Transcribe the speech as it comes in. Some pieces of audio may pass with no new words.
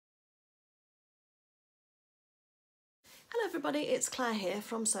Hello everybody, it's Claire here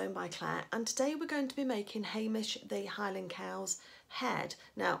from Sewn by Claire, and today we're going to be making Hamish the Highland cow's head.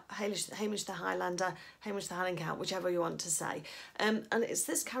 Now Hamish the Highlander, Hamish the Highland cow, whichever you want to say. And it's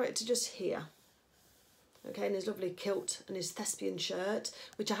this character just here. Okay, and his lovely kilt and his thespian shirt,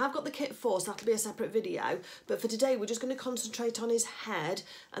 which I have got the kit for, so that'll be a separate video. But for today, we're just going to concentrate on his head,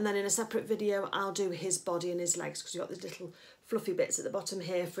 and then in a separate video, I'll do his body and his legs, because you've got these little fluffy bits at the bottom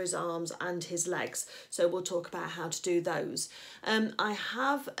here for his arms and his legs. So we'll talk about how to do those. I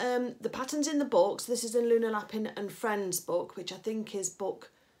have the patterns in the book. So this is in Luna Lapin and Friends book, which I think is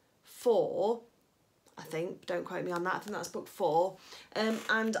book 4. I think, don't quote me on that. I think that's book 4.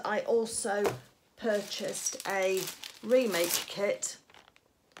 And I also purchased a remake kit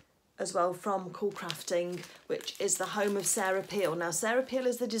as well from Cool Crafting, which is the home of Sarah Peel. Now Sarah Peel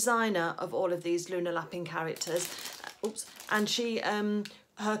is the designer of all of these Luna Lapin characters. And she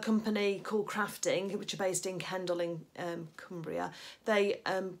her company Cool Crafting, which are based in Kendal in Cumbria, they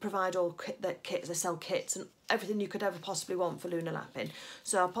provide all the kits. They sell kits and everything you could ever possibly want for Luna Lapin.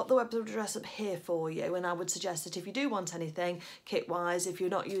 So I'll pop the web address up here for you, and I would suggest that if you do want anything kit wise, if you're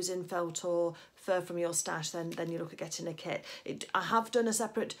not using felt or fur from your stash, then you look at getting a kit. I have done a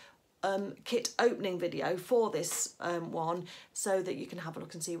separate kit opening video for this one, so that you can have a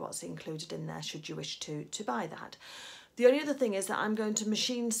look and see what's included in there should you wish to buy that. The only other thing is that I'm going to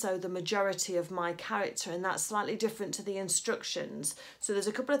machine sew the majority of my character, and that's slightly different to the instructions. So there's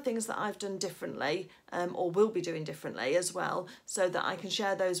a couple of things that I've done differently, or will be doing differently as well, so that I can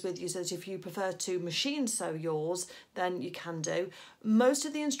share those with you, so that if you prefer to machine sew yours, then you can do. Most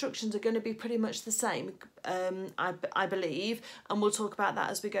of the instructions are going to be pretty much the same, I believe, and we'll talk about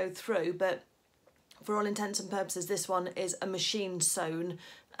that as we go through, but for all intents and purposes, this one is a machine sewn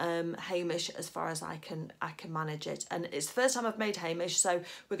Hamish as far as I can manage it, and it's the first time I've made Hamish, so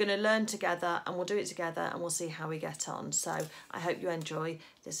we're going to learn together and we'll do it together and we'll see how we get on. So I hope you enjoy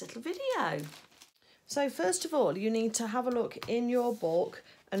this little video. So first of all, you need to have a look in your book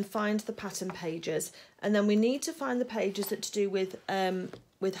and find the pattern pages, and then we need to find the pages that to do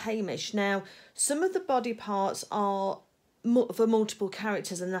with Hamish. Now some of the body parts are for multiple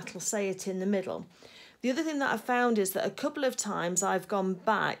characters, and that'll say it in the middle. The other thing that I've found is that a couple of times I've gone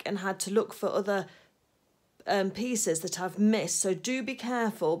back and had to look for other pieces that I've missed. So do be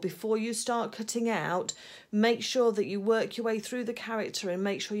careful before you start cutting out. Make sure that you work your way through the character and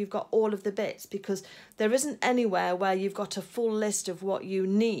make sure you've got all of the bits, because there isn't anywhere where you've got a full list of what you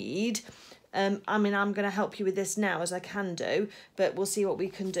need. I mean, I'm going to help you with this now as I can do, but we'll see what we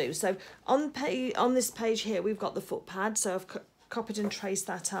can do. So on this page here, we've got the foot pad. So I've copied and traced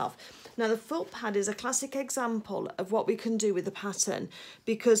that off. Now the foot pad is a classic example of what we can do with the pattern,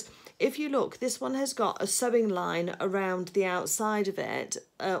 because if you look, this one has got a sewing line around the outside of it,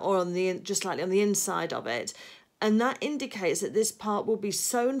 or on the just slightly on the inside of it, and that indicates that this part will be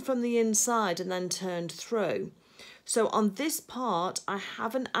sewn from the inside and then turned through. So on this part, I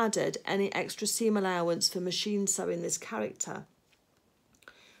haven't added any extra seam allowance for machine sewing this character.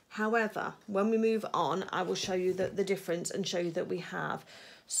 However, when we move on, I will show you the difference and show you that we have.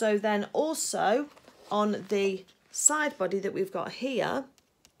 So then also on the side body that we've got here,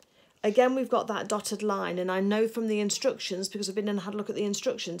 again, we've got that dotted line, and I know from the instructions, because I've been and had a look at the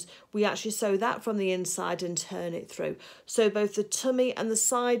instructions, we actually sew that from the inside and turn it through. So both the tummy and the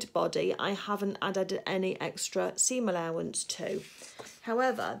side body, I haven't added any extra seam allowance to.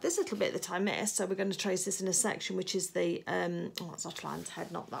 However, this little bit that I missed, so we're going to trace this in a section, which is the, that's not Lion's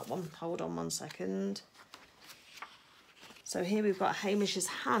head, not that one. Hold on one second. So here we've got Hamish's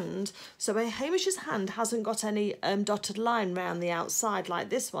hand. So Hamish's hand hasn't got any dotted line round the outside like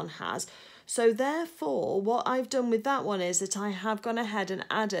this one has. So therefore, what I've done with that one is that I have gone ahead and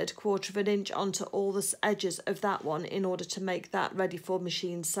added 1/4 of an inch onto all the edges of that one in order to make that ready for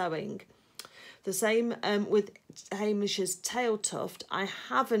machine sewing. The same with Hamish's tail tuft. I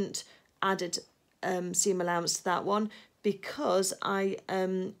haven't added seam allowance to that one, because I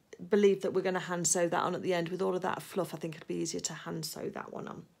believe that we're going to hand sew that on at the end. With all of that fluff, I think it'll be easier to hand sew that one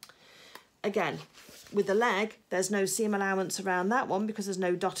on. Again, with the leg, there's no seam allowance around that one because there's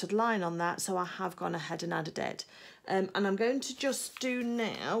no dotted line on that, so I have gone ahead and added it. And I'm going to just do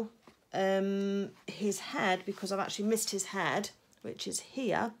now his head, because I've actually missed his head, which is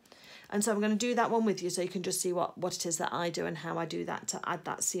here. And so I'm going to do that one with you, so you can just see what it is that I do and how I do that to add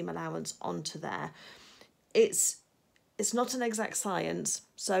that seam allowance onto there. It's not an exact science,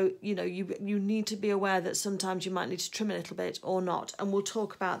 so you know you need to be aware that sometimes you might need to trim a little bit or not, and we'll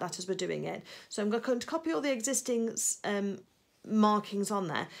talk about that as we're doing it. So I'm going to copy all the existing markings on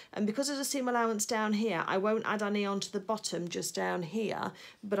there, and because there's a seam allowance down here, I won't add any onto the bottom just down here,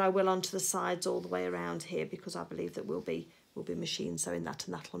 but I will onto the sides all the way around here, because I believe that we'll be machine sewing that,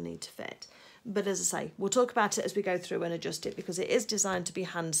 and that'll need to fit. But as I say, we'll talk about it as we go through and adjust it, because it is designed to be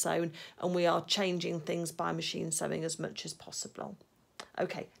hand sewn, and we are changing things by machine sewing as much as possible.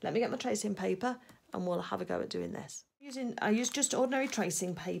 Okay, let me get my tracing paper and we'll have a go at doing this. I use just ordinary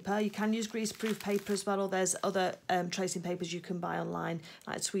tracing paper. You can use greaseproof paper as well, or there's other tracing papers you can buy online,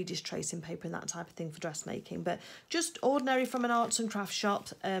 like Swedish tracing paper and that type of thing for dressmaking. But just ordinary from an arts and crafts shop,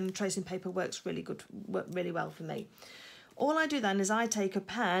 tracing paper works really well for me. All I do then is I take a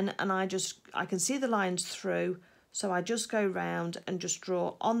pen and I can see the lines through, so I just go round and just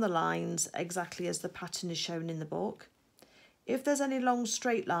draw on the lines exactly as the pattern is shown in the book. If there's any long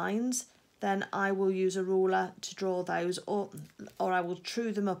straight lines, then I will use a ruler to draw those, or I will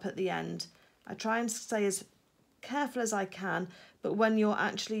true them up at the end. I try and stay as careful as I can, but when you're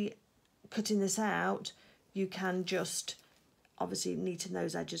actually cutting this out, you can just obviously neaten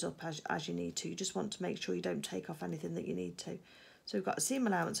those edges up as you need to. You just want to make sure you don't take off anything that you need to. So we've got a seam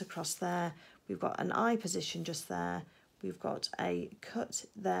allowance across there, we've got an eye position just there, we've got a cut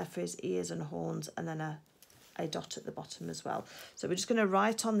there for his ears and horns, and then a dot at the bottom as well. So we're just going to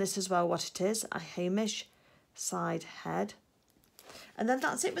write on this as well what it is, a Hamish side head. And then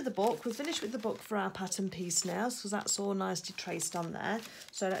that's it with the book. We're finished with the book for our pattern piece now, so that's all nicely traced on there.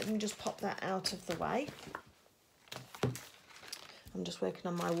 So let me just pop that out of the way. I'm just working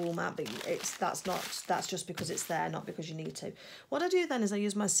on my wall mat, but that's just because it's there, not because you need to. What I do then is I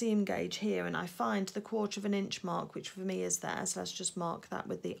use my seam gauge here, and I find the 1/4 inch mark, which for me is there. So let's just mark that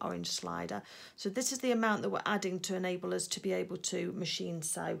with the orange slider. So this is the amount that we're adding to enable us to be able to machine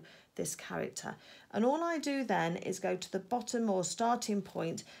sew this character. And all I do then is go to the bottom or starting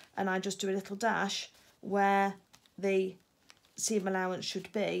point, and I just do a little dash where the seam allowance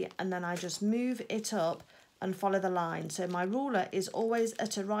should be, and then I just move it up and follow the line. So my ruler is always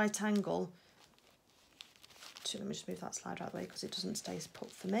at a right angle. Let me just move that slider out of the way because it doesn't stay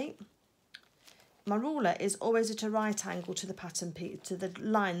put for me. My ruler is always at a right angle to the pattern piece, to the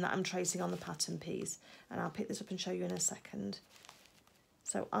line that I'm tracing on the pattern piece. And I'll pick this up and show you in a second.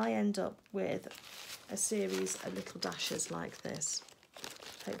 So I end up with a series of little dashes like this.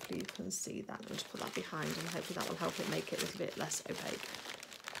 Hopefully you can see that. I'll just put that behind, and hopefully that will help it make it a little bit less opaque.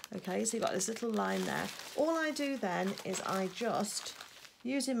 Okay, so you've got this little line there. All I do then is I just,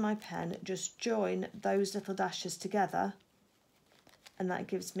 using my pen, just join those little dashes together, and that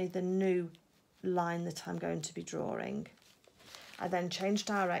gives me the new line that I'm going to be drawing. I then change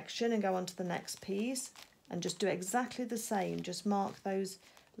direction and go on to the next piece and just do exactly the same. Just mark those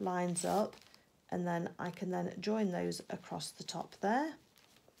lines up, and then I can then join those across the top there.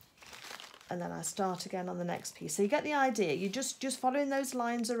 And then I start again on the next piece. So you get the idea. You're just following those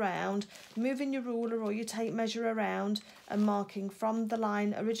lines around, moving your ruler or your tape measure around, and marking from the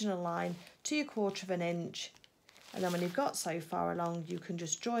line, original line, to your 1/4 inch. And then when you've got so far along, you can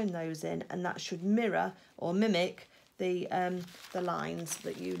just join those in, and that should mirror or mimic the lines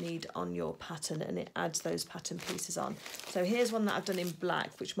that you need on your pattern, and it adds those pattern pieces on. So here's one that I've done in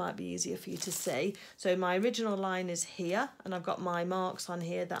black, which might be easier for you to see. So my original line is here, and I've got my marks on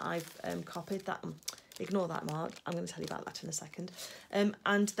here that I've copied. Ignore that mark, I'm going to tell you about that in a second.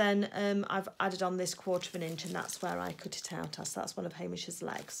 And then I've added on this 1/4 inch, and that's where I cut it out as. So that's one of Hamish's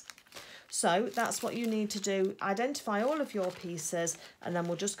legs. So that's what you need to do. Identify all of your pieces, and then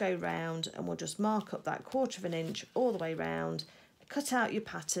we'll just go round and we'll just mark up that 1/4 inch all the way round. Cut out your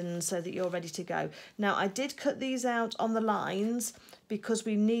pattern so that you're ready to go. Now I did cut these out on the lines because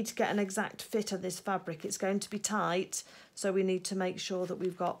we need to get an exact fit on this fabric. It's going to be tight, so we need to make sure that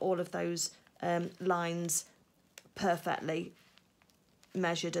we've got all of those lines perfectly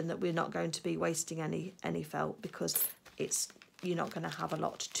measured, and that we're not going to be wasting any felt, because you're not going to have a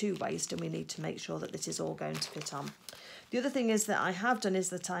lot to waste, and we need to make sure that this is all going to fit on. The other thing is that I have done is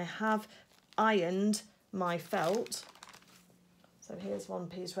that I have ironed my felt. So here's one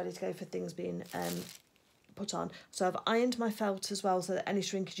piece ready to go for things being put on. So I've ironed my felt as well, so that any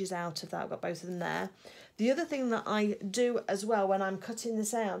shrinkage is out of that. I've got both of them there. The other thing that I do as well when I'm cutting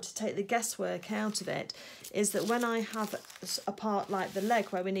this out to take the guesswork out of it is that when I have a part like the leg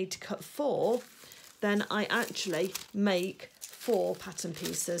where we need to cut 4, then I actually make 4 pattern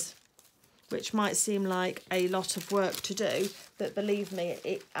pieces, which might seem like a lot of work to do, but believe me,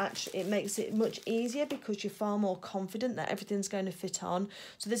 it makes it much easier because you're far more confident that everything's going to fit on.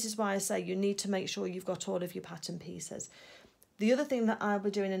 So this is why I say you need to make sure you've got all of your pattern pieces. The other thing that I'll be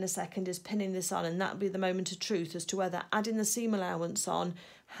doing in a second is pinning this on, and that'll be the moment of truth as to whether adding the seam allowance on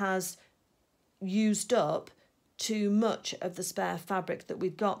has used up too much of the spare fabric that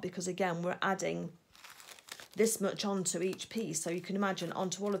we've got, because again, we're adding this much onto each piece. So you can imagine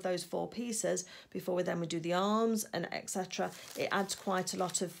onto all of those 4 pieces before we do the arms and etc. It adds quite a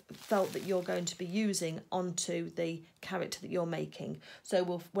lot of felt that you're going to be using onto the character that you're making. So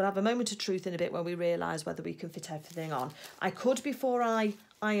we'll have a moment of truth in a bit where we realise whether we can fit everything on. I could before I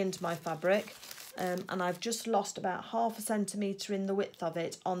ironed my fabric, and I've just lost about 1/2 centimetre in the width of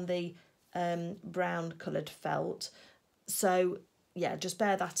it on the brown coloured felt. So yeah, just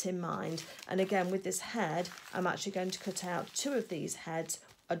bear that in mind. And again, with this head, I'm actually going to cut out 2 of these heads.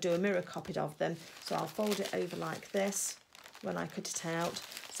 I'll do a mirror copy of them. So I'll fold it over like this when I cut it out.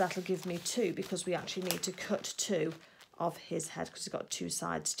 So that'll give me 2, because we actually need to cut 2 of his head, because he's got 2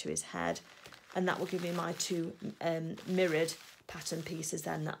 sides to his head. And that will give me my 2 mirrored pattern pieces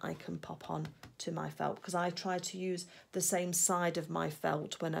then that I can pop on to my felt, because I try to use the same side of my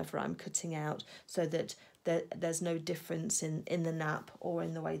felt whenever I'm cutting out, so that there's no difference in the nap or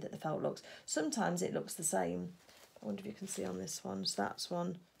in the way that the felt looks. Sometimes it looks the same. I wonder if you can see on this one. So that's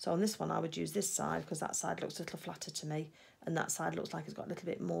one. So on this one I would use this side, because that side looks a little flatter to me, and that side looks like it's got a little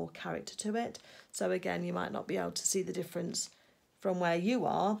bit more character to it. So again, you might not be able to see the difference from where you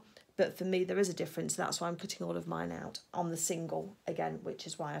are, but for me there is a difference. That's why I'm cutting all of mine out on the single again, which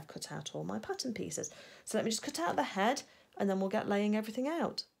is why I've cut out all my pattern pieces. So let me just cut out the head, and then we'll get laying everything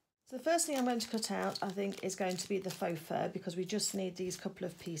out. So the first thing I'm going to cut out, I think, is going to be the faux fur, because we just need these couple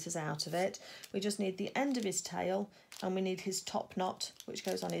of pieces out of it. We just need the end of his tail, and we need his top knot, which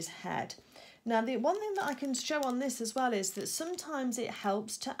goes on his head. Now, the one thing that I can show on this as well is that sometimes it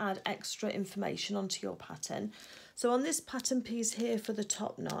helps to add extra information onto your pattern. So on this pattern piece here for the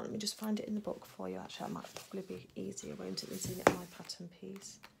top knot, let me just find it in the book for you. Actually, that might probably be easier, won't it, than seeing it on my pattern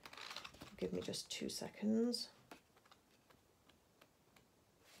piece. Give me just 2 seconds.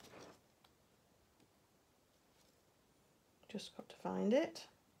 Just got to find it.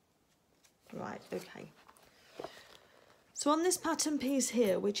 Right, okay. So on this pattern piece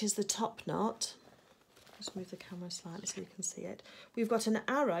here, which is the top knot, just move the camera slightly so you can see it. We've got an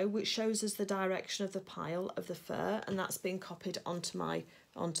arrow which shows us the direction of the pile of the fur, and that's been copied onto my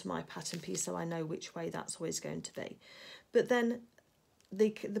pattern piece, so I know which way that's always going to be. But then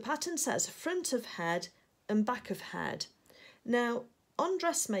the pattern says front of head and back of head. Now on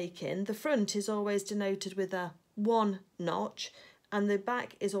dressmaking, the front is always denoted with a 1 notch, and the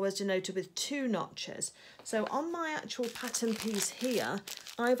back is always denoted with 2 notches. So on my actual pattern piece here,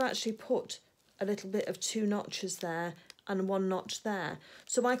 I've actually put a little bit of 2 notches there and 1 notch there.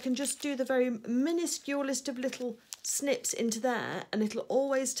 So I can just do the very minusculest of little snips into there, and it'll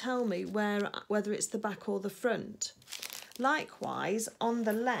always tell me whether it's the back or the front. Likewise, on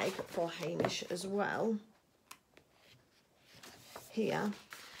the leg for Hamish as well, here,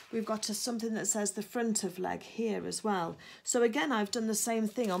 we've got something that says the front of leg here as well. So again, I've done the same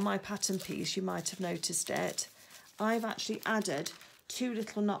thing on my pattern piece. You might have noticed it. I've actually added 2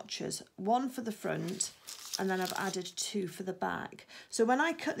 little notches, 1 for the front, and then I've added 2 for the back. So when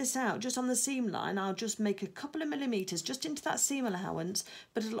I cut this out, just on the seam line, I'll just make a couple of millimetres just into that seam allowance,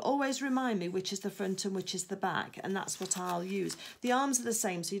 but it'll always remind me which is the front and which is the back, and that's what I'll use. The arms are the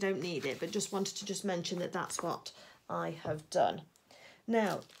same, so you don't need it, but just wanted to just mention that that's what I have done.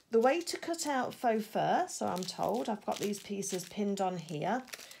 Now, the way to cut out faux fur, so I'm told, I've got these pieces pinned on here.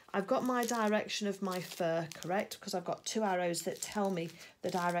 I've got my direction of my fur correct, because I've got 2 arrows that tell me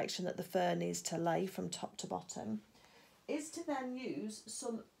the direction that the fur needs to lay from top to bottom, is to then use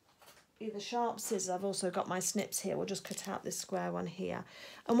some either sharp scissors. I've also got my snips here. We'll just cut out this square one here.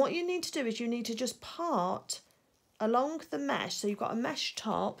 And what you need to do is you need to just part along the mesh. So you've got a mesh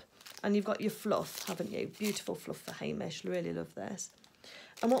top and you've got your fluff, haven't you? Beautiful fluff for Hamish. Really love this.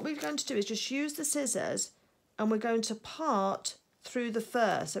 And what we're going to do is just use the scissors, and we're going to part through the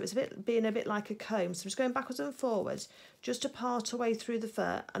fur. So it's being a bit like a comb. So I'm just going backwards and forwards just to part away through the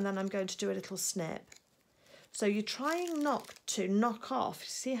fur, and then I'm going to do a little snip. So you're trying not to knock off.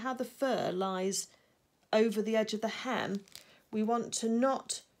 See how the fur lies over the edge of the hem? We want to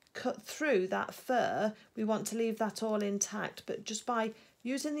not cut through that fur. We want to leave that all intact, but just by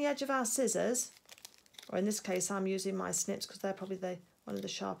using the edge of our scissors, or in this case I'm using my snips because they're probably one of the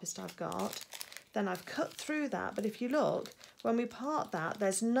sharpest I've got. Then I've cut through that, but if you look, when we part that,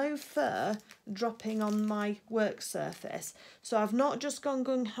 there's no fur dropping on my work surface. So I've not just gone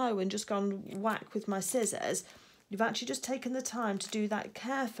gung-ho and just gone whack with my scissors. You've actually just taken the time to do that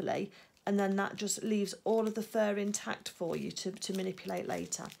carefully, and then that just leaves all of the fur intact for you to manipulate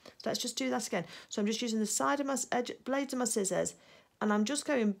later. So let's just do that again. So I'm just using the side of my blades of my scissors, and I'm just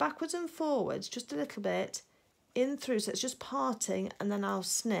going backwards and forwards just a little bit in through, so it's just parting, and then I'll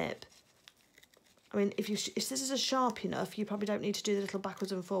snip I mean, if this is sharp enough, you probably don't need to do the little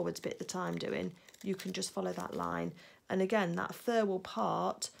backwards and forwards bit that I'm doing. You can just follow that line. And again, that fur will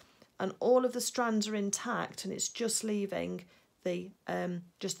part and all of the strands are intact and it's just leaving the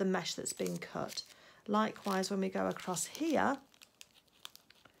just the mesh that's been cut. Likewise, when we go across here,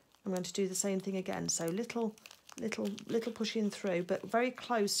 I'm going to do the same thing again. So little pushing through, but very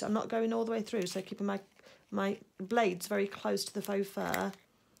close. I'm not going all the way through, so keeping my blades very close to the faux fur.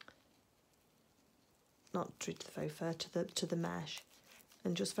 Not to the faux fur, to the mesh.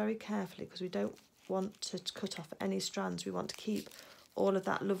 And just very carefully, because we don't want to cut off any strands. We want to keep all of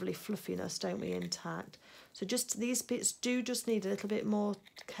that lovely fluffiness, don't we, intact. So just these bits do just need a little bit more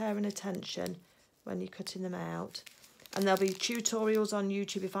care and attention when you're cutting them out. And there'll be tutorials on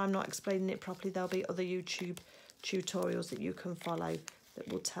YouTube. If I'm not explaining it properly, there'll be other YouTube tutorials that you can follow that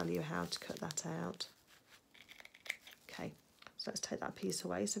will tell you how to cut that out. Okay, so let's take that piece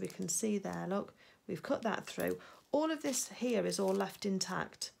away so we can see there, look, we've cut that through. All of this here is all left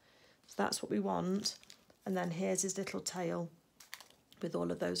intact. So that's what we want. And then here's his little tail with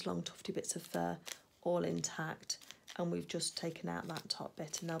all of those long tufty bits of fur all intact. And we've just taken out that top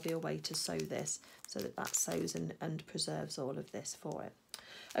bit, and there'll be a way to sew this so that sews and preserves all of this for it.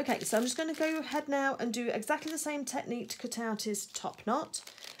 Okay, so I'm just going to go ahead now and do exactly the same technique to cut out his top knot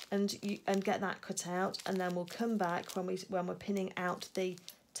and get that cut out, and then we'll come back when we're pinning out the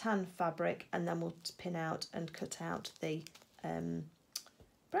tan fabric, and then we'll pin out and cut out the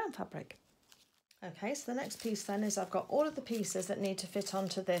brown fabric. Okay, so the next piece then is I've got all of the pieces that need to fit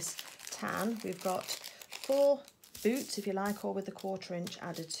onto this tan. We've got 4 boots, if you like, or with the 1/4 inch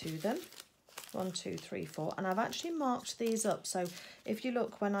added to them. 1, 2, 3, 4. And I've actually marked these up. So if you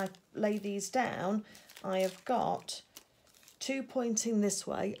look, when I lay these down, I have got 2 pointing this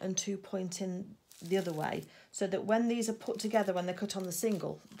way and 2 pointing the other way, so that when these are put together, when they're cut on the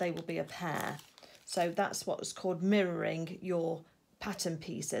single, they will be a pair. So that's what's called mirroring your pattern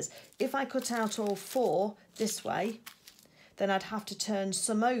pieces. If I cut out all 4 this way, then I'd have to turn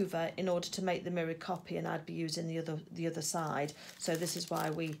some over in order to make the mirror copy, and I'd be using the other side. So this is why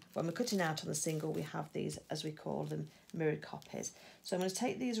when we're cutting out on the single, we have these, as we call them, mirrored copies. So I'm going to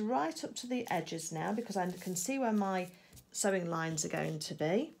take these right up to the edges now, because I can see where my sewing lines are going to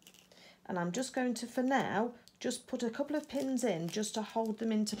be. And I'm just going to, for now, just put a couple of pins in just to hold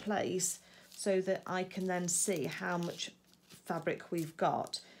them into place so that I can then see how much fabric we've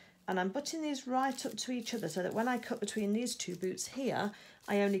got. And I'm butting these right up to each other so that when I cut between these 2 boots here,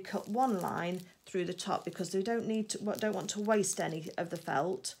 I only cut one line through the top, because we don't want to waste any of the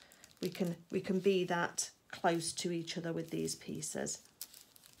felt. We can be that close to each other with these pieces.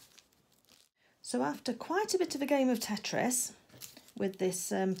 So after quite a bit of a game of Tetris with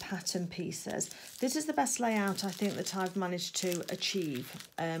this pattern pieces, this is the best layout I think that I've managed to achieve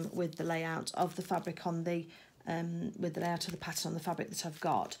with the layout of the fabric on the with the layout of the pattern on the fabric that I've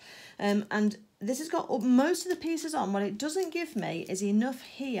got. And this has got most of the pieces on. What it doesn't give me is enough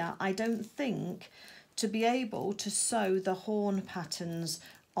here, I don't think, to be able to sew the horn patterns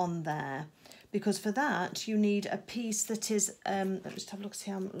on there. Because for that, you need a piece that is, let me just have a look,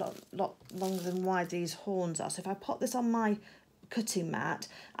 see how lot longer than wide these horns are. So if I pop this on my cutting mat,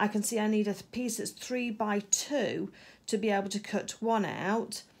 I can see I need a piece that's 3 by 2 to be able to cut one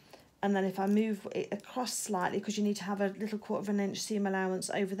out. And then if I move it across slightly, because you need to have a little 1/4 inch seam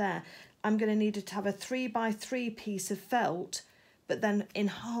allowance over there, I'm going to need to have a 3 by 3 piece of felt, but then in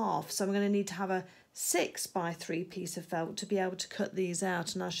half. So I'm going to need to have a 6 by 3 piece of felt to be able to cut these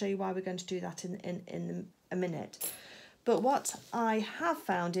out. And I'll show you why we're going to do that in a minute. But what I have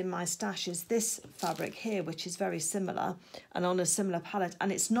found in my stash is this fabric here, which is very similar and on a similar palette.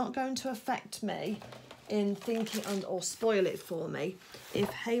 And it's not going to affect me in thinking or spoil it for me if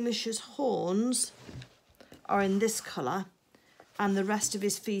Hamish's horns are in this colour and the rest of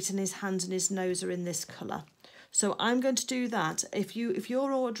his feet and his hands and his nose are in this colour. So I'm going to do that. If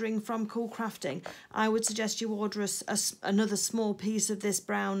you're ordering from Cool Crafting, I would suggest you order another small piece of this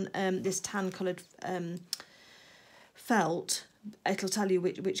brown, this tan coloured felt. It'll tell you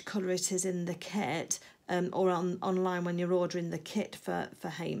which colour it is in the kit. Or online when you're ordering the kit for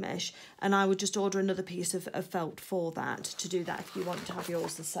Hamish. And I would just order another piece of felt for that, to do that if you want to have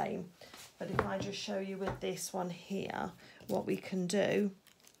yours the same. But if I just show you with this one here, what we can do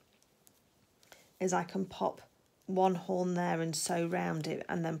is I can pop one horn there and sew round it,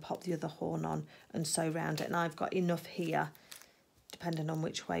 and then pop the other horn on and sew round it. And I've got enough here, depending on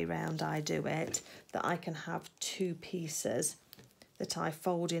which way round I do it, that I can have 2 pieces that I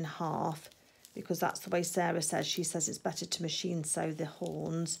fold in half, because that's the way Sarah says. She says it's better to machine sew the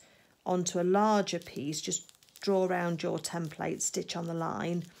horns onto a larger piece. Just draw around your template, stitch on the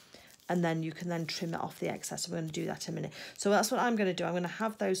line, and then you can then trim it off the excess. I'm going to do that in a minute. So that's what I'm going to do. I'm going to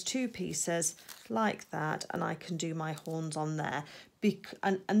have those 2 pieces like that, and I can do my horns on there.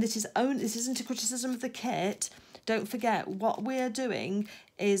 And this isn't a criticism of the kit. Don't forget, what we're doing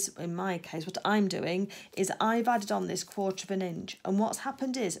is, in my case, what I'm doing is I've added on this 1/4 of an inch. And what's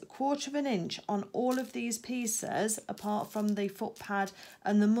happened is 1/4 of an inch on all of these pieces, apart from the foot pad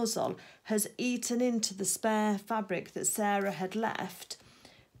and the muzzle, has eaten into the spare fabric that Sarah had left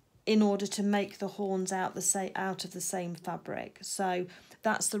in order to make the horns out of the same fabric. So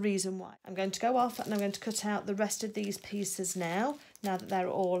that's the reason why. I'm going to go off and I'm going to cut out the rest of these pieces now that they're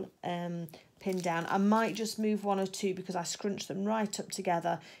all pinned down. I might just move 1 or 2 because I scrunched them right up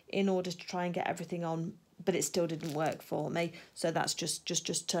together in order to try and get everything on, but it still didn't work for me. So that's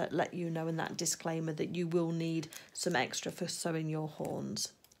just to let you know in that disclaimer that you will need some extra for sewing your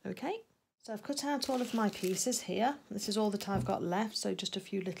horns. Okay? So I've cut out all of my pieces here. This is all that I've got left, so just a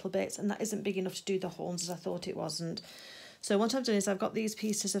few little bits, and that isn't big enough to do the horns as I thought it wasn't. So what I've done is I've got these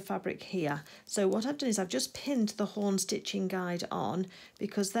pieces of fabric here. So what I've done is I've just pinned the horn stitching guide on,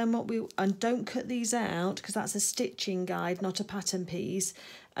 because then and don't cut these out because that's a stitching guide, not a pattern piece.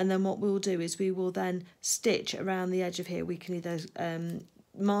 And then what we'll do is we will then stitch around the edge of here. We can either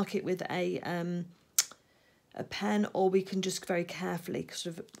mark it with a pen, or we can just very carefully,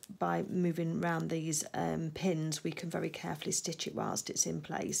 sort of by moving around these pins, we can very carefully stitch it whilst it's in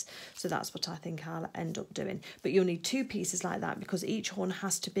place. So that's what I think I'll end up doing. But you'll need 2 pieces like that, because each horn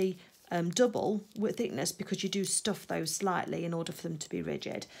has to be double with thickness, because you do stuff those slightly in order for them to be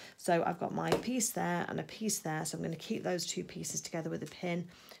rigid. So I've got my piece there and a piece there, so I'm going to keep those 2 pieces together with a pin,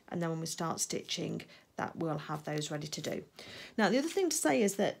 and then when we start stitching, that we'll have those ready to do. Now, the other thing to say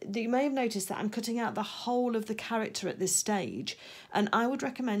is that you may have noticed that I'm cutting out the whole of the character at this stage, and I would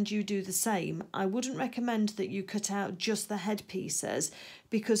recommend you do the same. I wouldn't recommend that you cut out just the head pieces,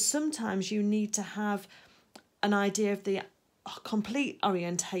 because sometimes you need to have an idea of the complete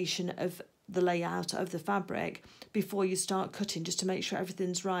orientation of the layout of the fabric before you start cutting, just to make sure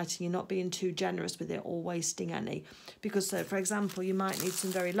everything's right and you're not being too generous with it or wasting any. Because, so for example, you might need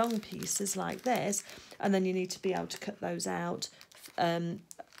some very long pieces like this, and then you need to be able to cut those out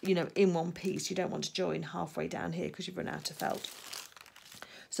you know, in one piece. You don't want to join halfway down here because you've run out of felt.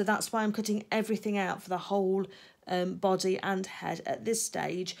 So that's why I'm cutting everything out for the whole body and head at this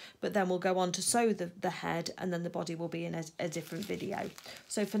stage, but then we'll go on to sew the head, and then the body will be in a different video.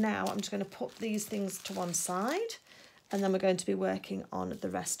 So for now, I'm just going to put these things to one side, and then we're going to be working on the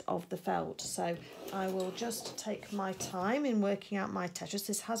rest of the felt. So I will just take my time in working out my tetras.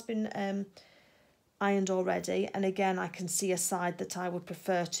 This has been ironed already, and again, I can see a side that I would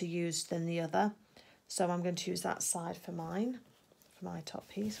prefer to use than the other. So I'm going to use that side for mine, for my top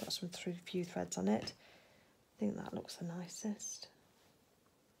piece. Got some few threads on it. I think that looks the nicest.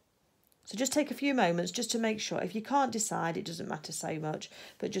 So just take a few moments just to make sure. If you can't decide, it doesn't matter so much,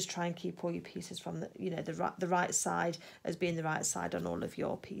 but just try and keep all your pieces from the right side as being the right side on all of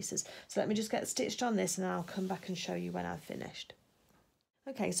your pieces. So let me just get stitched on this, and I'll come back and show you when I've finished.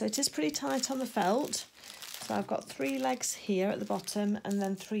 Okay, so it is pretty tight on the felt. So I've got 3 legs here at the bottom, and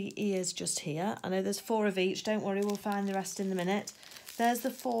then 3 ears just here. I know there's 4 of each, don't worry, we'll find the rest in a minute. There's the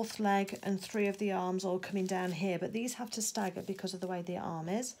 4th leg and 3 of the arms all coming down here, but these have to stagger because of the way the arm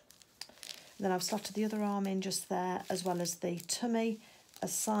is. And then I've slotted the other arm in just there, as well as the tummy, a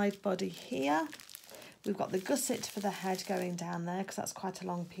side body here. We've got the gusset for the head going down there, because that's quite a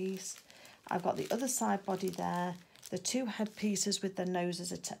long piece. I've got the other side body there, the 2 head pieces with their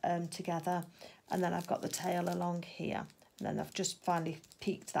noses together, and then I've got the tail along here. And then I've just finally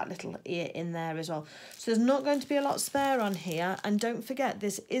peeked that little ear in there as well. So there's not going to be a lot spare on here. And don't forget,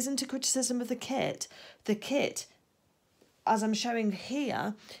 this isn't a criticism of the kit. The kit, as I'm showing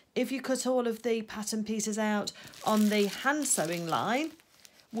here, if you cut all of the pattern pieces out on the hand sewing line,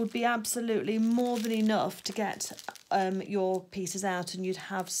 would be absolutely more than enough to get your pieces out, and you'd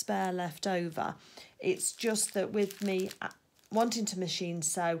have spare left over. It's just that with me wanting to machine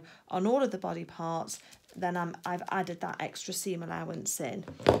sew on all of the body parts, then I've added that extra seam allowance in.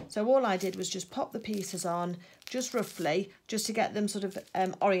 So all I did was just pop the pieces on, just roughly, just to get them sort of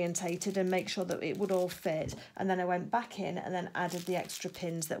orientated and make sure that it would all fit. And then I went back in and then added the extra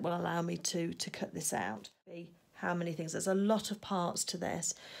pins that will allow me to cut this out. How many things? There's a lot of parts to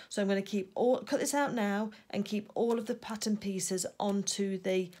this. So I'm going to cut this out now and keep all of the pattern pieces onto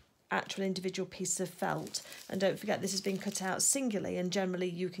the actual individual pieces of felt. And don't forget, this has been cut out singly, and generally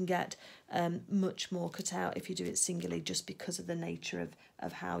you can get much more cut out if you do it singly, just because of the nature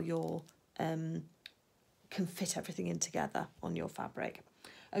of how your can fit everything in together on your fabric.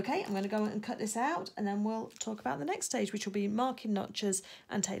 Okay, I'm going to go and cut this out, and then we'll talk about the next stage, which will be marking notches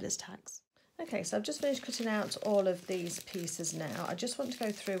and tailor's tags. Okay, so I've just finished cutting out all of these pieces now. I just want to go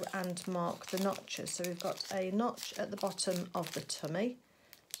through and mark the notches. So we've got a notch at the bottom of the tummy.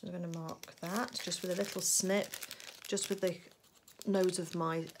 So I'm going to mark that just with a little snip, just with the nose of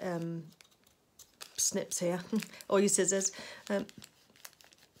my snips here, or your scissors.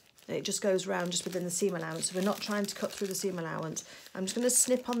 It just goes round just within the seam allowance, so we're not trying to cut through the seam allowance. I'm just going to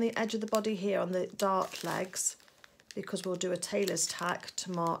snip on the edge of the body here on the dart legs, because we'll do a tailor's tack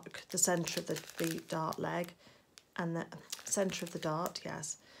to mark the centre of the dart leg, and the centre of the dart,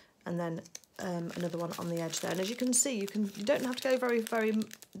 yes, and then another one on the edge there. And as you can see, you don't have to go very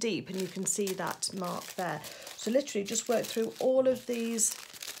deep, and you can see that mark there. So literally just work through all of these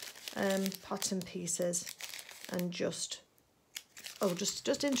pattern pieces, and just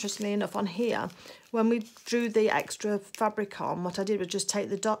interestingly enough, on here, when we drew the extra fabric on, what I did was just take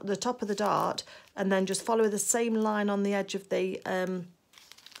the top of the dart and then just follow the same line on the edge of the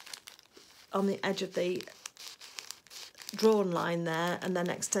drawn line there, and then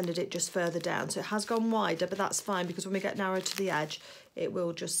extended it just further down. So it has gone wider, but that's fine, because when we get narrow to the edge, it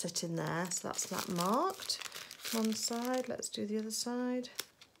will just sit in there. So that's that marked. One side, let's do the other side.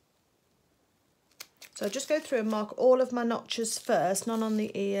 So I just go through and mark all of my notches first, none on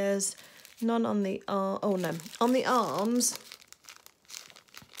the ears, none on the on the arms.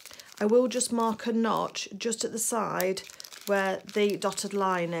 I will just mark a notch just at the side where the dotted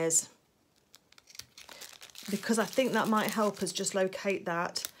line is, because I think that might help us just locate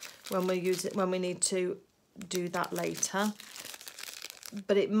that when we use it, when we need to do that later.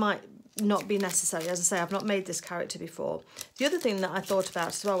 But it might not be necessary. As I say, I've not made this character before. The other thing that I thought about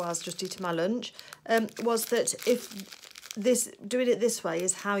as well while I was just eating my lunch was that doing it this way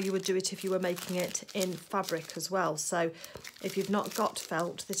is how you would do it if you were making it in fabric as well. So if you've not got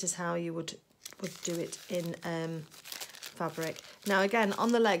felt, this is how you would do it in fabric. Now again,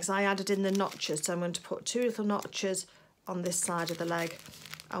 on the legs I added in the notches, so I'm going to put 2 little notches on this side of the leg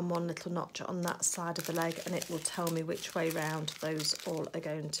and 1 little notch on that side of the leg, and it will tell me which way round those all are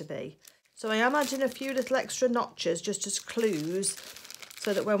going to be. So I am adding a few little extra notches just as clues,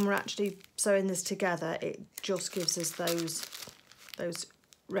 so that when we're actually sewing this together, it just gives us those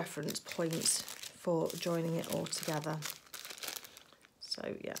reference points for joining it all together.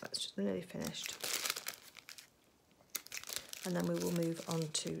 So yeah, that's just nearly finished. And then we will move on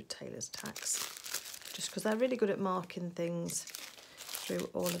to tailor's tacks, just because they're really good at marking things through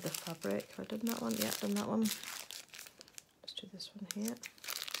all of the fabric. Have I done that one? Yeah, done that one. Let's do this one here.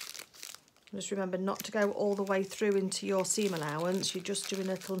 Just remember not to go all the way through into your seam allowance. You just do a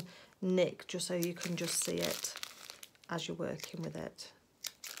little nick just so you can just see it as you're working with it.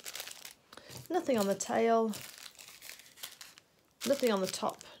 Nothing on the tail, nothing on the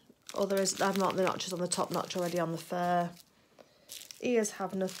top. Or I've marked the notches on the top notch already on the fur. Ears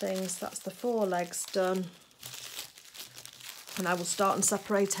have nothing, so that's the 4 legs done. And I will start and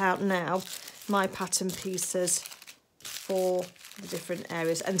separate out now my pattern pieces for the different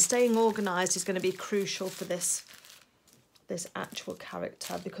areas. And staying organised is going to be crucial for this actual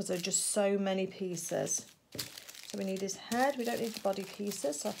character, because there are just so many pieces. So we need his head. We don't need the body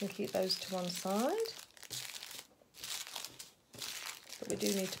pieces, so I can keep those to one side. But we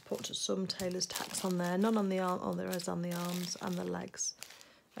do need to put some tailor's tacks on there. None on the arm. Oh, there is on the arms and the legs.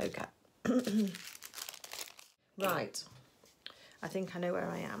 Okay. Right. I think I know where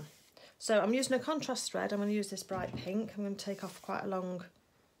I am. So I'm using a contrast thread. I'm going to use this bright pink. I'm going to take off quite a long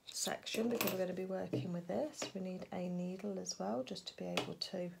section because we're going to be working with this. We need a needle as well, just to be able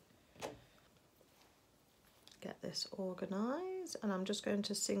to get this organised. And I'm just going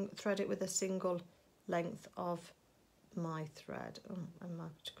to thread it with a single length of my thread. Oh, I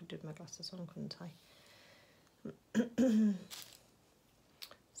could do my glasses on, couldn't I?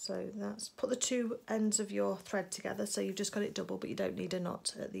 So that's, put the 2 ends of your thread together, so you've just got it double, but you don't need a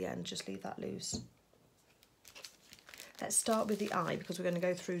knot at the end, just leave that loose. Let's start with the eye, because we're going to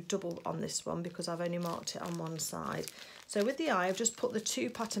go through double on this one, because I've only marked it on one side. So with the eye, I've just put the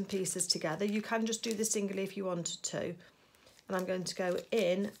 2 pattern pieces together. You can just do this singly if you wanted to. And I'm going to go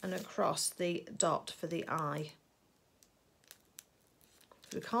in and across the dot for the eye.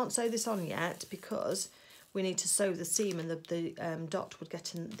 We can't sew this on yet because we need to sew the seam, and the dot would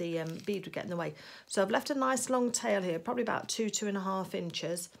get in, the bead would get in the way. So I've left a nice long tail here, probably about 2–2.5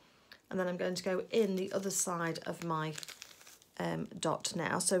 inches, and then I'm going to go in the other side of my dot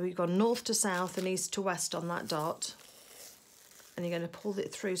now. So we've gone north to south and east to west on that dot, and you're going to pull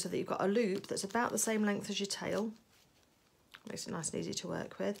it through so that you've got a loop that's about the same length as your tail. Makes it nice and easy to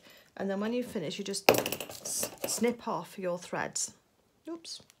work with. And then when you finish, you just snip off your threads.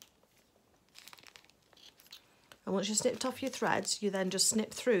 Oops. And once you've snipped off your threads, you then just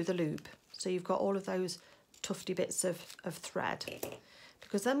snip through the loop. So you've got all of those tufty bits of thread.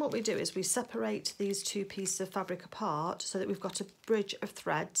 Because then what we do is we separate these two pieces of fabric apart so that we've got a bridge of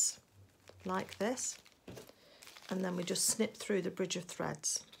threads like this. And then we just snip through the bridge of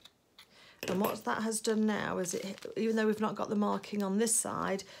threads. And what that has done now is, even though we've not got the marking on this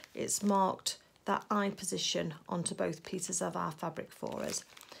side, it's marked that eye position onto both pieces of our fabric for us.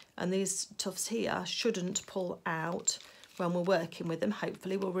 And these tufts here shouldn't pull out when we're working with them.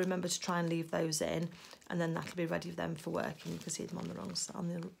 Hopefully we'll remember to try and leave those in, and then that'll be ready then for working. You can see them on the wrong side,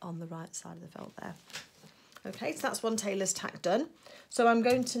 on the right side of the felt there. Okay, so that's one tailor's tack done. So I'm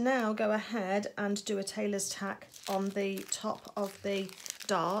going to now go ahead and do a tailor's tack on the top of the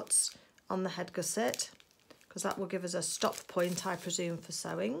darts on the head gusset, because that will give us a stop point, I presume, for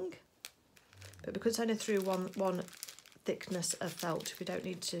sewing. But because it's only through one thickness of felt, we don't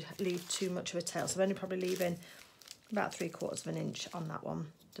need to leave too much of a tail. So I'm only probably leaving about 3/4 of an inch on that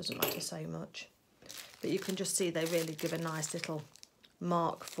one. Doesn't matter so much. But you can just see they really give a nice little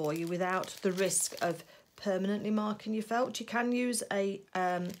mark for you without the risk of permanently marking your felt. You can use an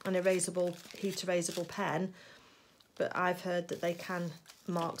erasable, heat erasable pen, but I've heard that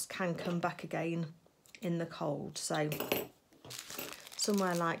marks can come back again in the cold. So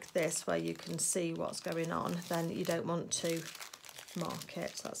somewhere like this where you can see what's going on, then you don't want to mark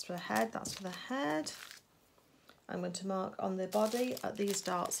it. So that's for the head, that's for the head. I'm going to mark on the body at these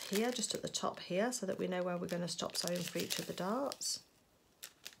darts here, just at the top here, so that we know where we're going to stop sewing for each of the darts.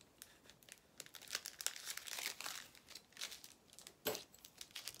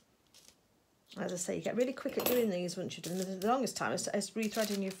 As I say, you get really quick at doing these once you've done them. The longest time is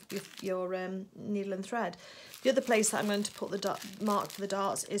rethreading your needle and thread. The other place that I'm going to put the mark for the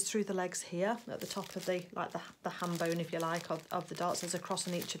darts is through the legs here, at the top of the ham bone, if you like, of the darts. There's a cross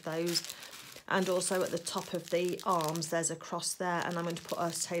on each of those. And also at the top of the arms, there's a cross there. And I'm going to put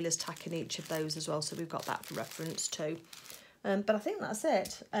a tailor's tack in each of those as well, so we've got that for reference too. But I think that's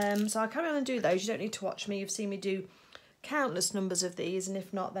it. So I'll carry on and do those. You don't need to watch me. You've seen me do countless numbers of these, and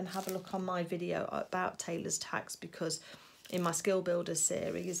if not, then have a look on my video about tailor's tacks, because in my skill builders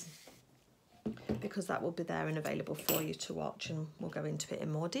series, because that will be there and available for you to watch, and we'll go into it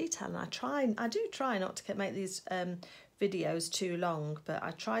in more detail. And I do try not to make these videos too long, but I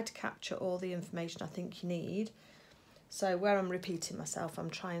try to capture all the information I think you need. So where I'm repeating myself,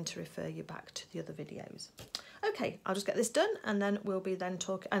 I'm trying to refer you back to the other videos. Okay, I'll just get this done, and then we'll be then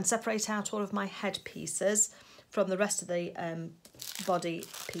talking and separate out all of my head pieces from the rest of the body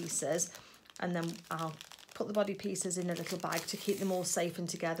pieces, and then I'll put the body pieces in a little bag to keep them all safe and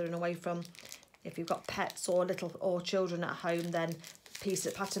together and away from, if you've got pets or children at home, then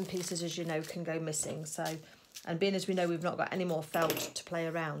pattern pieces, as you know, can go missing. So, and being as we know we've not got any more felt to play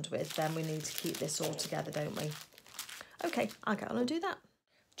around with, then we need to keep this all together, don't we? Okay, I'll get on and do that.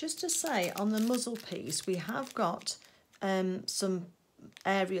 Just to say, on the muzzle piece, we have got some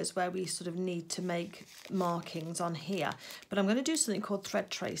areas where we sort of need to make markings on here, but I'm going to do something called thread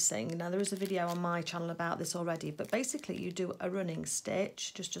tracing. Now, there is a video on my channel about this already, but basically you do a running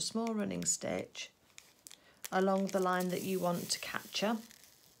stitch, just a small running stitch along the line that you want to capture,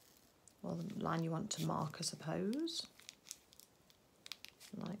 or the line you want to mark, I suppose,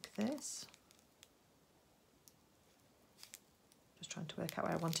 like this. Trying to work out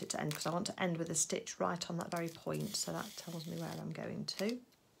where I want it to end, because I want to end with a stitch right on that very point, so that tells me where I'm going to.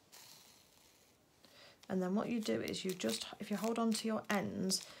 And then what you do is you just, if you hold on to your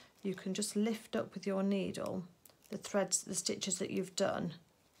ends, you can just lift up with your needle the threads, the stitches that you've done,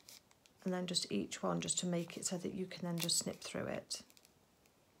 and then just each one, just to make it so that you can then just snip through it.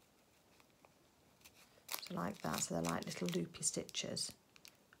 So like that, so they're like little loopy stitches.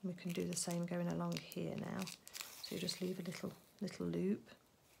 And we can do the same going along here now. So you just leave a little loop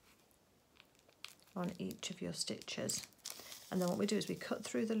on each of your stitches, and then what we do is we cut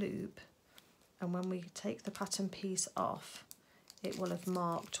through the loop, and when we take the pattern piece off, it will have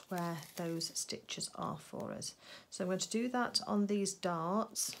marked where those stitches are for us. So I'm going to do that on these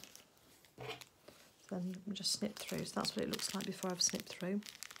darts, then just snip through. So that's what it looks like before I've snipped through.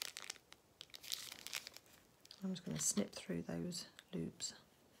 I'm just going to snip through those loops.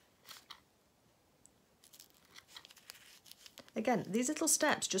 Again, these little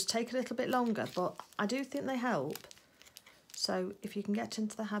steps just take a little bit longer, but I do think they help. So if you can get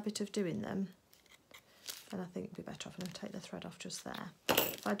into the habit of doing them, then I think it'd be better off. I'm going to take the thread off just there.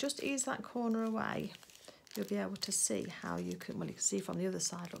 If I just ease that corner away, you'll be able to see how you can, well, you can see from the other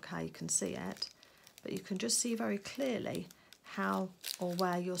side, look how you can see it, but you can just see very clearly how or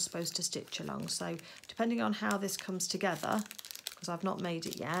where you're supposed to stitch along. So depending on how this comes together, because I've not made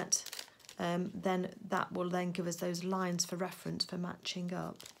it yet, then that will then give us those lines for reference for matching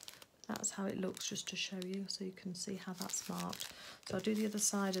up. That's how it looks, just to show you, so you can see how that's marked. So I'll do the other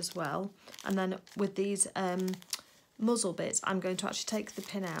side as well. And then with these muzzle bits, I'm going to actually take the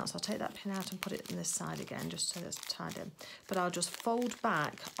pin out. So I'll take that pin out and put it on this side again, just so it's tied in. But I'll just fold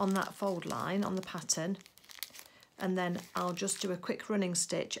back on that fold line on the pattern, and then I'll just do a quick running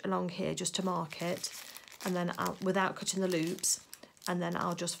stitch along here just to mark it, and then without cutting the loops, and then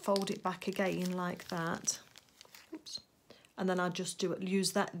I'll just fold it back again like that. Oops. And then I'll just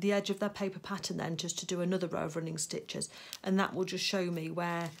use the edge of that paper pattern then just to do another row of running stitches, and that will just show me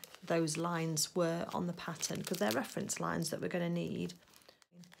where those lines were on the pattern, because they're reference lines that we're going to need.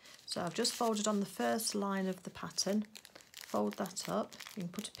 So I've just folded on the first line of the pattern, fold that up. You can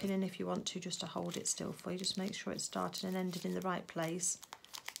put a pin in if you want to, just to hold it still for you, just make sure it's starting and ending in the right place.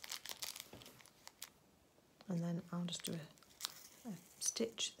 And then I'll just do a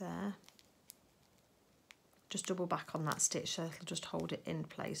stitch there. Just double back on that stitch so it'll just hold it in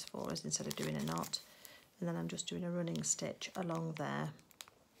place for us instead of doing a knot. And then I'm just doing a running stitch along there.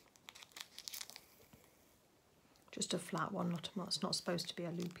 Just a flat one, it's not supposed to be a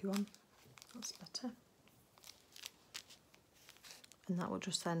loopy one. That's better. And that will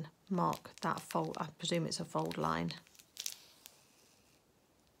just then mark that fold. I presume it's a fold line.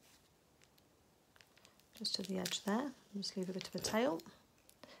 Just to the edge there, just leave a bit of a tail.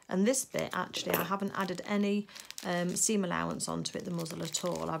 And this bit, actually, I haven't added any seam allowance onto it, the muzzle at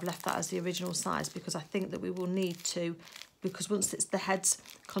all. I've left that as the original size because I think that we will need to, because once the head's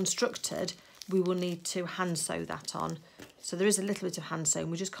constructed, we will need to hand sew that on. So there is a little bit of hand sewing,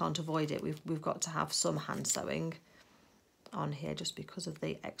 we just can't avoid it. We've got to have some hand sewing on here just because of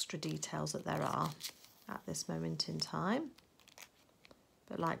the extra details that there are at this moment in time.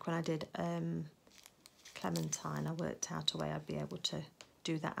 But like when I did Clementine, I worked out a way I'd be able to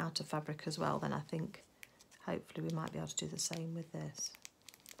do that out of fabric as well. Then I think hopefully we might be able to do the same with this.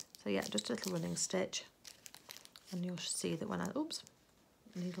 So yeah, just a little running stitch, and you'll see that when I, oops,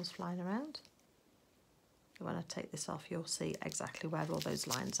 needle's flying around. When I take this off, you'll see exactly where all those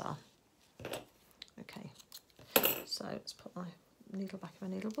lines are. Okay, so let's put my needle back in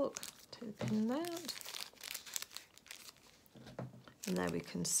my needle book, take the pin out, and there we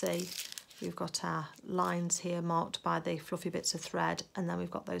can see we've got our lines here marked by the fluffy bits of thread, and then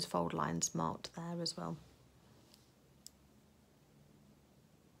we've got those fold lines marked there as well,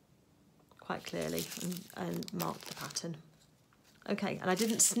 quite clearly, and marked the pattern. Okay, and I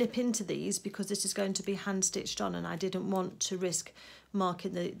didn't snip into these because this is going to be hand stitched on, and I didn't want to risk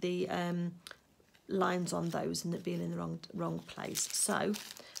marking the lines on those and it being in the wrong place. So I'm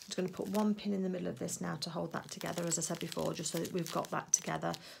just going to put one pin in the middle of this now to hold that together, as I said before, just so that we've got that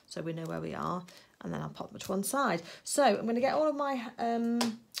together so we know where we are, and then I'll pop them to one side. So I'm going to get all of my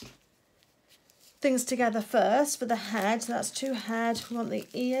things together first for the head. So that's 2 head, we want the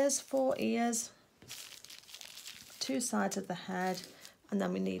ears, 4 ears, 2 sides of the head, and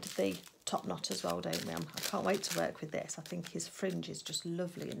then we need the top knot as well, don't we? I can't wait to work with this. I think his fringe is just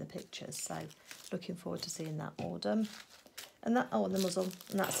lovely in the pictures, so looking forward to seeing that autumn. And that, oh, and the muzzle,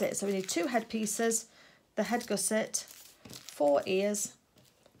 and that's it. So we need 2 head pieces, the head gusset, 4 ears,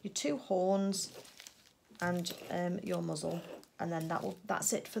 your 2 horns, and your muzzle, and then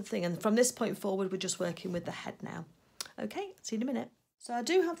that's it for the thing. And from this point forward, we're just working with the head now. Okay, see you in a minute. So I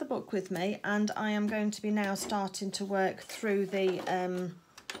do have the book with me, and I am going to be now starting to work through the,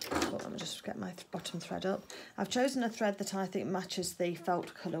 well, let me just get my bottom thread up. I've chosen a thread that I think matches the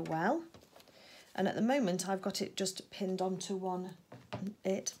felt colour well, and at the moment I've got it just pinned onto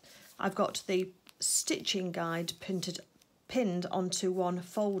I've got the stitching guide pinned onto one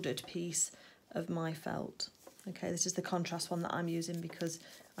folded piece of my felt. Okay, this is the contrast one that I'm using because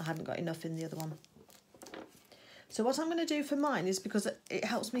I hadn't got enough in the other one. So what I'm going to do for mine is, because it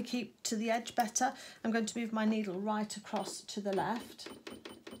helps me keep to the edge better, I'm going to move my needle right across to the left.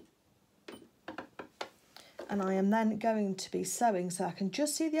 And I am then going to be sewing, so I can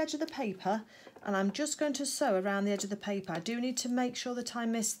just see the edge of the paper, and I'm just going to sew around the edge of the paper. I do need to make sure that I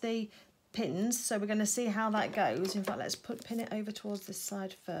miss the pins, so we're going to see how that goes. In fact, let's pin it over towards this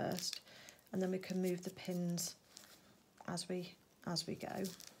side first, and then we can move the pins as we go.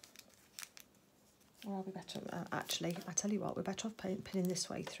 Or are we better, actually, I tell you what, we're better off pinning this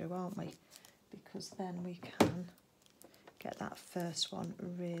way through, aren't we? Because then we can get that first one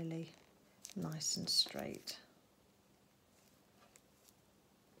really nice and straight.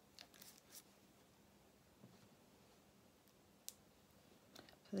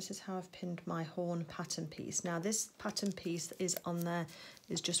 So this is how I've pinned my horn pattern piece. Now this pattern piece is on there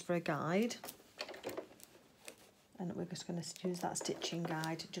is just for a guide. and we're just going to use that stitching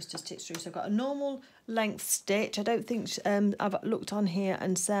guide just to stitch through. So I've got a normal length stitch. I don't think I've looked on here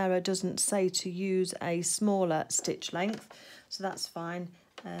and Sarah doesn't say to use a smaller stitch length, so that's fine.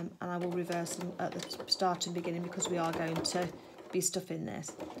 And I will reverse them at the start and beginning because we are going to be stuffing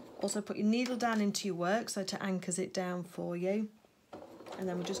this. Also put your needle down into your work so it anchors it down for you. And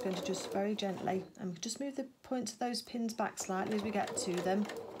then we're just going to just very gently and just move the points of those pins back slightly as we get to them.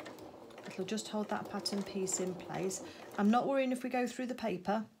 It'll just hold that pattern piece in place. I'm not worrying if we go through the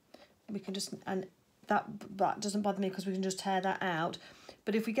paper. We can just, and that doesn't bother me because we can just tear that out.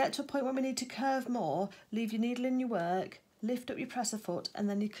 But if we get to a point where we need to curve more, leave your needle in your work, lift up your presser foot, and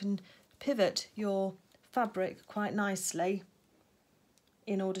then you can pivot your fabric quite nicely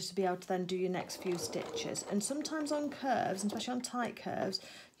in order to be able to then do your next few stitches. And sometimes on curves, especially on tight curves,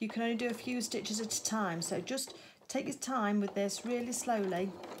 you can only do a few stitches at a time. So just take your time with this really slowly.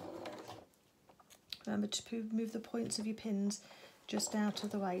 Remember to move the points of your pins just out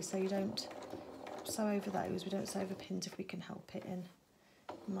of the way so you don't sew over those. We don't sew over pins if we can help it in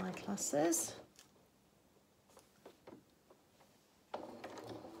my classes.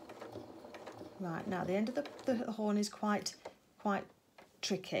 Right, now the end of the horn is quite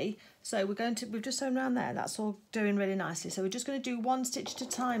tricky. So we've just sewn around there. That's all doing really nicely. So we're just going to do one stitch at a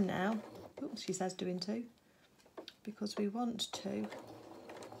time now. Oops, she says doing two, because we want to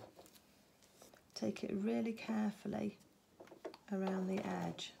take it really carefully around the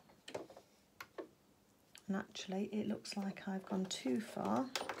edge. And actually it looks like I've gone too far.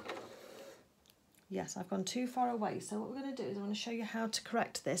 Yes, I've gone too far away. So what we're going to do is I want to show you how to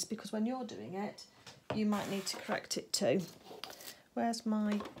correct this, because when you're doing it, you might need to correct it too. Where's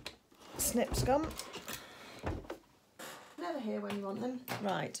my snips gone? Never here when you want them.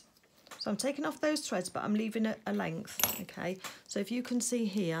 Right. So I'm taking off those threads, but I'm leaving a length, okay? So if you can see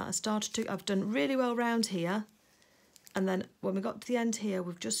here, I've done really well round here, and then when we got to the end here,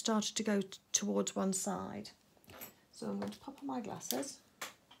 we've just started to go towards one side. So I'm going to pop on my glasses.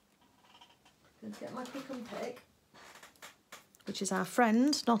 I'm going to get my pick and pick, which is our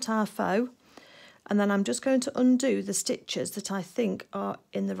friend, not our foe. And then I'm just going to undo the stitches that I think are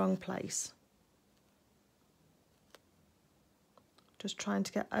in the wrong place. Just trying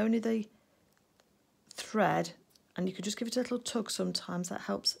to get only the thread, and you could just give it a little tug sometimes. That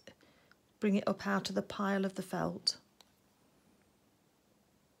helps bring it up out of the pile of the felt.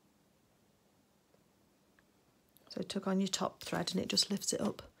 So tug on your top thread and it just lifts it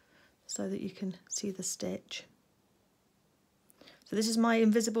up so that you can see the stitch. So this is my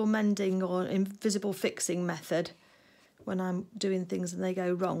invisible mending or invisible fixing method when I'm doing things and they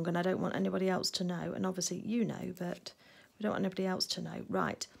go wrong and I don't want anybody else to know. And obviously you know, but we don't want anybody else to know.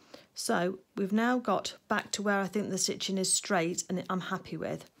 Right, so we've now got back to where I think the stitching is straight and I'm happy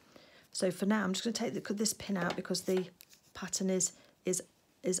with. So for now I'm just going to take this pin out because the pattern is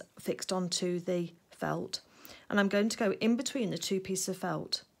fixed onto the felt. And I'm going to go in between the two pieces of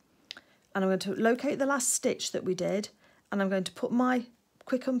felt. And I'm going to locate the last stitch that we did, and I'm going to put my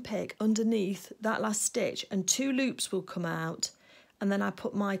quick unpick underneath that last stitch, and 2 loops will come out. And then I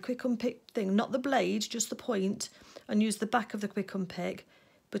put my quick unpick thing, not the blade, just the point, and use the back of the quick unpick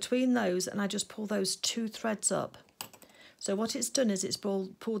between those, and I just pull those 2 threads up. So what it's done is it's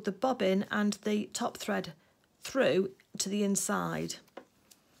pulled the bobbin and the top thread through to the inside.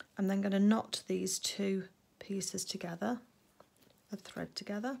 I'm then going to knot these 2 pieces together, a thread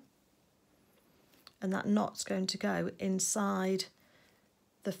together, and that knot's going to go inside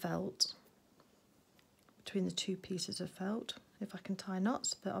the felt, between the 2 pieces of felt, if I can tie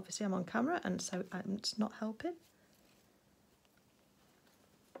knots, but obviously I'm on camera and so it's not helping.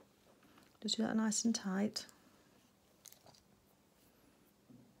 Just do that nice and tight.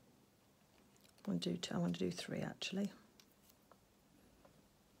 I want to do 3 actually.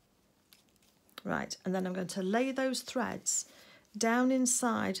 Right, and then I'm going to lay those threads down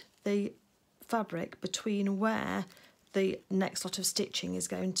inside the fabric between where the next lot of stitching is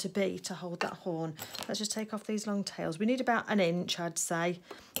going to be to hold that horn. Let's just take off these long tails. We need about 1 inch, I'd say.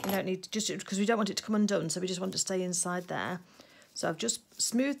 We don't need, just because we don't want it to come undone, so we just want to stay inside there. So I've just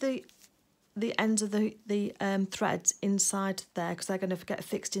smoothed the ends of the threads inside there because they're going to get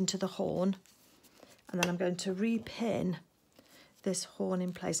fixed into the horn. And then I'm going to repin this horn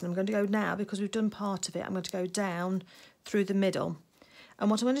in place, and I'm going to go now, because we've done part of it, I'm going to go down through the middle. And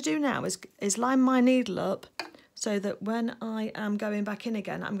what I'm going to do now is line my needle up so that when I am going back in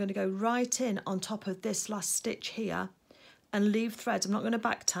again, I'm going to go right in on top of this last stitch here and leave threads. I'm not going to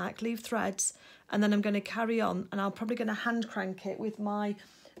back tack, leave threads, and then I'm going to carry on, and I'm probably going to hand crank it with my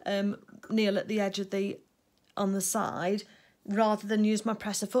needle at the edge of on the side rather than use my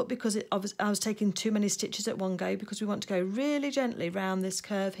presser foot, because I was taking too many stitches at one go, because we want to go really gently round this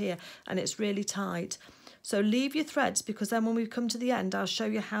curve here and it's really tight. So leave your threads, because then when we come to the end I'll show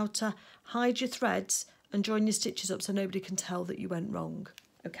you how to hide your threads and join your stitches up so nobody can tell that you went wrong.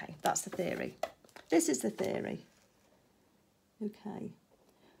 Okay, that's the theory. This is the theory. Okay,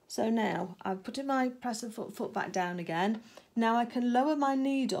 so now I've put my presser foot back down again. Now I can lower my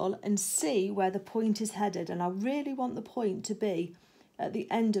needle and see where the point is headed, and I really want the point to be at the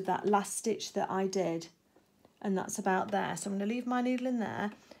end of that last stitch that I did, and that's about there. So I'm going to leave my needle in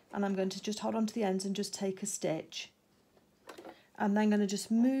there, and I'm going to just hold on to the ends and just take a stitch. And then I'm going to just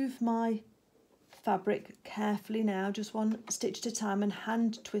move my fabric carefully now, just one stitch at a time, and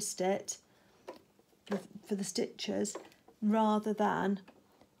hand twist it for the stitches rather than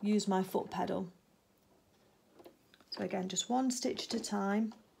use my foot pedal. So again, just one stitch at a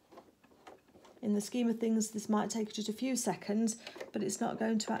time. In the scheme of things, this might take just a few seconds, but it's not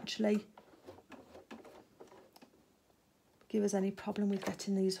going to actually give us any problem with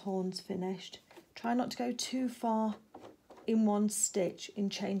getting these horns finished. Try not to go too far in one stitch in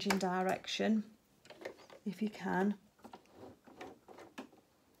changing direction, if you can.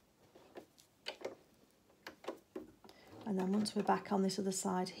 And then once we're back on this other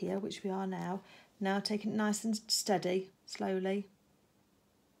side here, which we are now taking it nice and steady, slowly,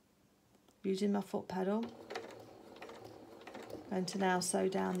 using my foot pedal, going to now sew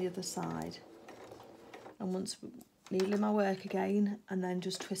down the other side. And once needle in my work again, and then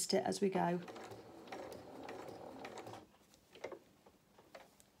just twist it as we go.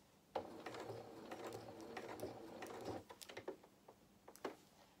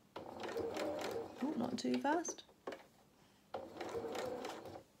 Oh, not too fast.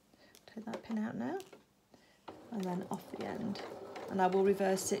 Take that pin out now, and then off the end. And I will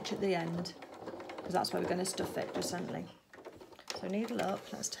reverse stitch at the end, because that's where we're going to stuff it just gently. So needle up,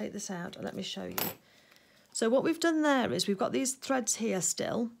 let's take this out and let me show you. So what we've done there is we've got these threads here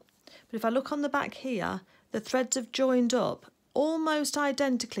still, but if I look on the back here, the threads have joined up almost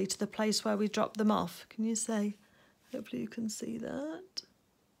identically to the place where we dropped them off. Can you see? Hopefully you can see that.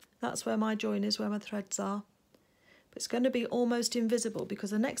 That's where my join is, where my threads are. But it's going to be almost invisible,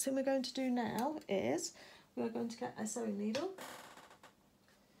 because the next thing we're going to do now is we're going to get a sewing needle.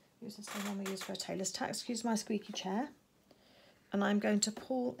 Use the same one we use for a tailor's tack. Excuse my squeaky chair. And I'm going to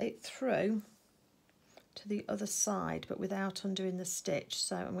pull it through to the other side, but without undoing the stitch.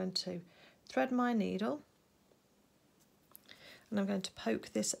 So I'm going to thread my needle, and I'm going to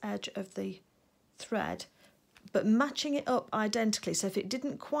poke this edge of the thread, but matching it up identically. So if it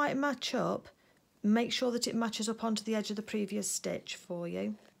didn't quite match up, make sure that it matches up onto the edge of the previous stitch for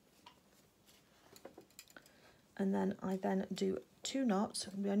you. And then I then do 2 knots.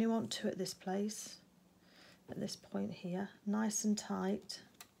 We only want 2 at this place, at this point here, nice and tight.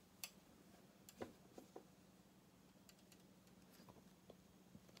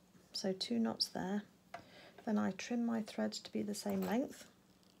 So 2 knots there. Then I trim my threads to be the same length,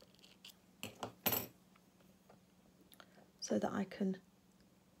 so that I can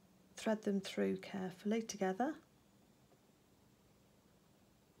thread them through carefully together.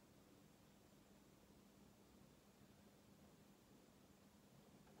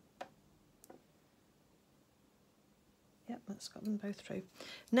 Yep, that's got them both through.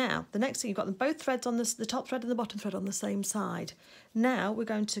 Now, the next thing, you've got them both threads on this, the top thread and the bottom thread on the same side. Now we're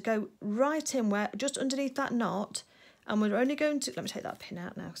going to go right in where, just underneath that knot, and we're only going to, let me take that pin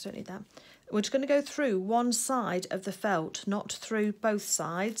out now because I don't need that. We're just going to go through one side of the felt, not through both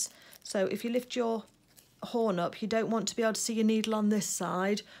sides. So if you lift your horn up, you don't want to be able to see your needle on this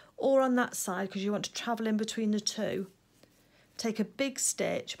side or on that side, because you want to travel in between the two. Take a big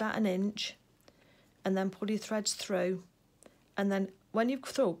stitch, about 1 inch, and then pull your threads through. And then when you've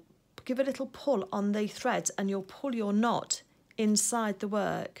through, give a little pull on the threads and you'll pull your knot inside the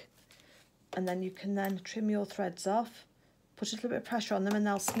work. And then you can then trim your threads off, put a little bit of pressure on them and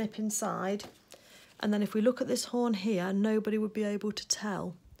they'll snip inside. And then if we look at this horn here, nobody would be able to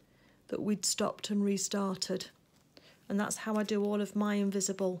tell that we'd stopped and restarted. And that's how I do all of my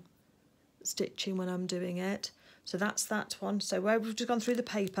invisible stitching when I'm doing it. So that's that one. So where we've just gone through the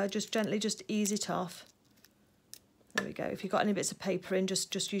paper, just gently just ease it off. There we go. If you've got any bits of paper in,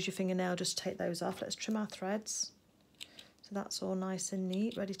 just use your fingernail, just take those off. Let's trim our threads. So that's all nice and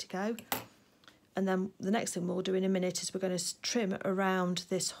neat, ready to go. And then the next thing we'll do in a minute is we're going to trim around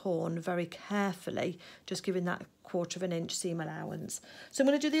this horn very carefully, just giving that 1/4 inch seam allowance. So I'm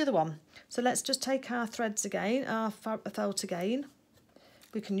going to do the other one. So let's just take our threads again, our felt again.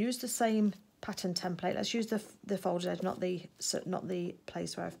 We can use the same pattern template. Let's use the folded edge, not the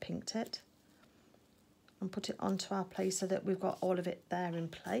place where I've pinked it. and put it onto our place so that we've got all of it there in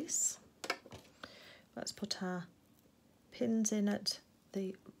place. Let's put our pins in at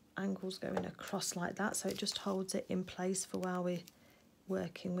the angles going across like that, so it just holds it in place for while we're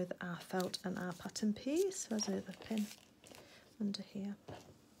working with our felt and our pattern piece. There's another pin under here.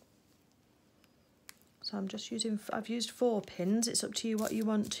 So I'm just using, I've used 4 pins. It's up to you what you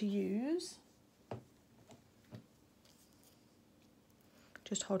want to use.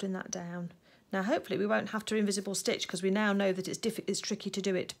 Just holding that down. Now hopefully we won't have to invisible stitch, because we now know that it's tricky to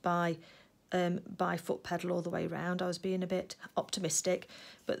do it by foot pedal all the way around. I was being a bit optimistic,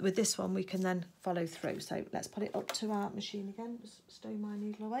 but with this one we can then follow through. So let's put it up to our machine again. Just stow my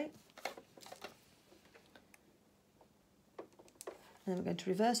needle away. And then we're going to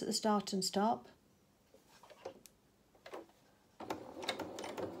reverse at the start and stop.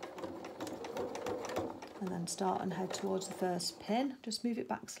 And then start and head towards the first pin. Just move it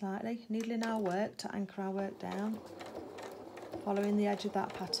back slightly, needling our work to anchor our work down, following the edge of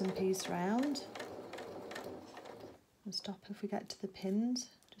that pattern piece round. And stop if we get to the pins,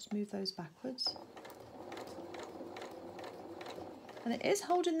 just move those backwards. And it is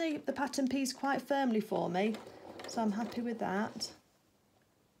holding the pattern piece quite firmly for me, so I'm happy with that.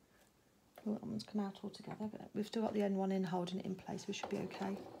 Oh, that one's come out altogether, but we've still got the end one in holding it in place. We should be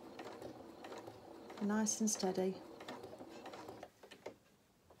okay. Nice and steady.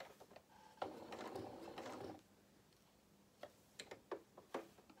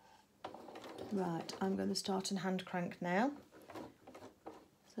 Right, I'm going to start and hand crank now.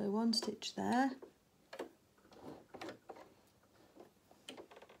 So 1 stitch there.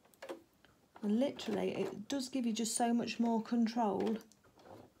 And literally it does give you just so much more control.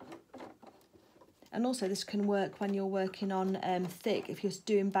 And also this can work when you're working on thick, if you're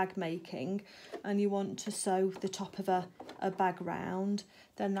doing bag making and you want to sew the top of a bag round,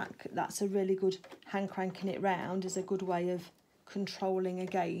 then that's a really good, hand cranking it round is a good way of controlling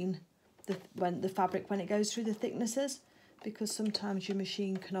again the fabric when it goes through the thicknesses, because sometimes your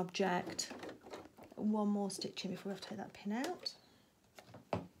machine can object. 1 more stitch in before we have to take that pin out.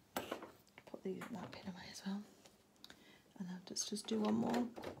 Put that pin away as well. And I'll just do 1 more.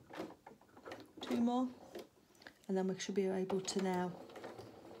 2 more, and then we should be able to now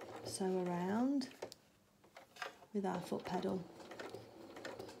sew around with our foot pedal.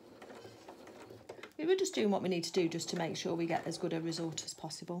 We're just doing what we need to do just to make sure we get as good a result as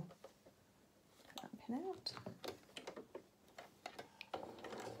possible. Take that pin out.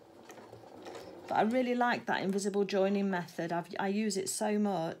 But I really like that invisible joining method. I use it so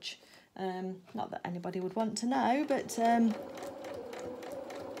much. Not that anybody would want to know, but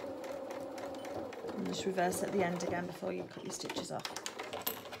just reverse at the end again before you cut your stitches off,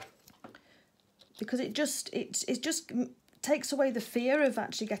 because it just takes away the fear of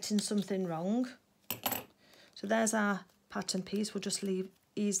actually getting something wrong. So there's our pattern piece. We'll just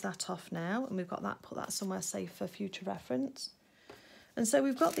ease that off now, and we've got that, put that somewhere safe for future reference. And so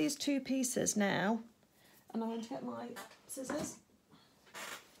we've got these 2 pieces now, and I'm going to get my scissors.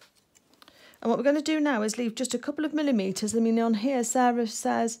 And what we're going to do now is leave just a couple of millimetres. I mean, on here Sarah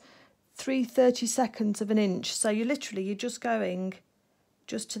says 3/32 of an inch, so you're just going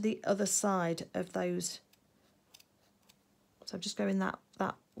just to the other side of those. So I'm just going that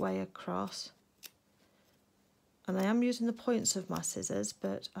way across, and I am using the points of my scissors,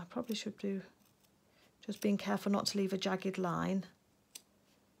 but I probably should do, just being careful not to leave a jagged line,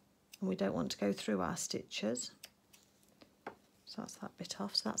 and we don't want to go through our stitches. So that's that bit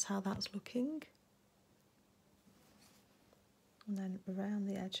off. So that's how that's looking. And then around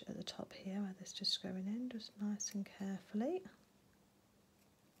the edge at the top here where this just going in, just nice and carefully.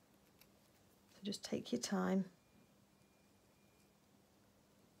 So just take your time.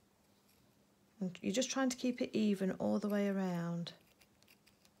 And you're just trying to keep it even all the way around.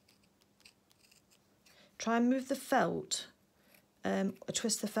 Try and move the felt,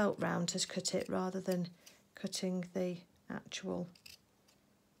 twist the felt round to cut it rather than cutting the actual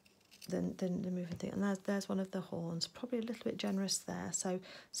than the moving thing. And there's one of the horns, probably a little bit generous there.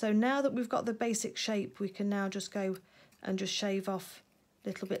 So now that we've got the basic shape, we can now just go and just shave off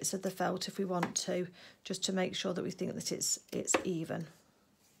little bits of the felt if we want to, just to make sure that we think that it's even.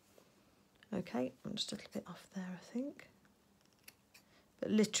 Okay, I'm just a little bit off there, I think.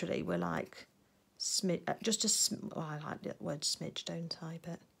 But literally we're like well, I like the word smidge, don't I?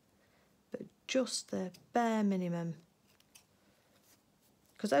 But just the bare minimum,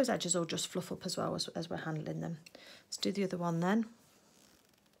 because those edges will just fluff up as well as we're handling them. Let's do the other one then.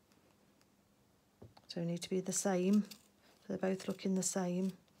 So we need to be the same, so they're both looking the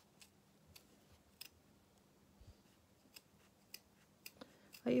same.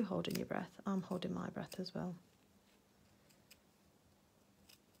 Are you holding your breath? I'm holding my breath as well.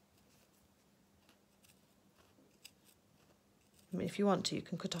 I mean, if you want to, you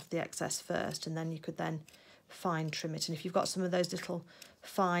can cut off the excess first, and then you could then fine trim it. And if you've got some of those little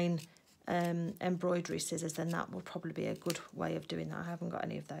fine embroidery scissors, then that will probably be a good way of doing that. I haven't got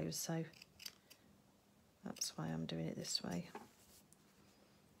any of those, so that's why I'm doing it this way.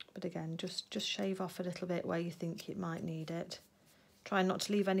 But again, just shave off a little bit where you think it might need it. Try not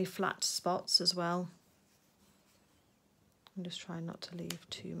to leave any flat spots as well. And just try not to leave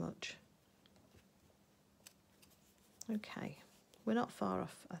too much. Okay, we're not far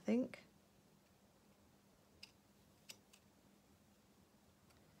off, I think.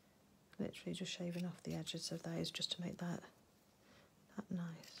 Literally just shaving off the edges of those just to make that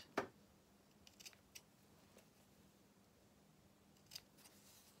nice.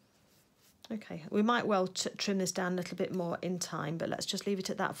 Okay, we might well trim this down a little bit more in time, but let's just leave it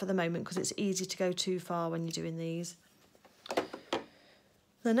at that for the moment because it's easy to go too far when you're doing these.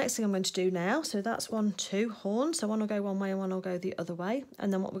 The next thing I'm going to do now, so that's 1, 2 horns, so one will go one way and one will go the other way.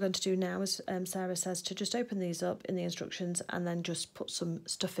 And then what we're going to do now is, Sarah says to just open these up in the instructions and then just put some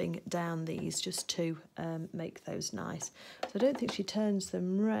stuffing down these just to make those nice. So I don't think she turns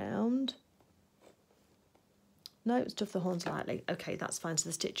them round. No, stuff the horns lightly. Okay, that's fine. So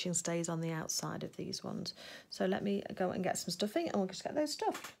the stitching stays on the outside of these ones. So let me go and get some stuffing and we'll just get those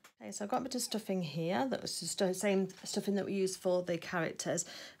stuffed. Okay, so I've got a bit of stuffing here. That was just the same stuffing that we use for the characters.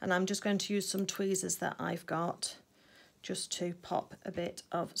 And I'm just going to use some tweezers that I've got just to pop a bit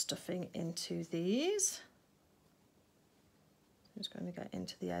of stuffing into these. I'm just going to get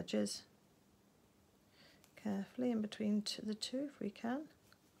into the edges carefully in between the two if we can.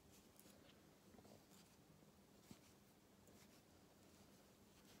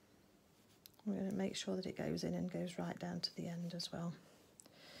 We're going to make sure that it goes in and goes right down to the end as well.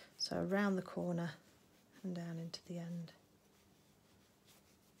 So around the corner and down into the end.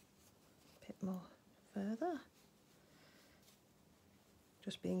 A bit more further.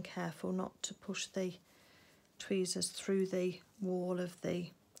 Just being careful not to push the tweezers through the wall of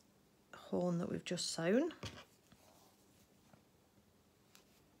the horn that we've just sewn.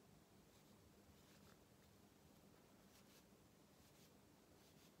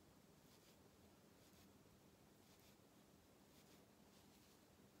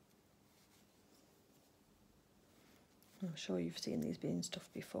 I'm sure you've seen these being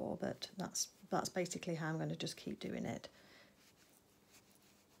stuffed before, but that's basically how I'm going to just keep doing it.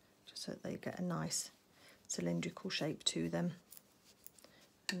 Just so that they get a nice cylindrical shape to them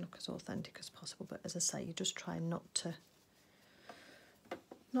and look as authentic as possible. But as I say, you just try not to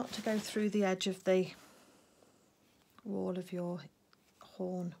go through the edge of the wall of your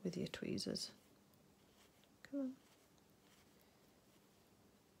horn with your tweezers. Come on.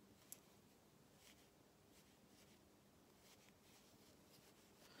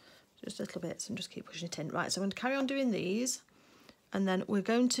 Just little bits and just keep pushing it in. Right, so I'm going to carry on doing these and then we're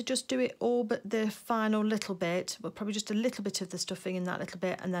going to just do it all but the final little bit. We'll probably just a little bit of the stuffing in that little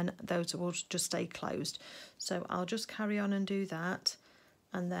bit and then those will just stay closed. So I'll just carry on and do that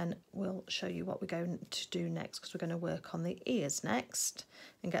and then we'll show you what we're going to do next because we're going to work on the ears next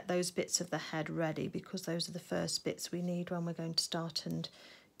and get those bits of the head ready because those are the first bits we need when we're going to start and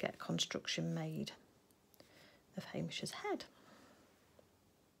get construction made of Hamish's head.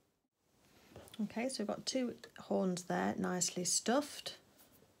 Okay, so we've got 2 horns there, nicely stuffed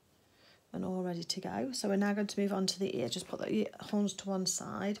and all ready to go. So we're now going to move on to the ear. Just put the horns to one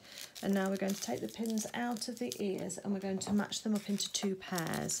side and now we're going to take the pins out of the ears and we're going to match them up into 2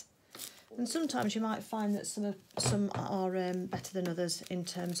 pairs. And sometimes you might find that some are better than others in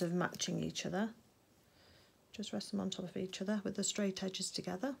terms of matching each other. Just rest them on top of each other with the straight edges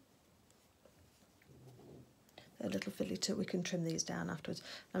together. A little fiddly too, we can trim these down afterwards.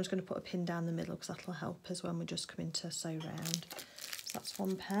 I'm just going to put a pin down the middle because that'll help us when we just come in to sew round. So that's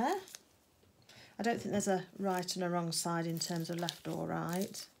 1 pair. I don't think there's a right and a wrong side in terms of left or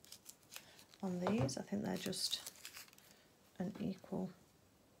right on these. I think they're just an equal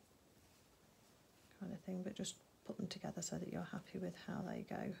kind of thing, but just put them together so that you're happy with how they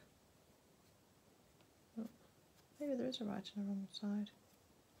go. Oh, maybe there is a right and a wrong side.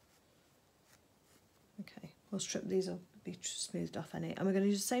 Okay, we'll strip these, will be smoothed off any. And we're going to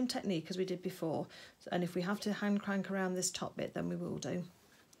use the same technique as we did before. And if we have to hand crank around this top bit, then we will do.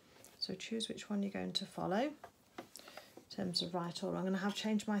 So choose which one you're going to follow in terms of right or wrong. And I have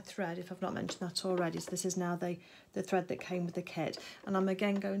changed my thread if I've not mentioned that already. So this is now the thread that came with the kit. And I'm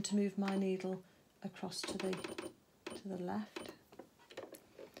again going to move my needle across to the left.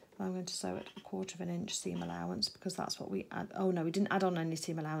 I'm going to sew at 1/4 inch seam allowance because that's what we add. Oh no, we didn't add on any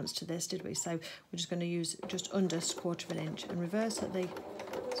seam allowance to this, did we? So we're just going to use just under 1/4 inch and reverse at the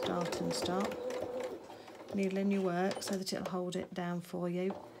start and stop. Needle in your work so that it'll hold it down for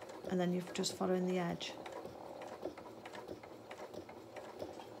you, and then you're just following the edge.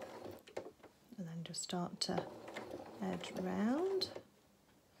 And then just start to edge round.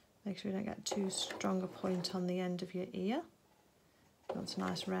 Make sure you don't get too strong a point on the end of your ear. That's a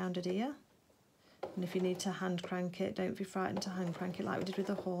nice rounded ear. And if you need to hand crank it, don't be frightened to hand crank it like we did with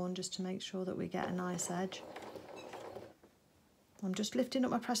the horn, just to make sure that we get a nice edge. I'm just lifting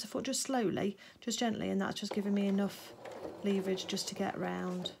up my presser foot just slowly, just gently, and that's just giving me enough leverage just to get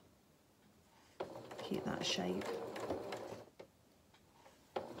round. Keep that shape.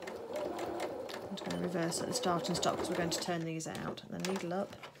 I'm just going to reverse at the start and stop because we're going to turn these out. And then needle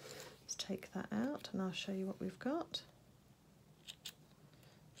up. Let's take that out and I'll show you what we've got.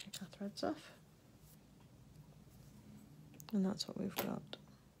 Take our threads off. And that's what we've got.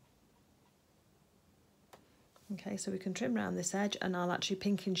 Okay, so we can trim around this edge, and I'll actually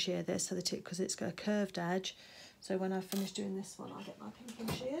pinking shear this so that because it's got a curved edge. So when I've finished doing this one, I'll get my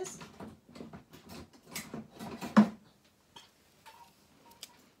pinking shears.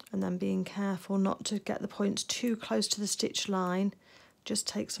 And then being careful not to get the points too close to the stitch line. Just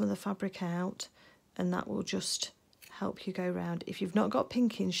take some of the fabric out, and that will just help you go round. If you've not got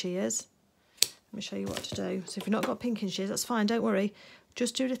pinking shears, let me show you what to do. So if you've not got pinking shears, that's fine, don't worry.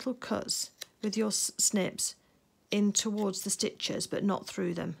 Just do little cuts with your snips in towards the stitches, but not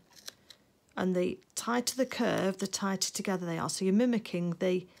through them. And the tighter the curve, the tighter together they are. So you're mimicking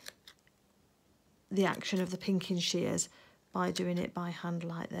the action of the pinking shears by doing it by hand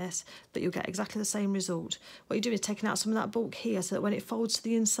like this, but you'll get exactly the same result. What you do is taking out some of that bulk here so that when it folds to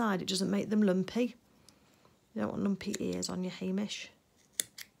the inside, it doesn't make them lumpy. You don't want lumpy ears on your Hamish.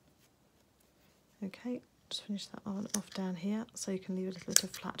 Okay, just finish that on off down here so you can leave a little bit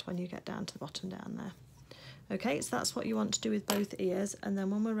of flat when you get down to the bottom down there. Okay, so that's what you want to do with both ears, and then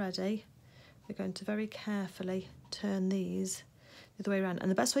when we're ready, we're going to very carefully turn these the other way around. And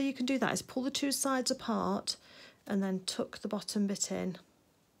the best way you can do that is pull the two sides apart and then tuck the bottom bit in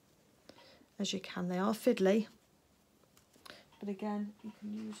as you can. They are fiddly, but again, you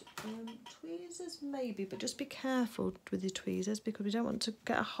can use tweezers maybe, but just be careful with your tweezers because we don't want to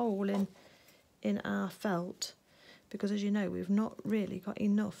get a hole in our felt, because as you know, we've not really got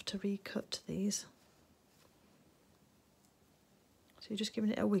enough to recut these. So you're just giving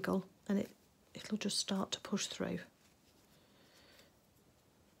it a wiggle and it'll just start to push through.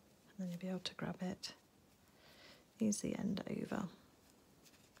 And then you'll be able to grab it. Ease the end over.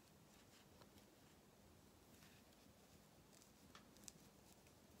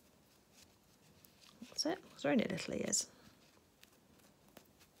 That's it. It's very neat little ears.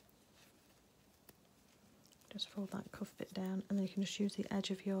 Just fold that cuff bit down, and then you can just use the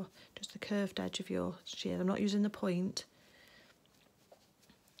edge of your, just the curved edge of your shear. I'm not using the point,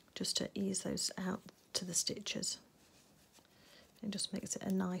 just to ease those out to the stitches. It just makes it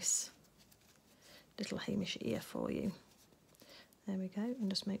a nice little Hamish ear for you. There we go, and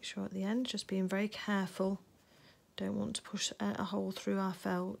just make sure at the end, just being very careful, don't want to push a hole through our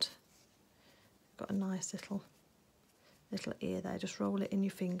felt. Got a nice little ear there. Just roll it in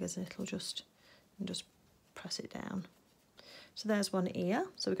your fingers and it'll just press it down. So there's one ear.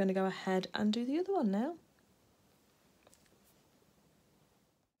 So we're going to go ahead and do the other one now.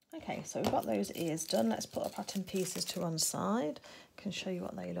 Okay, so we've got those ears done. Let's put our pattern pieces to one side. I can show you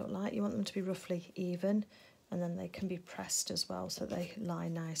what they look like. You want them to be roughly even, and then they can be pressed as well so they lie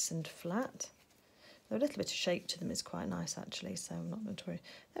nice and flat. A little bit of shape to them is quite nice actually, so I'm not going to worry.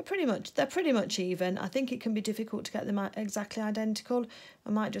 They're pretty much even. I think it can be difficult to get them exactly identical. I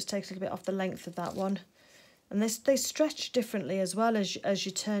might just take a little bit off the length of that one. And they stretch differently as well as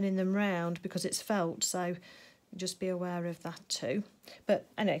you're turning them round because it's felt, so just be aware of that too. But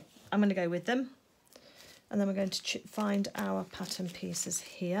anyway, I'm going to go with them. And then we're going to find our pattern pieces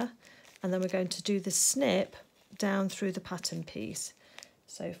here. And then we're going to do the snip down through the pattern piece.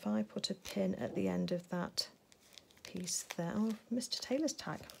 So if I put a pin at the end of that piece there, oh, I've missed a tailor's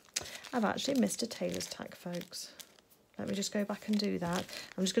tack. I've actually missed a tailor's tack, folks. Let me just go back and do that.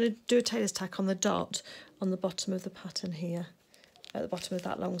 I'm just going to do a tailor's tack on the dot on the bottom of the pattern here, at the bottom of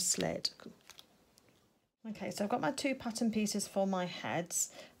that long slit. Okay, so I've got my two pattern pieces for my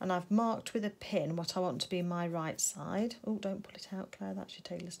heads, and I've marked with a pin what I want to be my right side. Oh, don't pull it out, Claire, that's your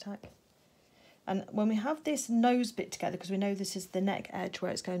tailor's tack. And when we have this nose bit together, because we know this is the neck edge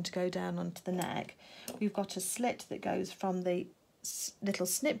where it's going to go down onto the neck, we've got a slit that goes from the little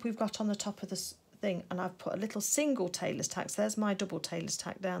snip we've got on the top of the thing, and I've put a little single tailor's tack. So there's my double tailor's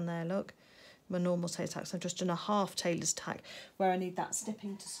tack down there, look. My normal tailor's tack. So I've just done a half tailor's tack where I need that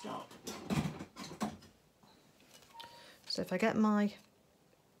snipping to stop. So if I get my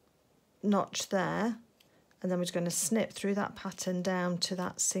notch there, and then we're just going to snip through that pattern down to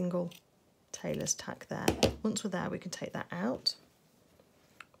that single tailor's tack there. Once we're there, we can take that out.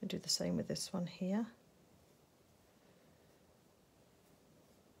 We'll do the same with this one here.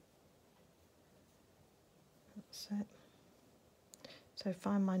 That's it. So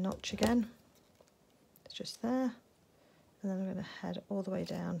find my notch again. It's just there. And then I'm going to head all the way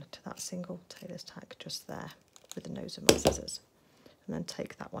down to that single tailor's tack just there with the nose of my scissors. And then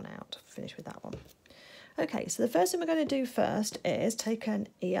take that one out, finish with that one. Okay, so the first thing we're going to do first is take an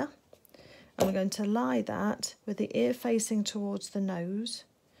ear, and we're going to lie that with the ear facing towards the nose,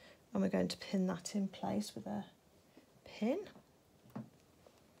 and we're going to pin that in place with a pin.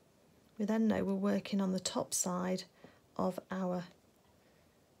 We then know we're working on the top side of our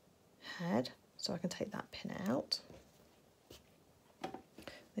head, so I can take that pin out.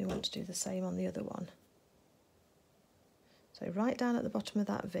 We want to do the same on the other one. So right down at the bottom of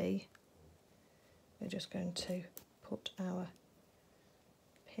that V, we're just going to put our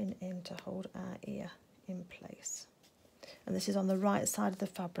pin in to hold our ear in place. And this is on the right side of the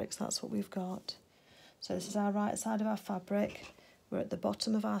fabric, so that's what we've got. So this is our right side of our fabric. We're at the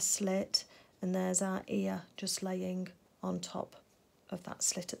bottom of our slit, and there's our ear just laying on top of that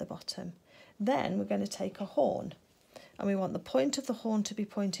slit at the bottom. Then we're going to take a horn, and we want the point of the horn to be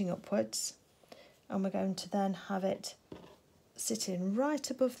pointing upwards, and we're going to then have it sitting right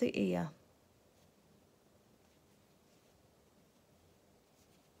above the ear.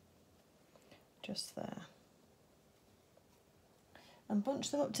 Just there. And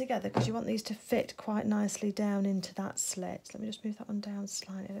bunch them up together because you want these to fit quite nicely down into that slit. Let me just move that one down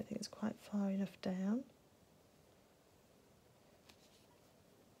slightly. I don't think it's quite far enough down.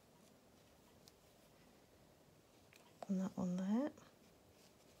 And that one there.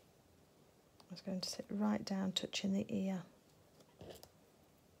 It's going to sit right down, touching the ear.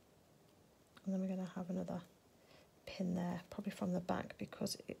 And then we're going to have another pin there, probably from the back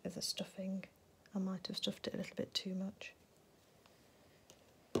because it is a stuffing. I might have stuffed it a little bit too much.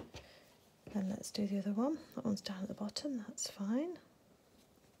 Then let's do the other one. That one's down at the bottom, that's fine.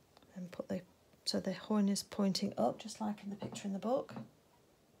 And put so the horn is pointing up, just like in the picture in the book.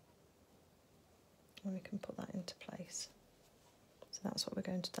 And we can put that into place. So that's what we're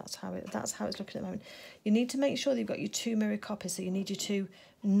going to, that's how it's looking at the moment. You need to make sure that you've got your two mirror copies, so you need your two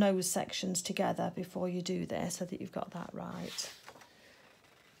nose sections together before you do this, so that you've got that right.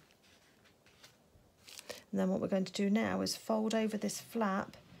 And then what we're going to do now is fold over this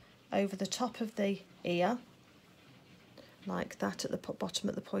flap over the top of the ear, like that at the bottom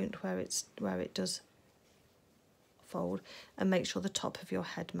at the point where it does fold, and make sure the top of your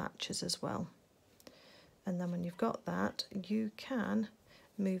head matches as well. And then when you've got that, you can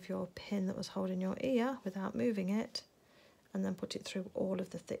move your pin that was holding your ear without moving it, and then put it through all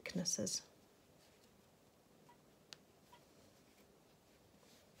of the thicknesses.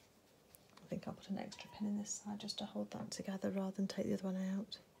 I think I'll put an extra pin in this side just to hold that together rather than take the other one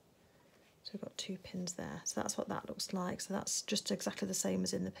out. So we've got two pins there. So that's what that looks like. So that's just exactly the same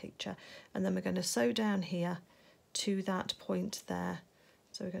as in the picture. And then we're going to sew down here to that point there.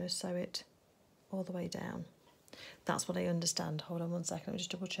 So we're going to sew it all the way down. That's what I understand. Hold on one second, let me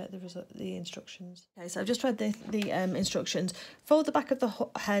just double check the instructions. Okay, so I've just read the instructions. Fold the back of the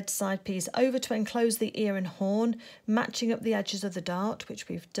head side piece over to enclose the ear and horn, matching up the edges of the dart, which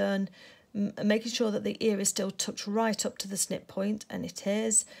we've done, making sure that the ear is still tucked right up to the snip point, and it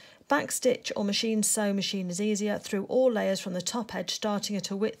is. Backstitch or machine sew, machine is easier, through all layers from the top edge, starting at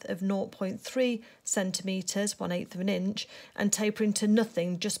a width of 0.3 centimetres, 1/8 of an inch, and tapering to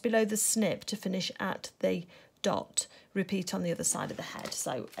nothing just below the snip to finish at the dot. Repeat on the other side of the head.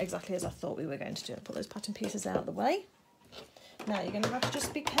 So exactly as I thought we were going to do. I'll put those pattern pieces out of the way. Now you're going to have to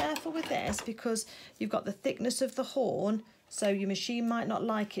just be careful with this because you've got the thickness of the horn, so your machine might not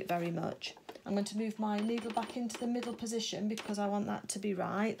like it very much. I'm going to move my needle back into the middle position because I want that to be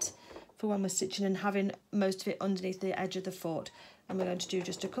right for when we're stitching and having most of it underneath the edge of the foot. And we're going to do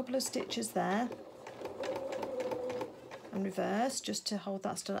just a couple of stitches there and reverse just to hold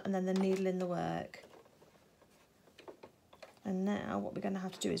that still, and then the needle in the work. And now what we're going to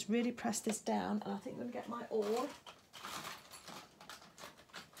have to do is really press this down, and I think I'm going to get my awl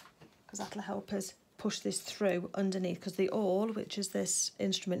because that'll help us push this through underneath, because the awl, which is this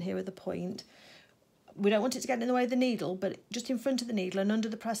instrument here with the point, we don't want it to get in the way of the needle, but just in front of the needle and under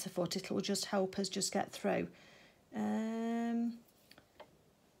the presser foot, it'll just help us just get through.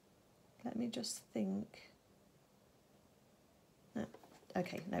 let me just think. No.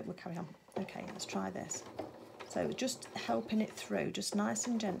 Okay, no, we'll carry on. Okay, let's try this. So just helping it through, just nice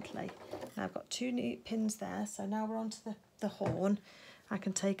and gently. Now I've got 2 neat pins there, so now we're onto the horn. I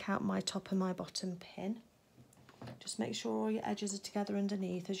can take out my top and my bottom pin. Just make sure all your edges are together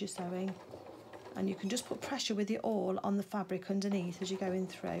underneath as you're sewing. And you can just put pressure with your awl on the fabric underneath as you're going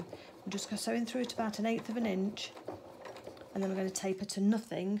through. We're just sewing through to about 1/8 of an inch, and then we're going to taper to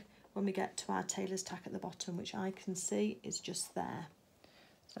nothing when we get to our tailor's tack at the bottom, which I can see is just there.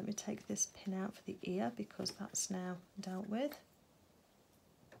 So let me take this pin out for the ear because that's now dealt with.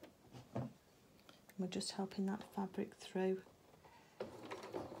 And we're just helping that fabric through.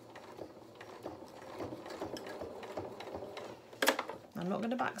 I'm not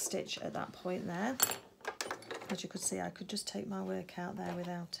going to backstitch at that point there. As you could see, I could just take my work out there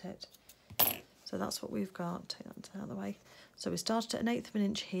without it. So that's what we've got. Take that out of the way. So we started at 1/8 of an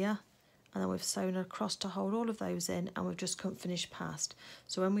inch here, and then we've sewn across to hold all of those in, and we've just finished past.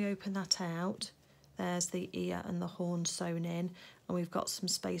 So when we open that out, there's the ear and the horn sewn in, and we've got some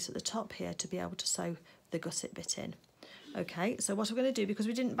space at the top here to be able to sew the gusset bit in. Okay, so what I'm going to do, because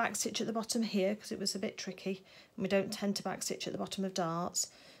we didn't backstitch at the bottom here because it was a bit tricky, and we don't tend to backstitch at the bottom of darts,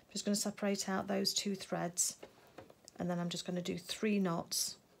 I'm just going to separate out those 2 threads, and then I'm just going to do 3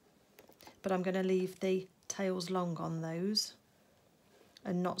 knots, but I'm going to leave the tails long on those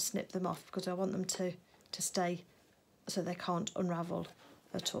and not snip them off because I want them to stay so they can't unravel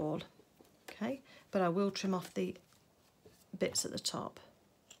at all. Okay, but I will trim off the bits at the top.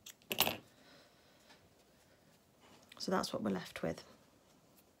 So that's what we're left with.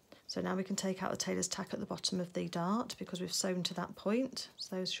 So now we can take out the tailor's tack at the bottom of the dart because we've sewn to that point.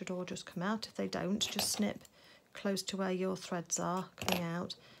 So those should all just come out. If they don't, just snip close to where your threads are coming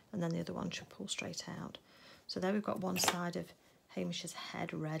out, and then the other one should pull straight out. So there we've got one side of Hamish's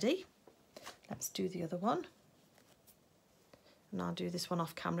head ready. Let's do the other one. And I'll do this one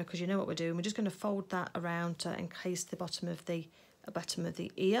off camera because you know what we're doing. We're just going to fold that around to encase the bottom of the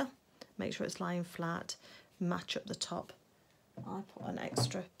ear. Make sure it's lying flat. Match up the top. I put an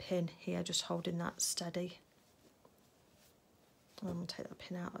extra pin here, just holding that steady. And we'll take that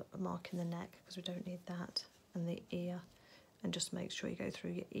pin out, marking the neck because we don't need that, and the ear. And just make sure you go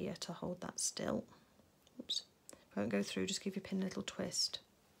through your ear to hold that still. Oops. Won't go through, just give your pin a little twist.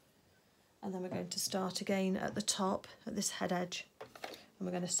 And then we're going to start again at the top, at this head edge, and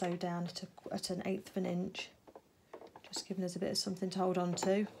we're going to sew down at 1/8 of an inch, just giving us a bit of something to hold on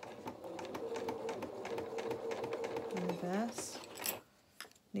to. In reverse,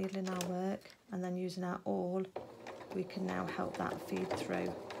 needling our work, and then using our awl, we can now help that feed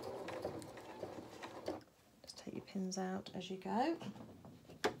through. Just take your pins out as you go.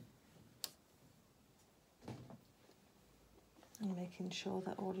 And making sure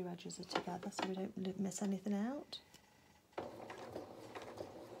that all your edges are together so we don't miss anything out.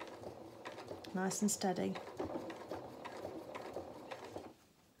 Nice and steady.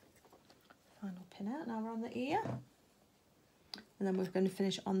 Final pin out, now we're on the ear. And then we're going to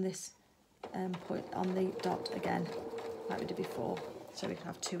finish on this point, on the dot again, like we did before. So we can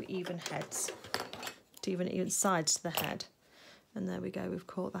have 2 even heads, even sides to the head. And there we go, we've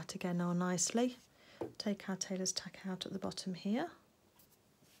caught that again now nicely. Take our tailor's tack out at the bottom here,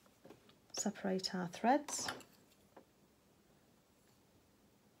 separate our threads,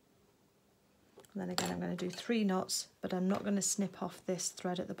 and then again I'm going to do 3 knots, but I'm not going to snip off this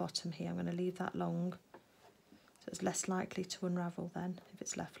thread at the bottom here. I'm going to leave that long, so it's less likely to unravel then if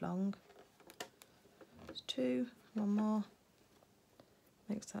it's left long. There's 2, 1 more,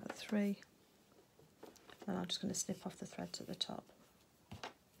 makes that 3, and I'm just going to snip off the threads at the top.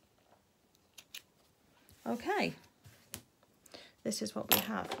 Okay, this is what we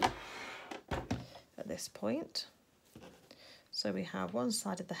have at this point. So we have one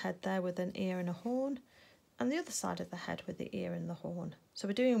side of the head there with an ear and a horn, and the other side of the head with the ear and the horn. So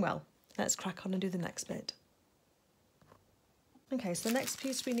we're doing well. Let's crack on and do the next bit. Okay, so the next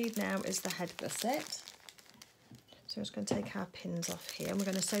piece we need now is the head gusset. So I'm just going to take our pins off here, and we're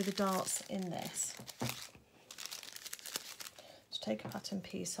going to sew the darts in this. Take a pattern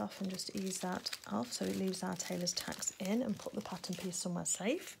piece off and just ease that off so it leaves our tailor's tacks in, and put the pattern piece somewhere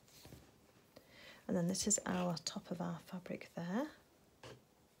safe. And then this is our top of our fabric there.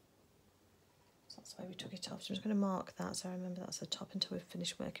 So that's why we took it off. So I'm just going to mark that so I remember that's the top until we've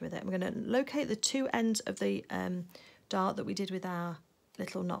finished working with it. We're going to locate the 2 ends of the dart that we did with our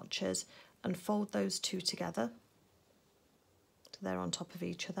little notches and fold those 2 together so they're on top of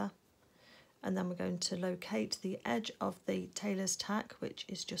each other. And then we're going to locate the edge of the tailor's tack, which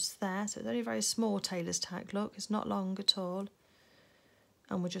is just there. So it's only a very small tailor's tack, look, it's not long at all.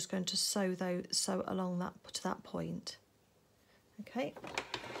 and we're just going to sew along that to that point. Okay.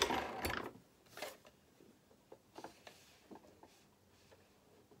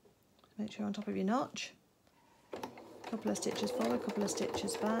 Make sure you're on top of your notch. Couple of stitches forward, couple of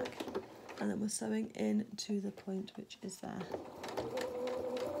stitches back, and then we're sewing in to the point which is there.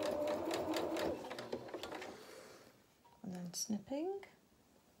 And then snipping.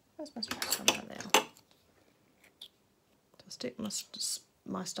 Where's my straps from? There they are. I'll stick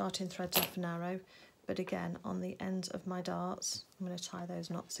my starting threads off narrow, but again on the ends of my darts I'm going to tie those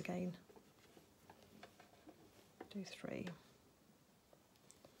knots again. Do 3.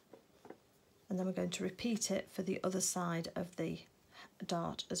 And then we're going to repeat it for the other side of the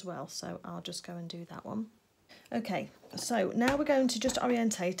dart as well, so I'll just go and do that one. Okay, so now we're going to just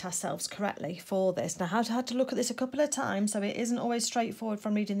orientate ourselves correctly for this. Now I've had to look at this a couple of times, so it isn't always straightforward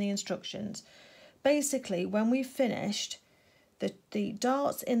from reading the instructions. Basically, when we've finished, the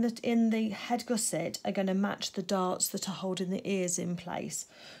darts in the head gusset are going to match the darts that are holding the ears in place.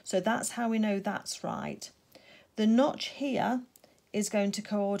 So that's how we know that's right. The notch here is going to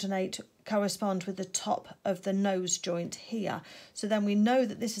correspond with the top of the nose joint here. So then we know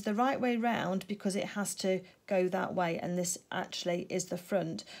that this is the right way round because it has to go that way, and this actually is the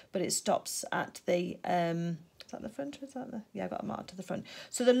front, but it stops at the, is that the front or is that the, yeah, I've got a mark to the front.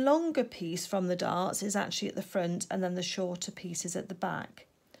 So the longer piece from the darts is actually at the front, and then the shorter piece is at the back.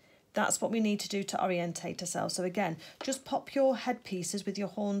 That's what we need to do to orientate ourselves. So again, just pop your head pieces with your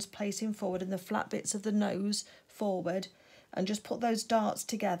horns placing forward and the flat bits of the nose forward, and just put those darts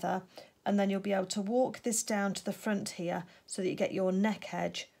together, and then you'll be able to walk this down to the front here so that you get your neck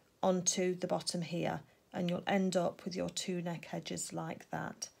edge onto the bottom here, and you'll end up with your 2 neck edges like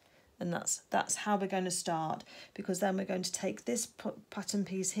that. And that's how we're going to start, because then we're going to take this pattern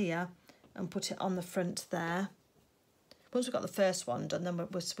piece here and put it on the front there. Once we've got the first one done, then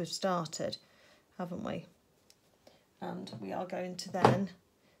we've started, haven't we? And we are going to then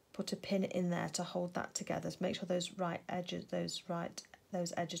put a pin in there to hold that together, to make sure those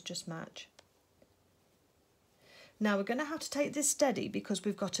those edges just match. Now we're going to have to take this steady because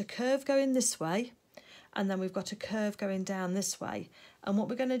we've got a curve going this way, and then we've got a curve going down this way. And what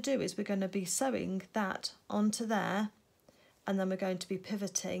we're going to do is we're going to be sewing that onto there, and then we're going to be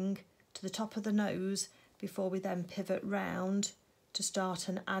pivoting to the top of the nose before we then pivot round to start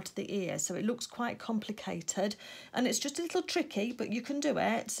and add the ear. So it looks quite complicated, and it's just a little tricky, but you can do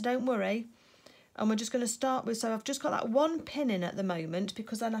it, so don't worry. And we're just going to start with, so I've just got that 1 pin in at the moment,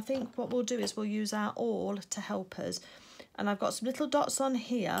 because then I think what we'll do is we'll use our awl to help us. And I've got some little dots on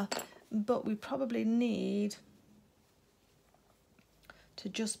here, but we probably need to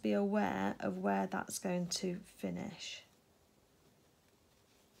just be aware of where that's going to finish.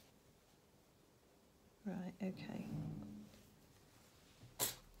 Right, okay.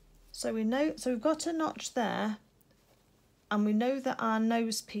 So we know, so we've got a notch there, and we know that our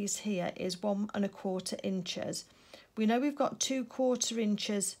nose piece here is 1 1/4 inches. We know we've got 2/4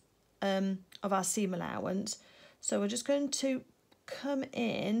 inches of our seam allowance. So we're just going to come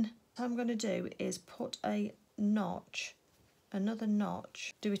in. What I'm going to do is put a notch, another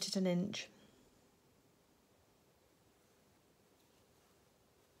notch, do it at 1 inch.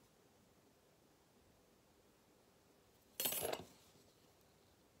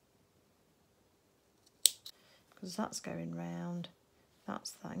 Because that's going round, that's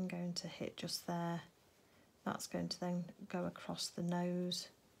then going to hit just there, that's going to then go across the nose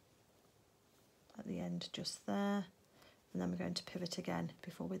at the end just there, and then we're going to pivot again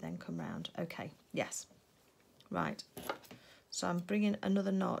before we then come round. Okay, yes, right, so I'm bringing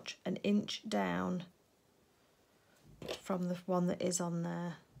another notch 1 inch down from the one that is on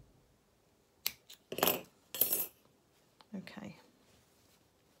there. Okay,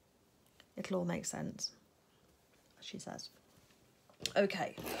 it'll all make sense, she says.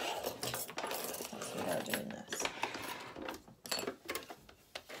 Okay, that's the way of doing this.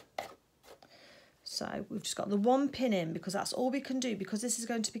 So we've just got the 1 pin in, because that's all we can do, because this is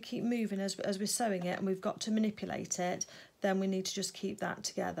going to be keep moving as we're sewing it, and we've got to manipulate it. Then we need to just keep that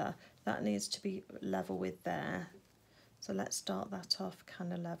together. That needs to be level with there. So let's start that off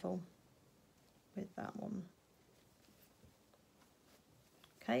kind of level with that one.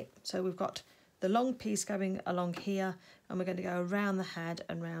 Okay, so we've got the long piece going along here, and we're going to go around the head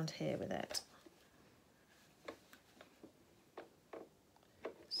and round here with it.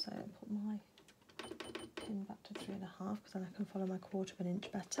 So put my pin back to 3 1/2, because then I can follow my 1/4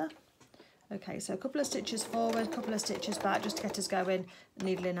 inch better. Okay, so a couple of stitches forward, a couple of stitches back, just to get us going,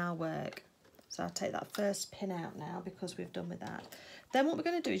 needling our work. So I'll take that first pin out now because we've done with that. Then what we're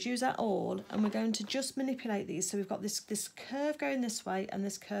going to do is use that awl and we're going to just manipulate these. So we've got this curve going this way and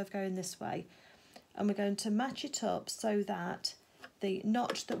this curve going this way. And we're going to match it up so that the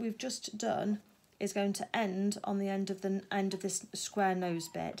notch that we've just done is going to end on the end of this square nose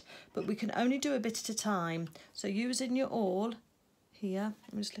bit. But we can only do a bit at a time. So using your awl here,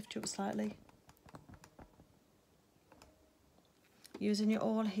 let me just lift you up slightly. Using your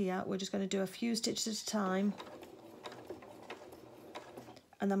awl here, we're just going to do a few stitches at a time.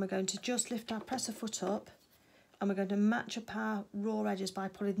 And then we're going to just lift our presser foot up and we're going to match up our raw edges by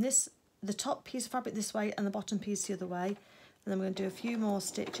pulling the top piece of fabric this way and the bottom piece the other way. And then we're going to do a few more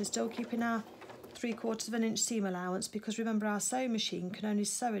stitches, still keeping our 3/4 of an inch seam allowance, because remember our sewing machine can only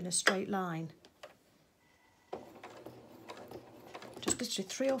sew in a straight line. Just literally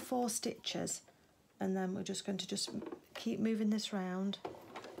 3 or 4 stitches, and then we're just going to just keep moving this round.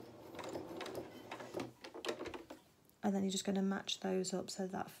 And then you're just going to match those up so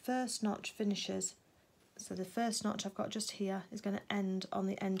that first notch finishes. So the first notch I've got just here is going to end on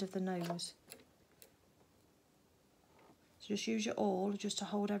the end of the nose. So just use your awl just to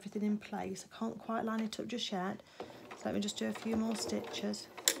hold everything in place. I can't quite line it up just yet. So let me just do a few more stitches.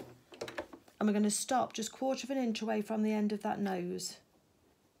 And we're going to stop just 1/4 of an inch away from the end of that nose.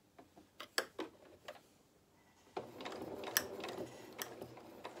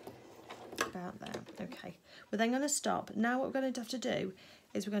 About there, okay. We're then going to stop. Now what we're going to have to do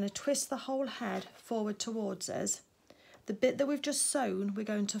is we're going to twist the whole head forward towards us. The bit that we've just sewn, we're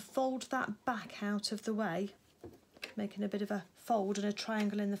going to fold that back out of the way, making a bit of a fold and a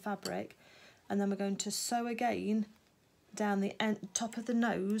triangle in the fabric, and then we're going to sew again down the top of the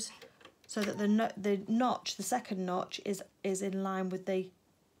nose so that the notch, the second notch, is in line with the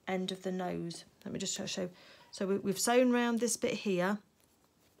end of the nose. Let me just show. So we've sewn round this bit here.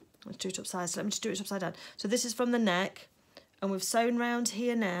 Let's do it upside down. Let me just do it upside down. So this is from the neck, and we've sewn round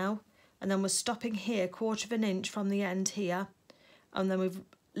here now, and then we're stopping here 1/4 of an inch from the end here, and then we've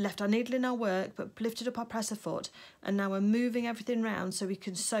left our needle in our work but lifted up our presser foot, and now we're moving everything round so we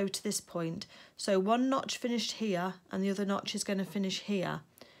can sew to this point. So one notch finished here and the other notch is going to finish here,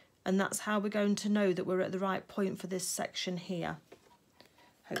 and that's how we're going to know that we're at the right point for this section here.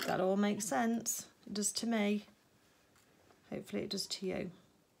 Hope that all makes sense. It does to me. Hopefully it does to you.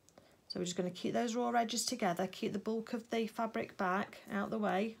 So we're just going to keep those raw edges together, keep the bulk of the fabric back out the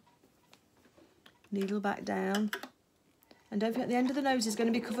way, needle back down, and don't forget the end of the nose is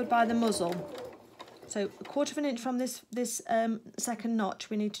going to be covered by the muzzle. So 1/4 of an inch from this second notch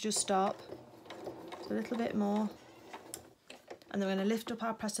we need to just stop, so a little bit more, and then we're going to lift up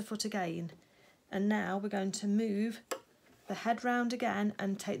our presser foot again, and now we're going to move the head round again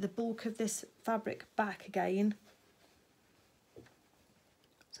and take the bulk of this fabric back again,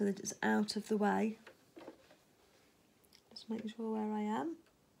 so that it's out of the way. Just make sure where I am.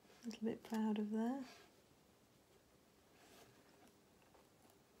 A little bit proud of there.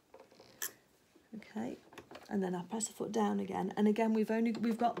 Okay, and then I'll press the foot down again. And again,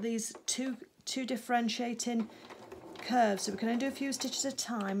 we've got these two differentiating curves, so we can only do a few stitches at a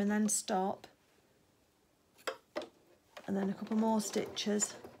time and then stop. And then a couple more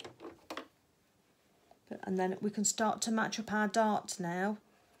stitches. And then we can start to match up our darts now,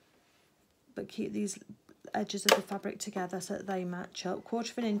 but keep these edges of the fabric together so that they match up.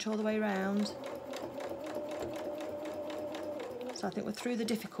 1/4 of an inch all the way around. So I think we're through the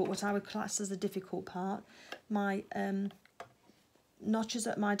difficult, what I would class as the difficult part. My notches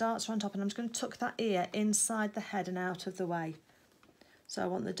at my darts are on top, and I'm just going to tuck that ear inside the head and out of the way. So I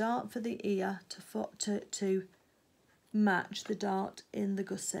want the dart for the ear to match the dart in the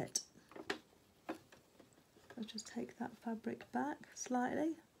gusset. I'll just take that fabric back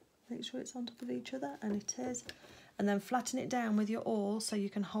slightly, make sure it's on top of each other, and it is. And then flatten it down with your awl so you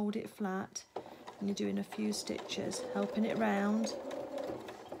can hold it flat. And you're doing a few stitches, helping it round.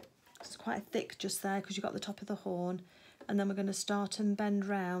 It's quite thick just there because you've got the top of the horn. And then we're going to start and bend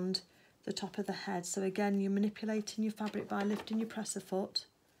round the top of the head. So again, you're manipulating your fabric by lifting your presser foot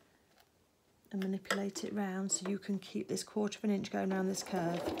and manipulate it round so you can keep this 1/4 of an inch going around this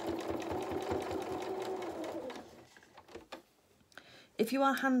curve. If you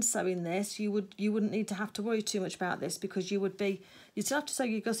are hand sewing this, you wouldn't need to have to worry too much about this, because you'd still have to sew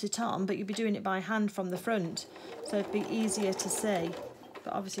your gusset on, but you'd be doing it by hand from the front, so it'd be easier to see.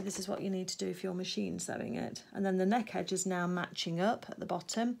 But obviously this is what you need to do if you're machine sewing it. And then the neck edge is now matching up at the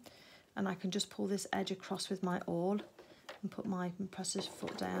bottom, and I can just pull this edge across with my awl and put my presser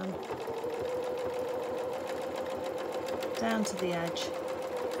foot down to the edge,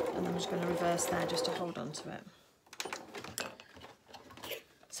 and I'm just going to reverse there just to hold on to it.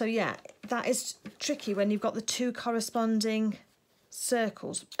 So yeah, that is tricky when you've got the two corresponding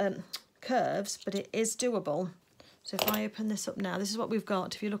circles, curves, but it is doable. So if I open this up now, this is what we've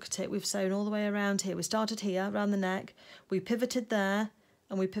got. If you look at it, we've sewn all the way around here. We started here, around the neck. We pivoted there,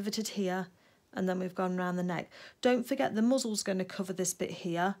 and we pivoted here, and then we've gone around the neck. Don't forget the muzzle's going to cover this bit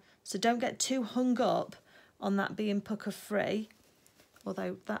here, so don't get too hung up on that being pucker free.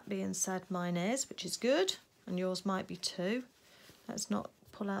 Although that being said, mine is, which is good, and yours might be too. Let's not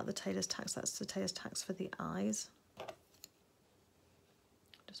pull out the tailor's tacks. That's the tailor's tacks for the eyes.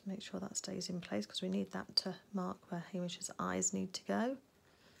 Just make sure that stays in place because we need that to mark where Hamish's eyes need to go. I'm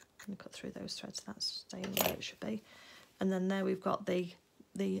going to cut through those threads, that's staying where it should be. And then there we've got the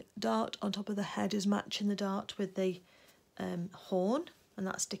dart on top of the head is matching the dart with the horn, and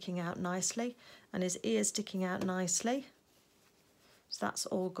that's sticking out nicely, and his ear's sticking out nicely. So that's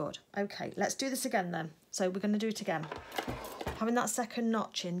all good. Okay, let's do this again then. So we're going to do it again. Having that second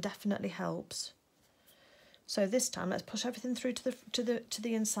notch in definitely helps. So this time, let's push everything through to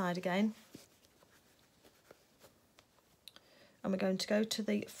the inside again. And we're going to go to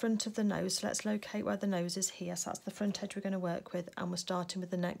the front of the nose. So let's locate where the nose is here. So that's the front edge we're going to work with, and we're starting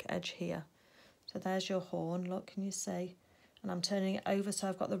with the neck edge here. So there's your horn, look, can you see? And I'm turning it over so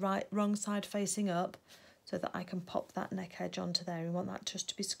I've got the wrong side facing up so that I can pop that neck edge onto there. We want that just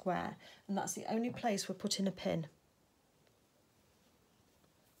to be square. And that's the only place we're putting a pin.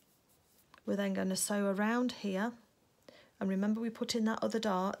 We're then going to sew around here, and remember we put in that other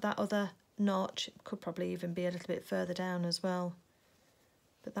dart, that other notch. It could probably even be a little bit further down as well,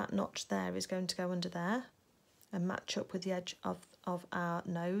 but that notch there is going to go under there and match up with the edge of our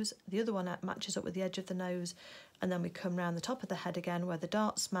nose. The other one matches up with the edge of the nose, and then we come round the top of the head again where the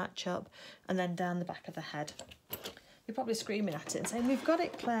darts match up, and then down the back of the head. You're probably screaming at it and saying, we've got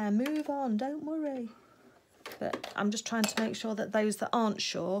it, Claire, move on, don't worry. But I'm just trying to make sure that those that aren't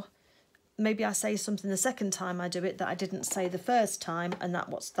sure, maybe I say something the second time I do it that I didn't say the first time, and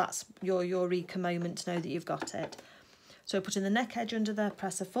that's your eureka moment to know that you've got it. So putting the neck edge under the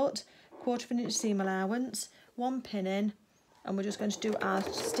presser foot, 1/4 inch seam allowance, 1 pin in, and we're just going to do our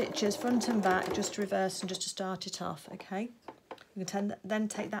stitches front and back just to reverse and just to start it off, okay? You can then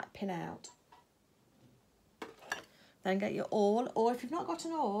take that pin out. Then get your awl, or if you've not got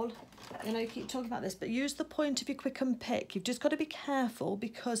an awl, you know, you keep talking about this, but use the point of your quick and pick. You've just got to be careful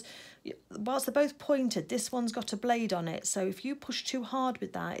because whilst they're both pointed, this one's got a blade on it. So if you push too hard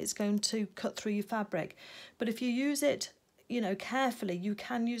with that, it's going to cut through your fabric. But if you use it, you know, carefully, you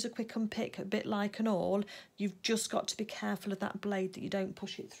can use a quick and pick a bit like an awl. You've just got to be careful of that blade that you don't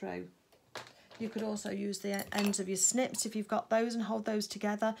push it through. You could also use the ends of your snips if you've got those and hold those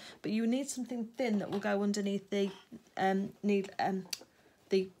together, but you need something thin that will go underneath the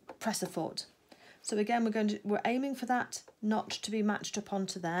presser foot. So again, we're aiming for that notch to be matched up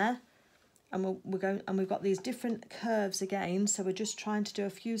onto there, and we've got these different curves again. So we're just trying to do a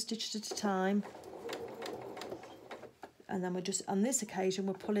few stitches at a time, and then we're just on this occasion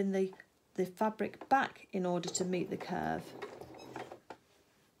we're pulling the fabric back in order to meet the curve.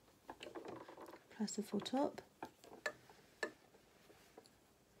 Press the foot up,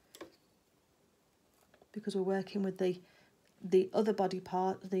 because we're working with the other body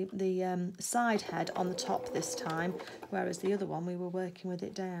part, the side head on the top this time, whereas the other one we were working with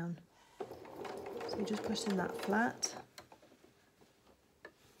it down. So you're just pushing that flat.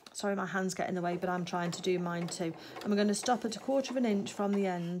 Sorry, my hand's getting in the way, but I'm trying to do mine too. And we're going to stop at 1/4 inch from the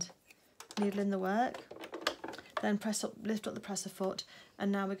end, needle in the work. Then lift up the presser foot,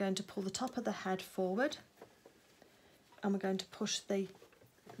 and now we're going to pull the top of the head forward, and we're going to push the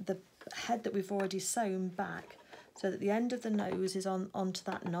head that we've already sewn back so that the end of the nose is onto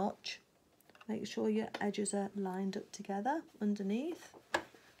that notch. Make sure your edges are lined up together underneath.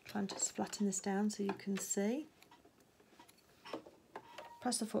 Trying to flatten this down so you can see.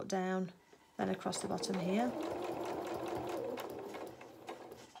 Press the foot down, then across the bottom here,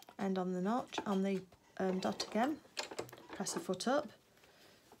 and on the notch, on the dot again, press the foot up,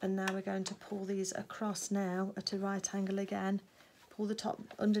 and now we're going to pull these across now at a right angle again. Pull the top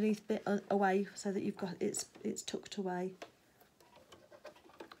underneath bit away so that you've got it's tucked away,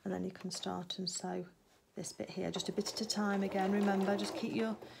 and then you can start and sew this bit here just a bit at a time. Again, remember, just keep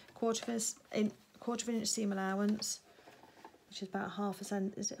your 1/4 inch seam allowance, which is about half a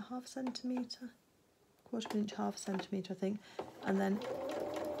cent. Is it half a centimetre? 1/4 inch, half a centimetre, I think, and then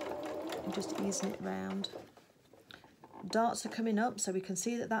you're just easing it round. Darts are coming up, so we can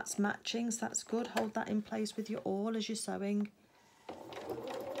see that that's matching, so that's good. Hold that in place with your awl as you're sewing.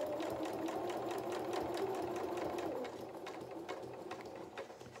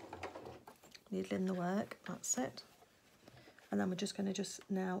 Needle in the work, that's it. And then we're just going to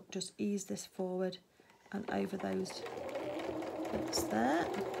now ease this forward and over those bits there.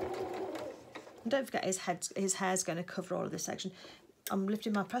 And don't forget his hair's going to cover all of this section. I'm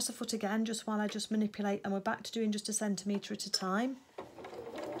lifting my presser foot again just while I just manipulate, and we're back to doing just a centimetre at a time.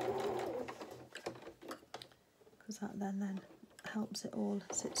 Because that then helps it all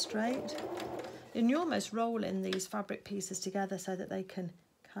sit straight. And you're almost rolling these fabric pieces together so that they can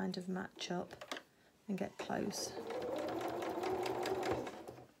kind of match up and get close.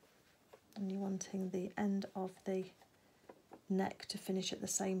 And you're wanting the end of the neck to finish at the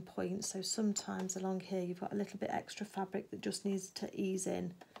same point, so sometimes along here you've got a little bit extra fabric that just needs to ease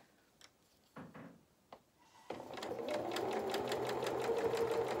in.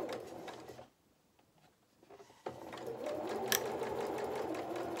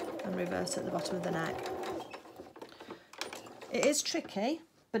 And reverse at the bottom of the neck. It is tricky,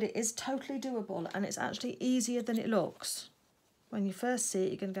 but it is totally doable, and it's actually easier than it looks. When you first see it,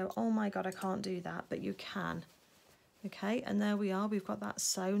 you're going to go, oh my god, I can't do that, but you can. Okay, and there we are, we've got that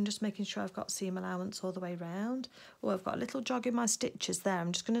sewn, just making sure I've got seam allowance all the way round. Oh, I've got a little jog in my stitches there.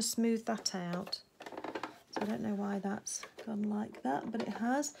 I'm just going to smooth that out. So I don't know why that's gone like that, but it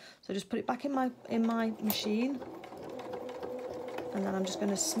has. So just put it back in my machine, and then I'm just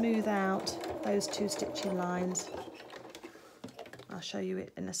going to smooth out those two stitching lines. I'll show you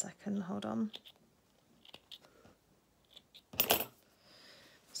it in a second, hold on.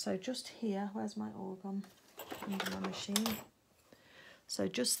 So just here, where's my organ? Under my machine. So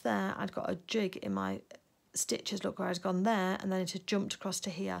just there I'd got a jig in my stitches, look where I'd gone there, and then it had jumped across to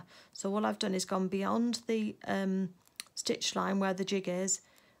here. So all I've done is gone beyond the stitch line where the jig is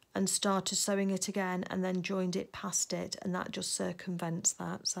and started sewing it again, and then joined it past it, and that just circumvents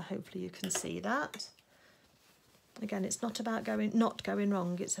that. So hopefully you can see that. Again, it's not about not going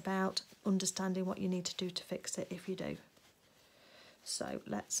wrong, it's about understanding what you need to do to fix it if you do. So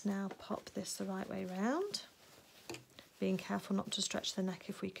let's now pop this the right way round, being careful not to stretch the neck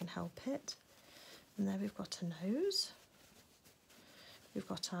if we can help it. And there we've got a nose. We've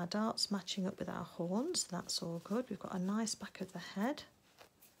got our darts matching up with our horns, that's all good. We've got a nice back of the head.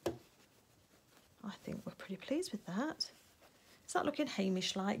 I think we're pretty pleased with that. Is that looking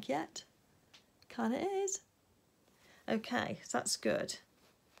Hamish-like yet? Kind of is. Okay, so that's good.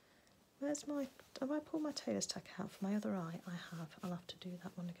 Where's my... Have I pulled my tailor's tack out for my other eye? I have. I'll have to do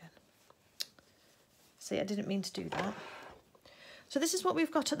that one again. See, I didn't mean to do that. So this is what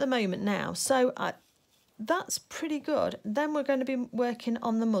we've got at the moment now. So that's pretty good. Then we're going to be working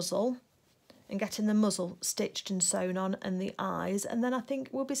on the muzzle and getting the muzzle stitched and sewn on, and the eyes. And then I think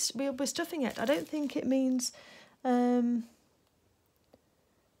we'll be stuffing it. I don't think it means...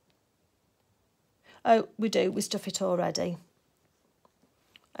 Oh, we do. We stuff it already.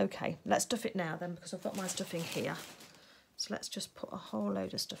 Okay, let's stuff it now then, because I've got my stuffing here. So let's just put a whole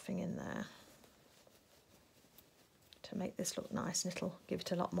load of stuffing in there to make this look nice, and it'll give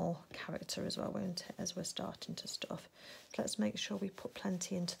it a lot more character as well, won't it, as we're starting to stuff. So let's make sure we put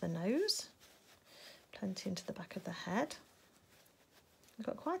plenty into the nose, plenty into the back of the head. We've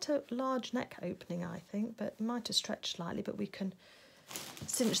got quite a large neck opening, I think, but it might have stretched slightly, but we can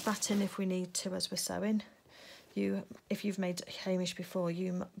cinch that in if we need to as we're sewing. If you've made Hamish before,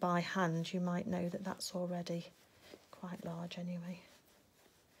 by hand, you might know that that's already quite large anyway.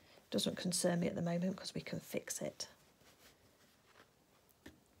 Doesn't concern me at the moment because we can fix it.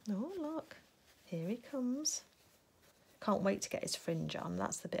 Oh, look, here he comes. Can't wait to get his fringe on.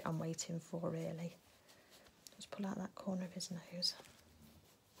 That's the bit I'm waiting for, really. Just pull out that corner of his nose.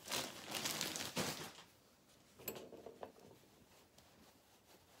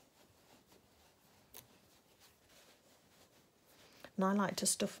 And I like to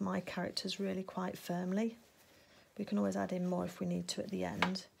stuff my characters really quite firmly. We can always add in more if we need to at the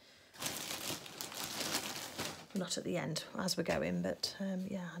end. Not at the end as we're going, but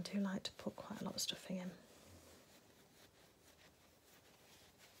yeah, I do like to put quite a lot of stuffing in.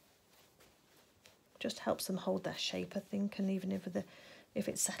 Just helps them hold their shape, I think, and even if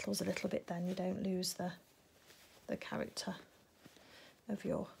it settles a little bit, then you don't lose the character of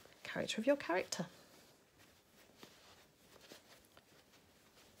your character.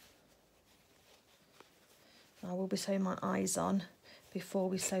 I will be sewing my eyes on before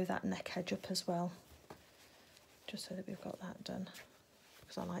we sew that neck edge up as well, just so that we've got that done,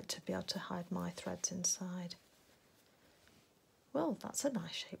 because I like to be able to hide my threads inside. Well, that's a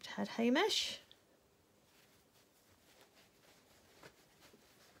nice shaped head, Hamish.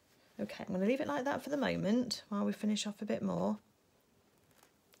 Okay, I'm going to leave it like that for the moment while we finish off a bit more.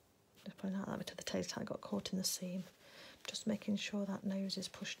 Just pulling out that bit of the tail tag got caught in the seam. Just making sure that nose is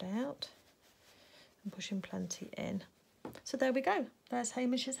pushed out and pushing plenty in. So there we go, there's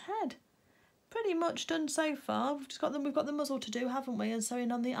Hamish's head. Pretty much done so far. We've got the muzzle to do, haven't we, and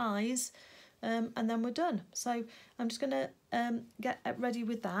sewing on the eyes, and then we're done. So I'm just going to get ready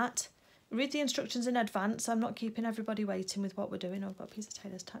with that. Read the instructions in advance. I'm not keeping everybody waiting with what we're doing. I've got a piece of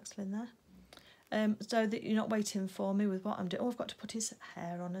tailor's taxel in there, so that you're not waiting for me with what I'm doing. Oh, I've got to put his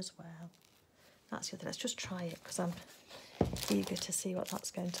hair on as well. That's the other. Let's just try it because I'm eager to see what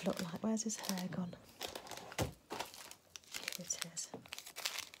that's going to look like. Where's his hair gone? Here it is.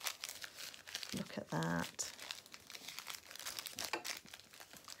 Look at that.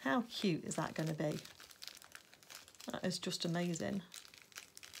 How cute is that going to be? That is just amazing.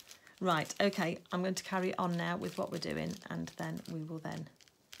 Right, okay, I'm going to carry on now with what we're doing, and then we will then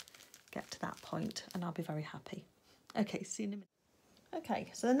get to that point and I'll be very happy. Okay, see you in a minute. Okay,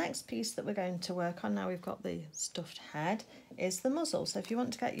 so the next piece that we're going to work on, now we've got the stuffed head, is the muzzle. So if you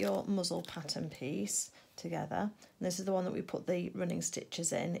want to get your muzzle pattern piece together, and this is the one that we put the running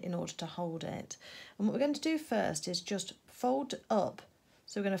stitches in order to hold it. And what we're going to do first is just fold up.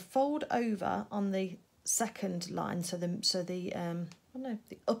 So we're going to fold over on the second line, so the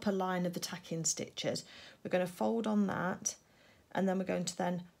upper line of the tacking stitches. We're going to fold on that, and then we're going to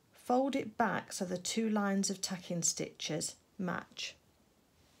then fold it back so the two lines of tacking stitches match.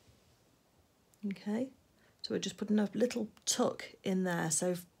 Okay, so we're just putting a little tuck in there,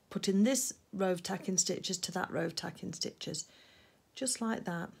 so putting this row of tacking stitches to that row of tacking stitches, just like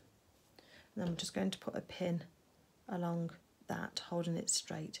that. And then I'm just going to put a pin along that, holding it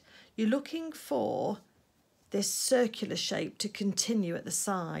straight. You're looking for this circular shape to continue at the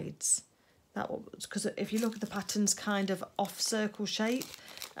sides. Because if you look at the pattern's kind of off circle shape,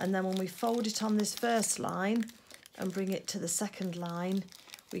 and then when we fold it on this first line and bring it to the second line,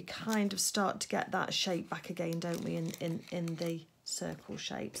 we kind of start to get that shape back again, don't we, in the circle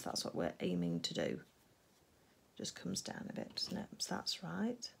shapes. That's what we're aiming to do. Just comes down a bit, doesn't it? So that's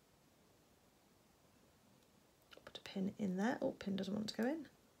right. Put a pin in there. Oh, pin doesn't want to go in.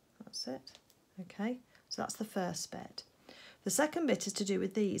 That's it. Okay, so that's the first bit. The second bit is to do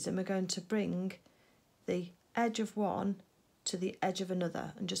with these, and we're going to bring the edge of one to the edge of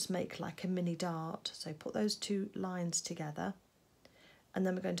another and just make like a mini dart. So put those two lines together, and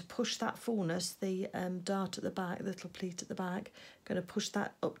then we're going to push that fullness, the dart at the back, the little pleat at the back, going to push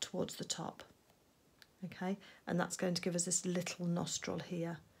that up towards the top. Okay, and that's going to give us this little nostril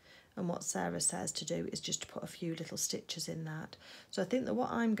here. And what Sarah says to do is just to put a few little stitches in that. So I think that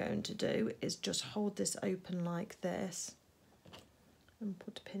what I'm going to do is just hold this open like this and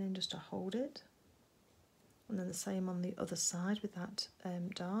put a pin in just to hold it. And then the same on the other side with that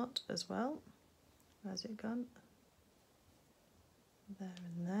dart as well. Where's it gone? There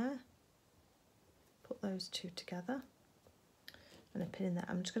and there. Put those two together and a pin in there.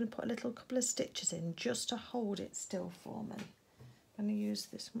 I'm just going to put a couple of stitches in just to hold it still for me. I'm going to use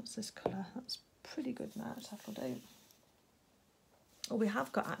this, what's this colour? That's pretty good match, that'll do. Oh, we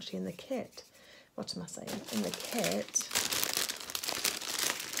have got actually in the kit, what am I saying? In the kit,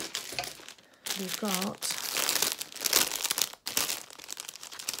 we've got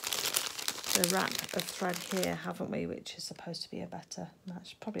the wrap of thread here, haven't we, which is supposed to be a better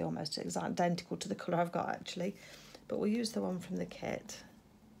match, probably almost identical to the colour I've got actually, but we'll use the one from the kit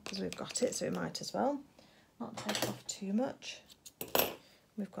because we've got it, so we might as well not take off too much.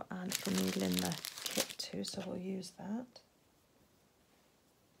 We've got our little needle in the kit too, so we'll use that.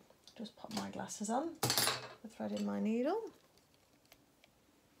 Just pop my glasses on, the thread in my needle.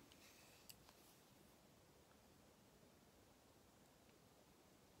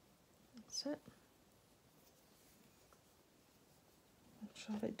 That's it.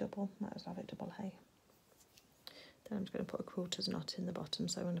 I'll have it double, might as well have it double, hey. Then I'm just going to put a quarters knot in the bottom,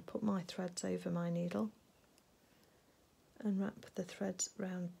 so I'm going to put my threads over my needle and wrap the threads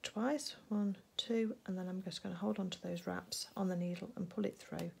round twice, 1, 2, and then I'm just going to hold on to those wraps on the needle and pull it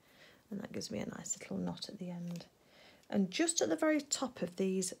through, and that gives me a nice little knot at the end. And just at the very top of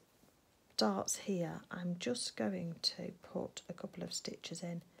these darts here, I'm just going to put a couple of stitches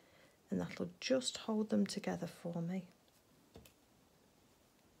in, and that'll just hold them together for me.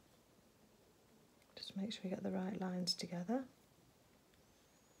 Just make sure we get the right lines together.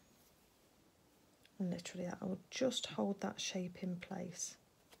 And literally that will just hold that shape in place.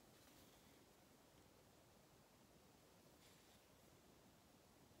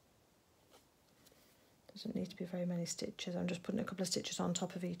 Doesn't need to be very many stitches. I'm just putting a couple of stitches on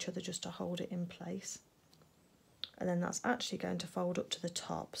top of each other just to hold it in place. And then that's actually going to fold up to the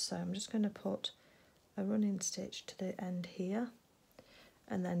top. So I'm just going to put a running stitch to the end here.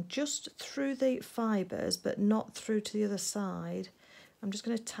 And then just through the fibres, but not through to the other side, I'm just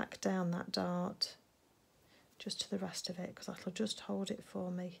going to tack down that dart just to the rest of it, because that'll just hold it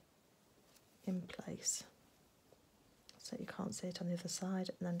for me in place so you can't see it on the other side,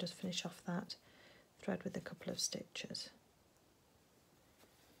 and then just finish off that thread with a couple of stitches.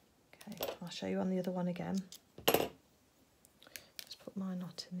 Okay, I'll show you on the other one again. Just put my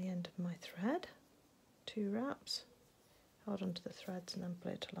knot in the end of my thread, 2 wraps, hold on to the threads and then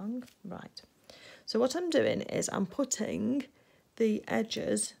pull it along. Right, so what I'm doing is I'm putting the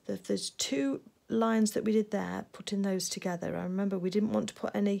edges, there's 2 lines that we did there, putting those together. I remember we didn't want to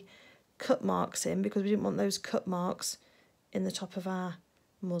put any cut marks in because we didn't want those cut marks in the top of our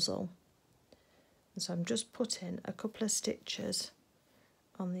muzzle. And so I'm just putting a couple of stitches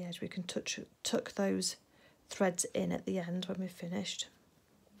on the edge. We can tuck those threads in at the end when we've finished.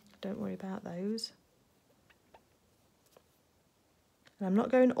 Don't worry about those. And I'm not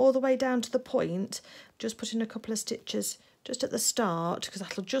going all the way down to the point, just putting a couple of stitches just at the start, because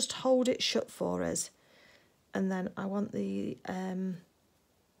that'll just hold it shut for us. And then I want the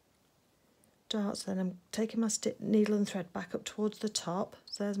darts, then I'm taking my needle and thread back up towards the top.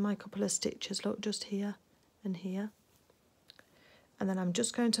 So there's my couple of stitches, look, just here and here. And then I'm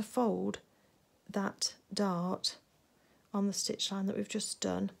just going to fold that dart on the stitch line that we've just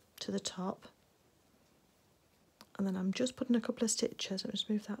done to the top. And then I'm just putting a couple of stitches, let me just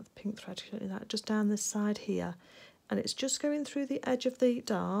move that with the pink thread, that just down this side here. And it's just going through the edge of the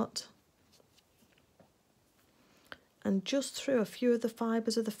dart and just through a few of the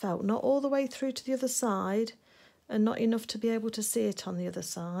fibres of the felt, not all the way through to the other side and not enough to be able to see it on the other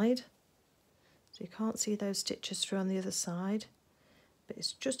side. So you can't see those stitches through on the other side, but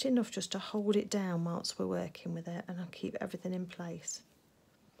it's just enough just to hold it down whilst we're working with it, and I'll keep everything in place.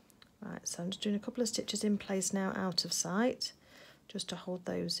 Right, so I'm just doing a couple of stitches in place now out of sight, just to hold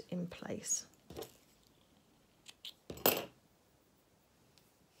those in place.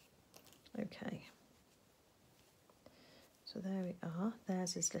 Okay, so there we are.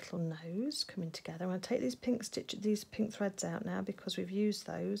 There's his little nose coming together. I'm going to take these pink threads out now because we've used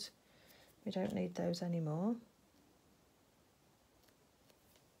those. We don't need those anymore.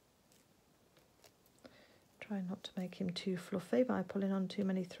 Try not to make him too fluffy by pulling on too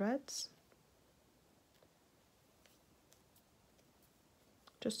many threads.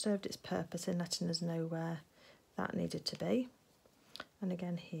 Just served its purpose in letting us know where that needed to be. And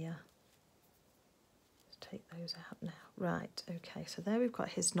again here. Take those out now. Right, okay, so there we've got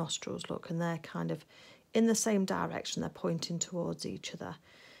his nostrils, look, and they're kind of in the same direction, they're pointing towards each other.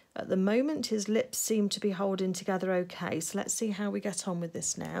 At the moment his lips seem to be holding together okay, so let's see how we get on with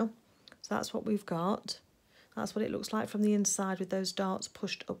this now. So that's what we've got. That's what it looks like from the inside with those darts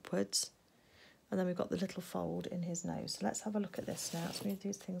pushed upwards. And then we've got the little fold in his nose. So let's have a look at this now. Let's move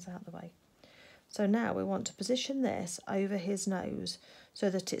these things out of the way. So now we want to position this over his nose so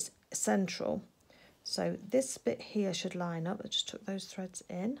that it's central. So this bit here should line up. I just took those threads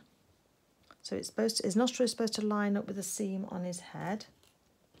in. So it's his nostril is supposed to line up with the seam on his head.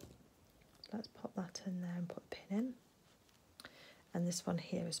 So let's pop that in there and put a pin in. And this one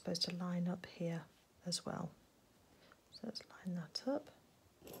here is supposed to line up here as well. So let's line that up.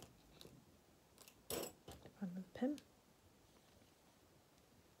 Find another pin.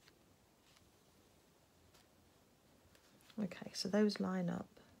 Okay, so those line up.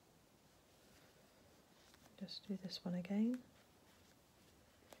 Just do this one again.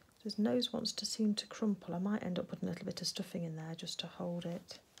 His nose wants to seem to crumple. I might end up putting a little bit of stuffing in there just to hold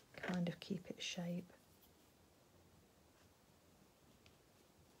it, kind of keep its shape.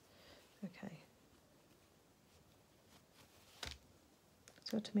 Okay.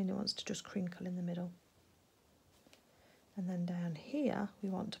 So what I mean, it wants to just crinkle in the middle. And then down here, we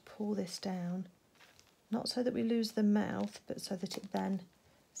want to pull this down, not so that we lose the mouth, but so that it then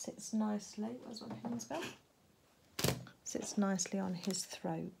sits nicely. Where's my pins go? Sits nicely on his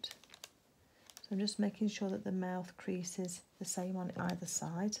throat. So I'm just making sure that the mouth crease is the same on either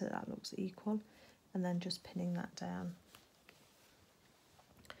side so that looks equal, and then just pinning that down.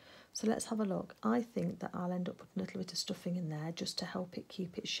 So let's have a look. I think that I'll end up putting a little bit of stuffing in there just to help it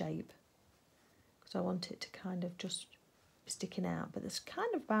keep its shape, because I want it to kind of just be sticking out, but that's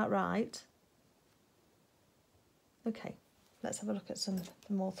kind of about right. Okay, let's have a look at some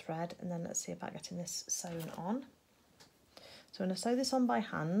more thread and then let's see about getting this sewn on. So I'm going to sew this on by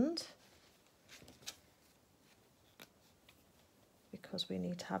hand because we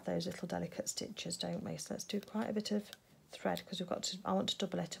need to have those little delicate stitches, don't we? So let's do quite a bit of thread because I want to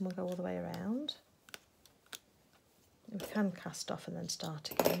double it, and we'll go all the way around. We can cast off and then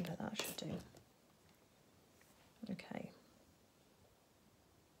start again, but that should do. Okay.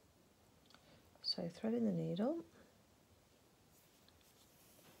 So threading the needle,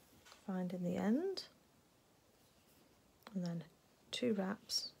 finding the end. and then 2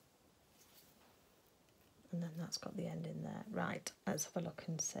 wraps, and then that's got the end in there. Right, let's have a look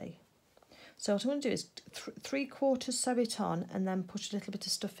and see. So what I'm going to do is 3/4 sew it on and then put a little bit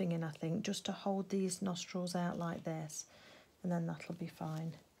of stuffing in, I think, just to hold these nostrils out like this, and then that'll be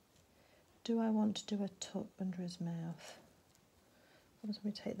fine. Do I want to do a tuck under his mouth? What if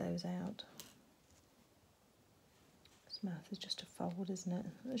we take those out? His mouth is just a fold, isn't it?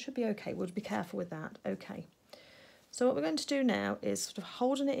 It should be okay. We'll be careful with that. Okay. So what we're going to do now is sort of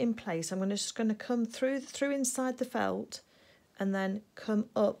holding it in place. I'm just going to come through inside the felt and then come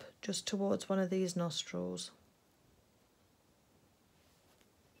up just towards one of these nostrils.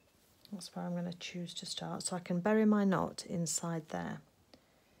 That's where I'm going to choose to start, so I can bury my knot inside there.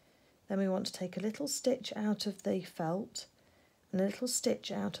 Then we want to take a little stitch out of the felt and a little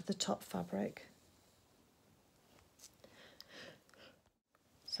stitch out of the top fabric.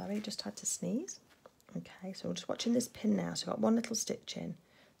 Sorry, just had to sneeze. Okay, so we're just watching this pin now. So I've got one little stitch in.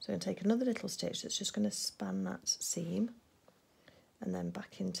 So I'm going to take another little stitch that's just going to span that seam and then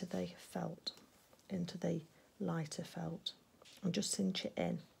back into the felt, into the lighter felt, and just cinch it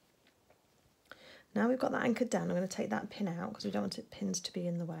in. Now we've got that anchored down, I'm going to take that pin out because we don't want pins to be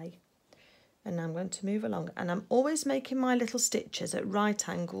in the way. And now I'm going to move along, and I'm always making my little stitches at right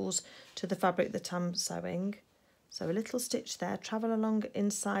angles to the fabric that I'm sewing. So a little stitch there, travel along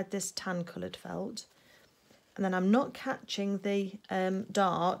inside this tan coloured felt, and then I'm not catching the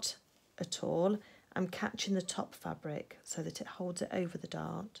dart at all. I'm catching the top fabric so that it holds it over the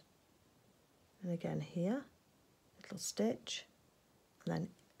dart. And again here, little stitch, and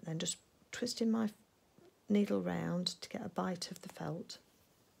then just twisting my needle round to get a bite of the felt,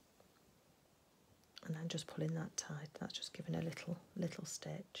 and then just pulling that tight. That's just giving a little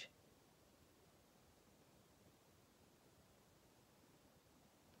stitch.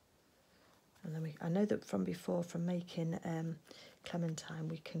 And then I know that from before, from making clementine,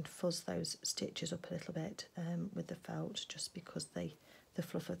 we can fuzz those stitches up a little bit with the felt, just because the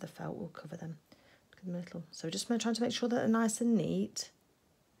fluff of the felt will cover them. Give them a little. So just trying to make sure that they're nice and neat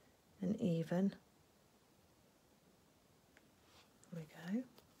and even. There we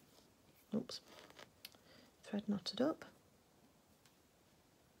go. Oops. Thread knotted up.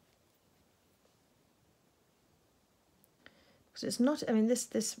 Because it's not, I mean,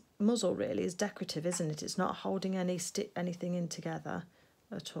 this muzzle really is decorative, isn't it? It's not holding anything in together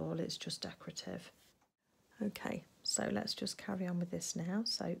at all. It's just decorative. Okay, so let's just carry on with this now.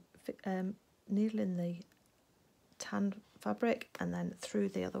 So needle in the tan fabric and then through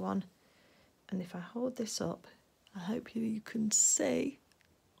the other one. And if I hold this up, I hope you can see.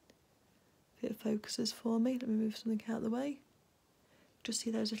 If it focuses for me, let me move something out of the way. Just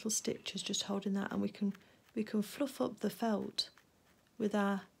see those little stitches just holding that, and we can fluff up the felt with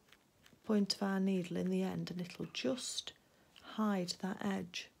our point of our needle in the end, and it'll just hide that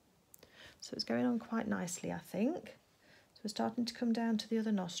edge. So it's going on quite nicely, I think. So we're starting to come down to the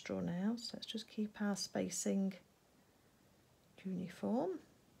other nostril now, so let's just keep our spacing uniform.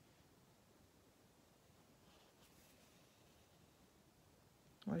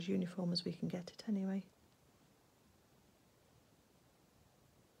 Or as uniform as we can get it anyway.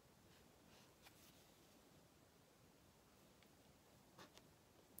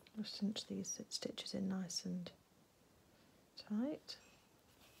 Just cinch these stitches in nice and tight.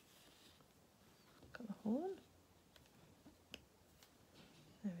 Got the horn.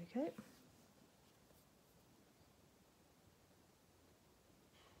 There we go.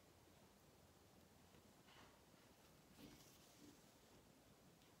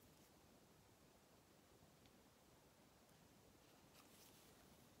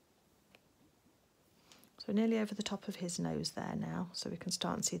 So nearly over the top of his nose there now, so we can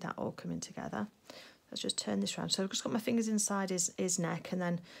start and see that all coming together. Let's just turn this around. So I've just got my fingers inside his neck and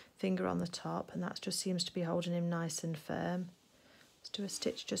then finger on the top, and that just seems to be holding him nice and firm. Let's do a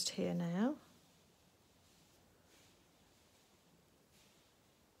stitch just here now.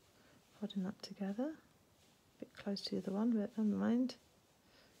 Holding that together. A bit close to the other one, but never mind.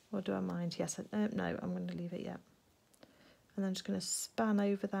 Or do I mind? Yes, no, I'm going to leave it, yeah. And then I'm just going to span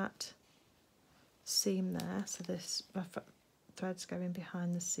over that seam there, so this thread's going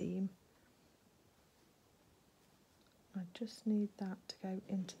behind the seam. I just need that to go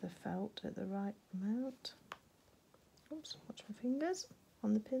into the felt at the right amount. Oops, watch my fingers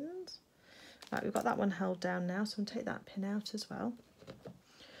on the pins. Right, we've got that one held down now, so I'm going to take that pin out as well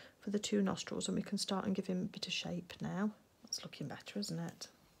for the two nostrils, and we can start and give him a bit of shape now. That's looking better, isn't it?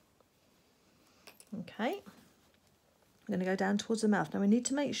 Okay. I'm going to go down towards the mouth. Now we need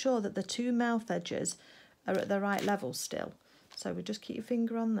to make sure that the two mouth edges are at the right level still. So we just keep your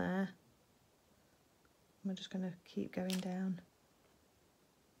finger on there. We're just going to keep going down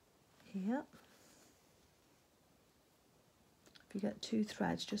here. If you get 2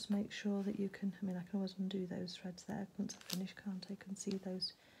 threads, just make sure that you can, I mean, I can always undo those threads there once I finish, can't I? Can see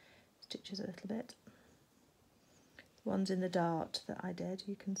those stitches a little bit. The ones in the dart that I did,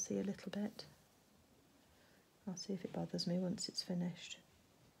 you can see a little bit. I'll see if it bothers me once it's finished.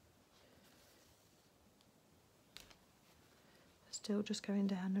 Still just going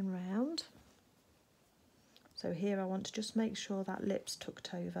down and round. So here I want to just make sure that lip's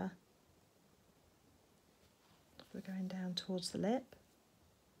tucked over. We're going down towards the lip.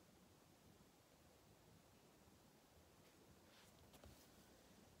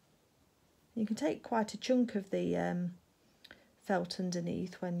 You can take quite a chunk of the felt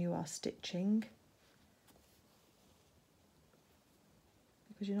underneath when you are stitching,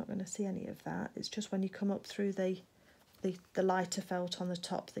 because you're not going to see any of that. It's just when you come up through the lighter felt on the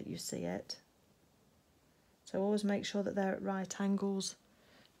top that you see it. So always make sure that they're at right angles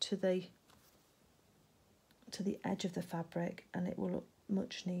to the edge of the fabric, and it will look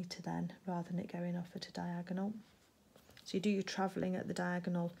much neater then, rather than it going off at a diagonal. So you do your travelling at the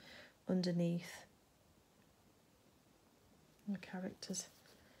diagonal underneath the characters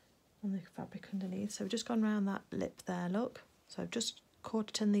on the fabric underneath. So we've just gone around that lip there, look. So I've just caught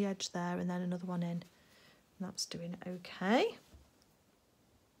it in the edge there and then another one in, and that's doing okay.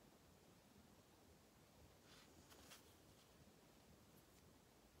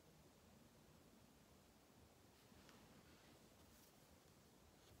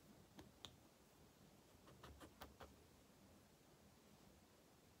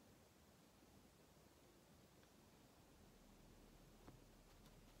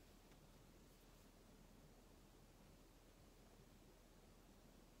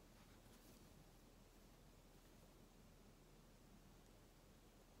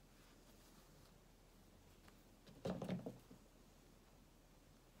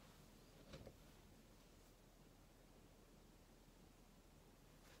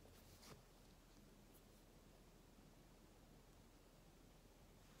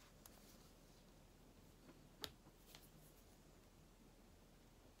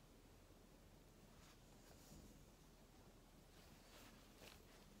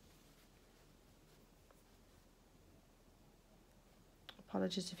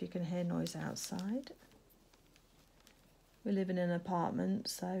 Apologies if you can hear noise outside. We live in an apartment,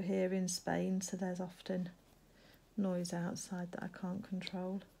 so here in Spain, so there's often noise outside that I can't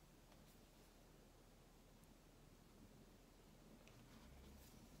control.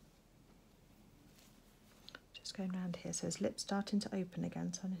 Just going around here, so his lip's starting to open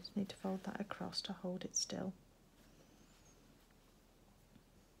again, so I just need to fold that across to hold it still.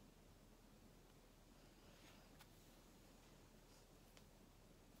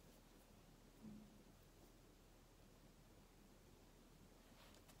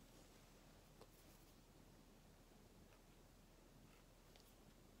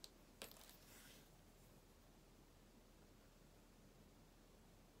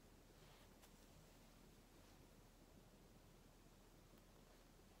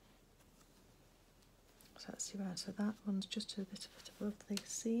 So let's see where, so that one's just a bit above the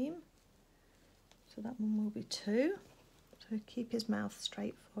seam. So that one will be 2. So keep his mouth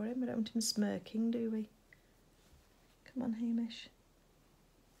straight for him. We don't want him smirking, do we? Come on, Hamish.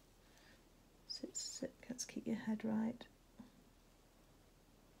 Sit, sit, let's keep your head right.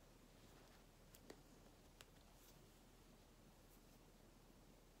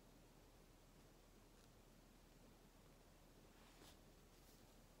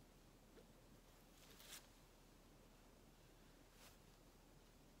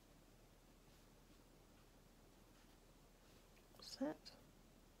 Set.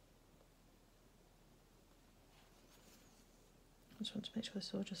 I just want to make sure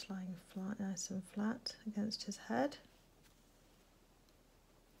it's all just lying flat, nice and flat against his head.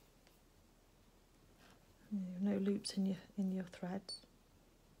 No loops in your threads.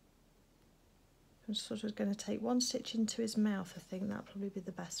 I'm sort of going to take one stitch into his mouth. I think that'll probably be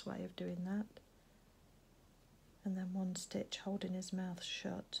the best way of doing that. And then one stitch holding his mouth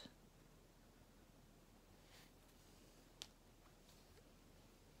shut.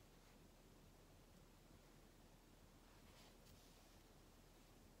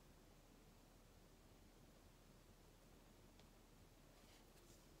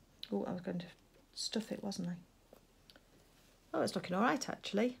 Oh, I was going to stuff it, wasn't I? Oh, it's looking all right,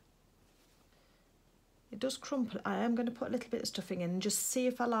 actually. It does crumple. I am going to put a little bit of stuffing in and just see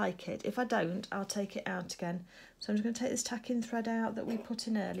if I like it. If I don't, I'll take it out again. So I'm just going to take this tacking thread out that we put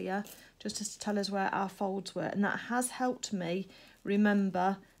in earlier, just to tell us where our folds were. And that has helped me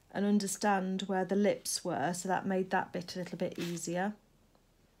remember and understand where the lips were, so that made that bit a little bit easier.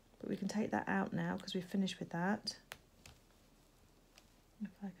 But we can take that out now because we've finished with that. If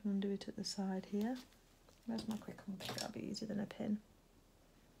I can undo it at the side here. Where's my quick one? That'll be easier than a pin.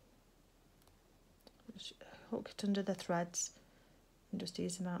 Just hook it under the threads and just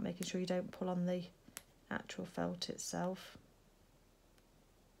ease them out, making sure you don't pull on the actual felt itself.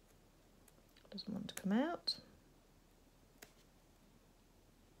 Doesn't want to come out.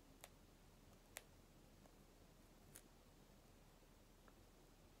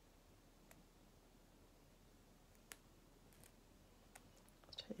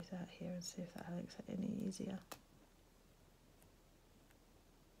 Let's take this out here and see if that makes it any easier.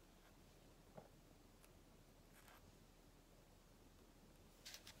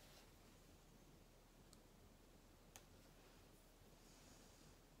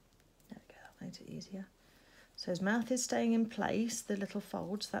 It easier. So his mouth is staying in place, the little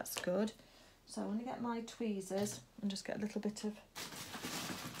folds, that's good. So I want to get my tweezers and just get a little bit of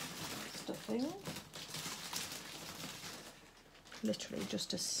stuffing. Literally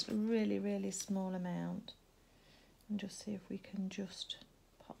just a really small amount. And just see if we can just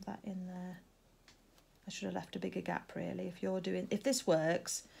pop that in there. I should have left a bigger gap really. If this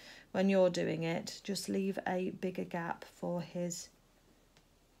works, when you're doing it, just leave a bigger gap for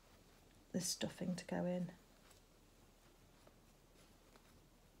this stuffing to go in.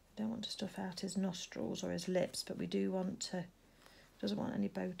 Don't want to stuff out his nostrils or his lips, but we do want to, doesn't want any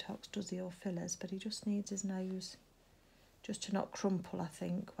Botox, does he, or fillers, but he just needs his nose just to not crumple, I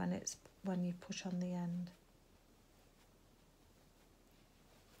think, when you push on the end.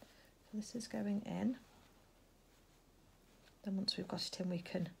 So this is going in. Then once we've got it in, we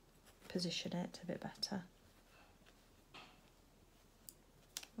can position it a bit better.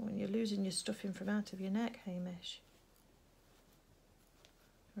 When you're losing your stuffing from out of your neck, Hamish.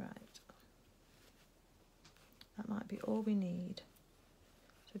 Right. That might be all we need.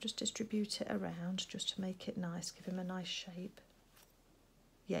 So just distribute it around just to make it nice, give him a nice shape.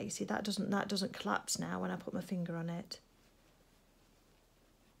 Yeah, you see that doesn't collapse now when I put my finger on it.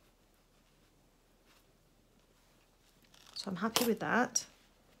 So I'm happy with that.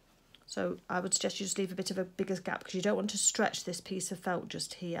 So I would suggest you just leave a bit of a bigger gap because you don't want to stretch this piece of felt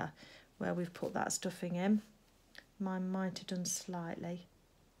just here where we've put that stuffing in. Mine might have done slightly.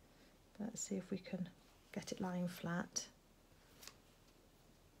 But let's see if we can get it lying flat.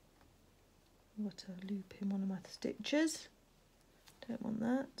 I've got a loop in one of my stitches. Don't want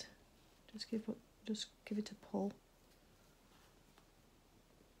that. Just give it a pull.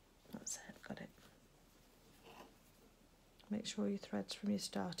 That's it, got it. Make sure your threads from your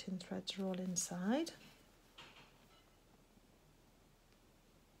starting threads are all inside.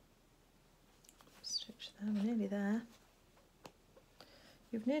 Stitch there, we're nearly there.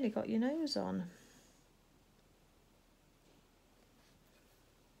 You've nearly got your nose on.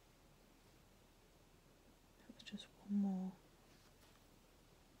 That's just one more.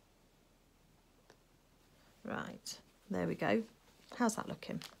 Right, there we go. How's that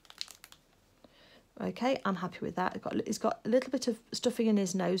looking? Okay, I'm happy with that. It's got a little bit of stuffing in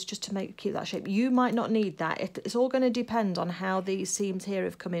his nose just to keep that shape. You might not need that. It's all going to depend on how these seams here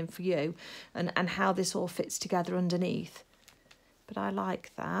have come in for you and how this all fits together underneath. But I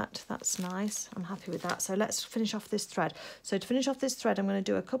like that. That's nice. I'm happy with that. So let's finish off this thread. So to finish off this thread, I'm going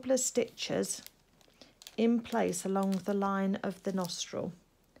to do a couple of stitches in place along the line of the nostril.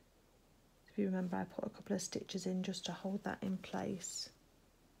 If you remember, I put a couple of stitches in just to hold that in place.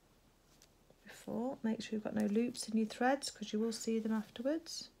 Make sure you've got no loops in your threads because you will see them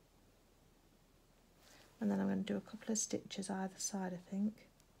afterwards. And then I'm going to do a couple of stitches either side, I think.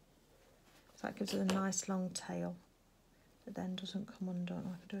 So that gives it a nice long tail that then doesn't come undone.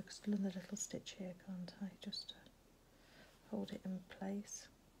 I can do another little stitch here, can't I? Just to hold it in place.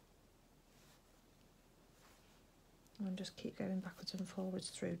 And just keep going backwards and forwards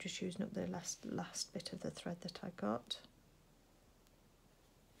through, just using up the last bit of the thread that I got.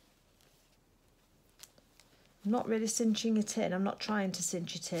 I'm not really cinching it in, I'm not trying to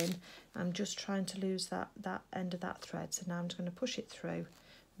cinch it in, I'm just trying to lose that end of that thread. So now I'm just going to push it through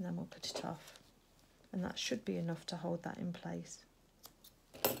and then we'll put it off. And that should be enough to hold that in place.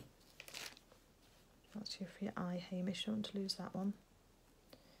 That's here for your eye, Hamish, don't want to lose that one.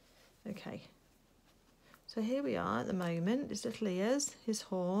 Okay, so here we are at the moment, his little ears, his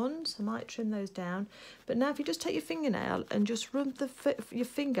horns. I might trim those down. But now if you just take your fingernail and just rub your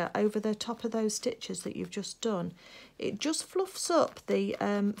finger over the top of those stitches that you've just done, it just fluffs up the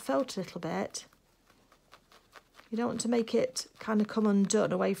felt a little bit. You don't want to make it kind of come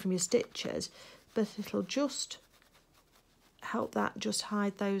undone away from your stitches, but it'll just help that just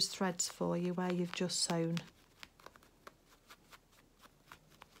hide those threads for you where you've just sewn.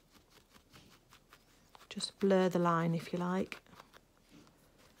 Just blur the line if you like.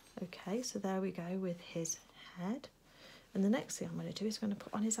 Okay, so there we go with his head. And the next thing I'm going to do is going to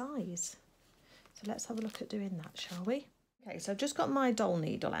put on his eyes. So let's have a look at doing that, shall we? Okay, so I've just got my doll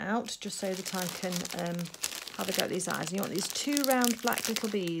needle out, just so that I can have a go at these eyes. And you want these 2 round black little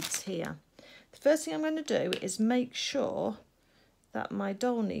beads here. The first thing I'm going to do is make sure that my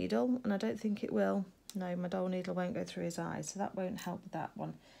doll needle, and I don't think it will, no, my doll needle won't go through his eyes, so that won't help with that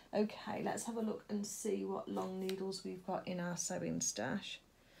one. Okay, let's have a look and see what long needles we've got in our sewing stash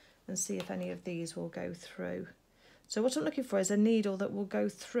and see if any of these will go through. So what I'm looking for is a needle that will go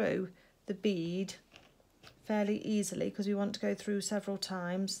through the bead fairly easily, because we want to go through several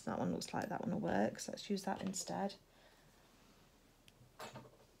times. That one looks like that one will work, so let's use that instead.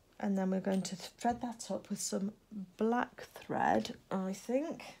 And then we're going to thread that up with some black thread, I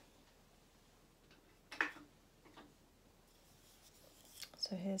think.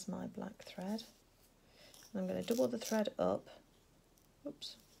 So here's my black thread. And I'm going to double the thread up,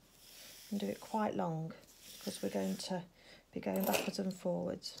 oops, and do it quite long, because we're going to be going backwards and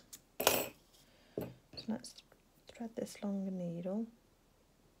forwards. So let's thread this longer needle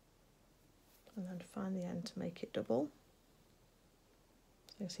and then find the end to make it double.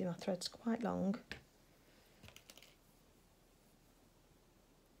 So you can see my thread's quite long.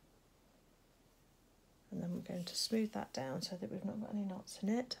 And then we're going to smooth that down so that we've not got any knots in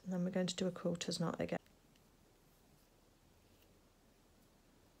it. And then we're going to do a quarters knot again.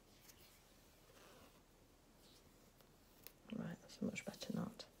 Right, that's a much better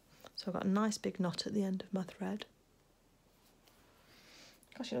knot. So I've got a nice big knot at the end of my thread.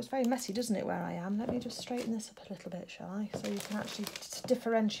 Gosh, it looks very messy, doesn't it, where I am? Let me just straighten this up a little bit, shall I? So you can actually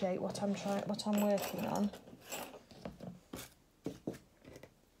differentiate what I'm working on.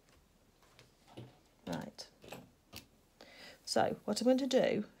 Right. So what I'm going to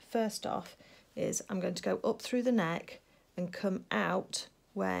do first off is I'm going to go up through the neck and come out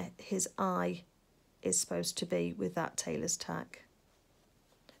where his eye is supposed to be with that tailor's tack.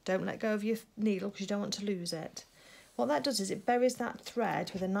 Don't let go of your needle because you don't want to lose it. What that does is it buries that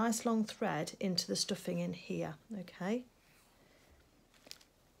thread with a nice long thread into the stuffing in here, okay?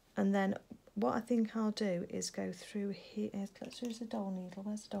 And then what I think I'll do is go through here. Let's use the doll needle.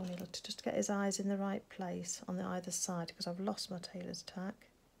 Where's the doll needle? To just get his eyes in the right place on the either side, because I've lost my tailor's tack.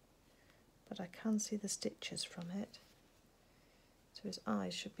 But I can see the stitches from it. So his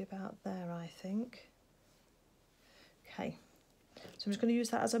eyes should be about there, I think. Okay. So I'm just going to use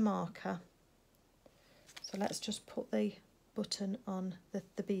that as a marker. So let's just put the button on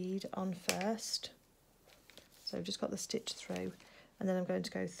the bead on first. So I've just got the stitch through, and then I'm going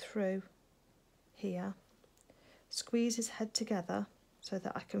to go through here, squeeze his head together so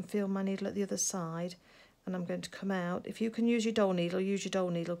that I can feel my needle at the other side, and I'm going to come out. If you can use your doll needle, use your doll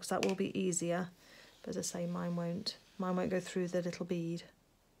needle, because that will be easier. But as I say, mine won't go through the little bead.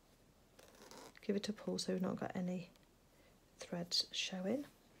 Give it a pull so we've not got any threads showing.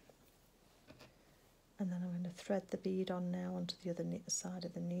 And then I'm going to thread the bead on now onto the other side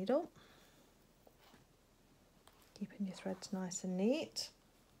of the needle. Keeping your threads nice and neat.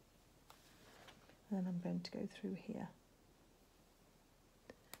 And then I'm going to go through here.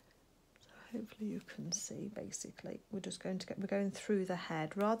 So hopefully you can see, basically, we're going through the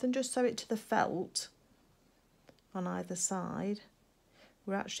head. Rather than just sew it to the felt on either side,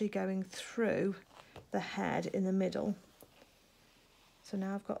 we're actually going through the head in the middle. So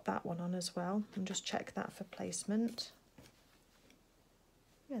now I've got that one on as well, and just check that for placement.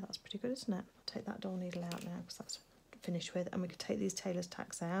 Yeah, that's pretty good, isn't it? I'll take that doll needle out now because that's finished with, and we can take these tailor's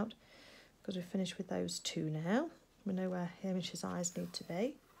tacks out because we've finished with those two now. We know where Hamish's eyes need to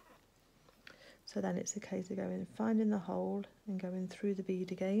be. So then it's a case of going, finding the hole and going through the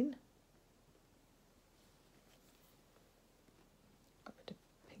bead again. Got a bit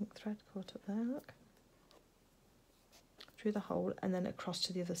of pink thread caught up there, look. Through the hole and then across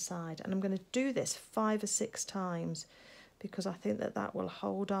to the other side, and I'm going to do this 5 or 6 times because I think that will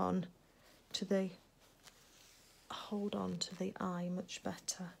hold on to the eye much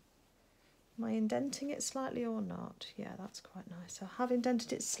better. Am I indenting it slightly or not? Yeah, that's quite nice. So I have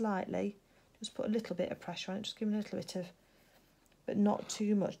indented it slightly, just put a little bit of pressure on it, just give it a little bit of, but not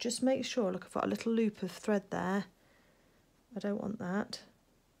too much. Just make sure, look, I've got a little loop of thread there. I don't want that.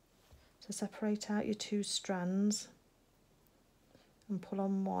 So separate out your 2 strands and pull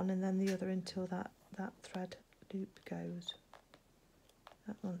on one and then the other until that thread loop goes.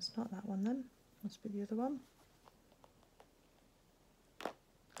 That one's not that one then, must be the other one.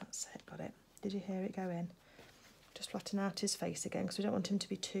 That's it, got it. Did you hear it go in? Just flatten out his face again because we don't want him to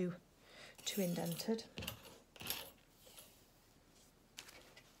be too indented.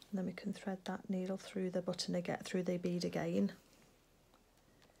 And then we can thread that needle through the button again, through the bead again.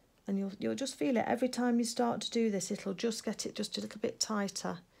 And you'll just feel it every time you start to do this. It'll just get it just a little bit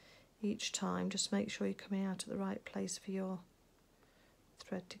tighter each time. Just make sure you're coming out at the right place for your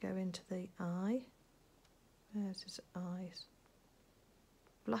thread to go into the eye. There's his eyes.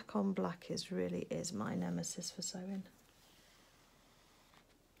 Black on black really is my nemesis for sewing.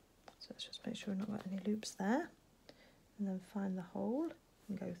 So let's just make sure we've not got any loops there. And then find the hole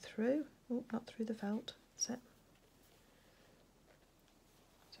and go through. Oh, not through the felt. That's it.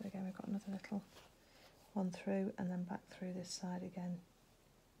 So again, we've got another little one through and then back through this side again.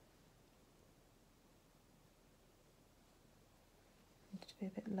 Need to be a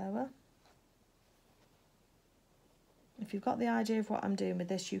bit lower. If you've got the idea of what I'm doing with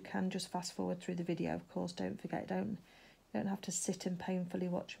this, you can just fast forward through the video, of course. Don't forget, you don't have to sit and painfully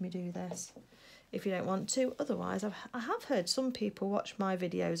watch me do this if you don't want to. Otherwise, I have heard some people watch my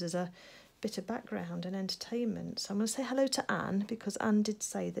videos as a bit of background and entertainment. So I'm going to say hello to Anne, because Anne did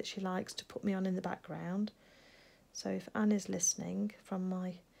say that she likes to put me on in the background. So if Anne is listening from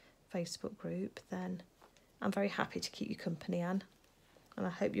my Facebook group, then I'm very happy to keep you company, Anne. And I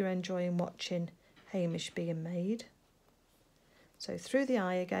hope you're enjoying watching Hamish being made. So through the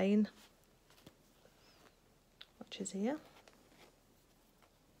eye again, watch his ear.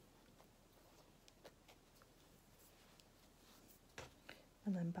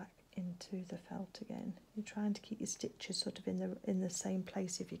 And then back into the felt again. You're trying to keep your stitches sort of in the same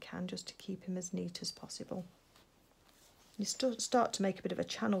place if you can, just to keep him as neat as possible. You start to make a bit of a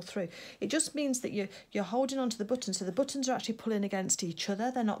channel through. It just means that you're holding onto the buttons, so the buttons are actually pulling against each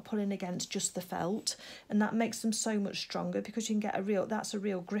other. They're not pulling against just the felt, and that makes them so much stronger because you can get that's a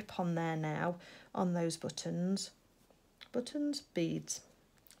real grip on there now on those buttons. Buttons, beads.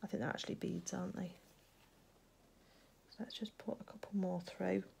 I think they're actually beads, aren't they? So let's just put a couple more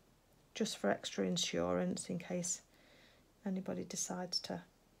through, just for extra insurance in case anybody decides to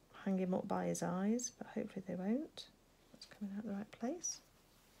hang him up by his eyes, but hopefully they won't. Coming out the right place.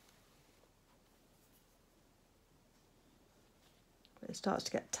 But it starts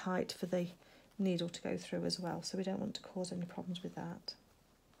to get tight for the needle to go through as well, so we don't want to cause any problems with that.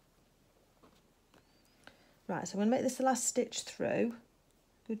 Right, so I'm going to make this the last stitch through.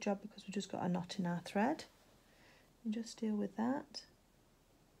 Good job, because we've just got a knot in our thread. And just deal with that.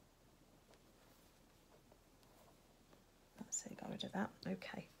 That's it, got rid of that.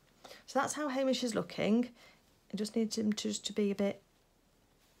 Okay. So that's how Hamish is looking. I just need him to be a bit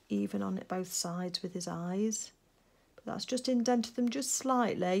even on it both sides with his eyes. But that's just indented them just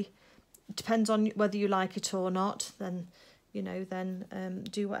slightly. It depends on whether you like it or not. Then, you know,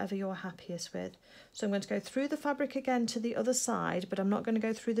 do whatever you're happiest with. So I'm going to go through the fabric again to the other side, but I'm not going to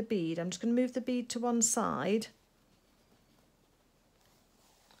go through the bead. I'm just going to move the bead to one side.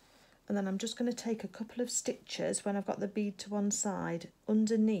 And then I'm just going to take a couple of stitches when I've got the bead to one side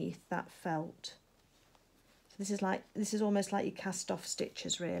underneath that felt. This is almost like your cast off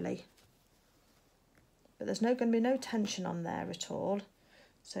stitches really, but there's going to be no tension on there at all,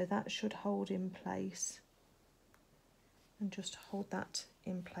 so that should hold in place, and just hold that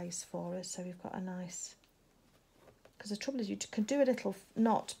in place for us so we've got a nice, because the trouble is you can do a little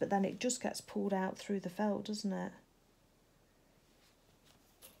knot but then it just gets pulled out through the felt, doesn't it?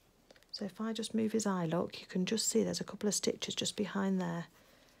 So if I just move his eye, look, you can just see there's a couple of stitches just behind there.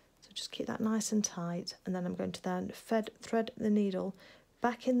 So just keep that nice and tight, and then I'm going to then thread the needle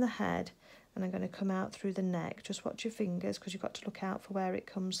back in the head, and I'm going to come out through the neck. Just watch your fingers because you've got to look out for where it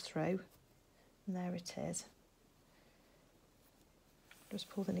comes through. And there it is. Just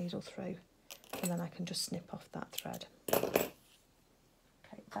pull the needle through, and then I can just snip off that thread. Okay,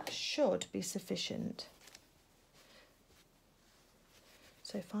 that should be sufficient.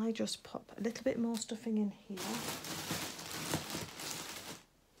 So if I just pop a little bit more stuffing in here,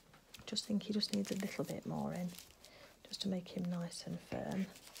 just think he just needs a little bit more in, just to make him nice and firm.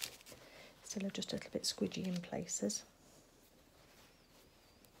 Still just a little bit squidgy in places.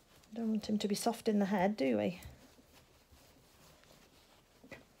 Don't want him to be soft in the head, do we?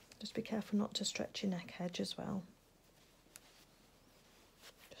 Just be careful not to stretch your neck edge as well.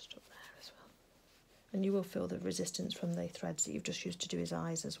 Just up there as well. And you will feel the resistance from the threads that you've just used to do his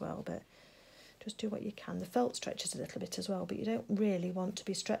eyes as well, but just do what you can. The felt stretches a little bit as well, but you don't really want to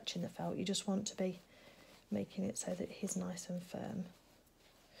be stretching the felt. You just want to be making it so that he's nice and firm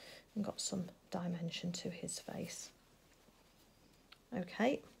and got some dimension to his face.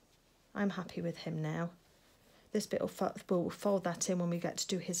 Okay, I'm happy with him now. This bit we'll fold that in when we get to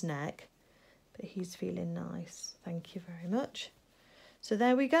do his neck, but he's feeling nice. Thank you very much. So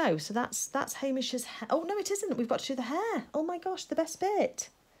there we go. So that's Hamish's hair. Oh, no, it isn't. We've got to do the hair. Oh, my gosh, the best bit.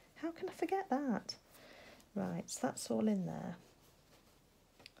 How can I forget that? Right, so that's all in there.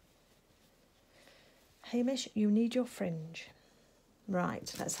 Hamish, you need your fringe.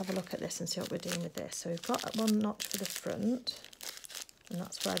 Right, let's have a look at this and see what we're doing with this. So we've got one notch for the front, and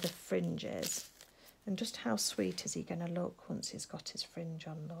that's where the fringe is. And just how sweet is he going to look once he's got his fringe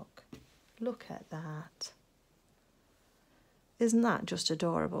on, look. Look at that. Isn't that just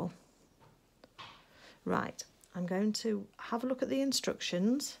adorable? Right, I'm going to have a look at the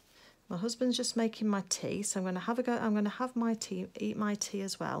instructions. My husband's just making my tea, so I'm going to have a go. I'm going to have my tea, eat my tea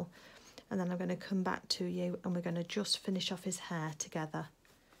as well. And then I'm going to come back to you and we're going to just finish off his hair together.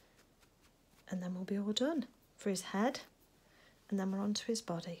 And then we'll be all done for his head. And then we're on to his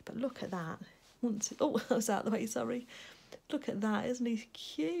body. But look at that. Oh, I was out of the way, sorry. Look at that, isn't he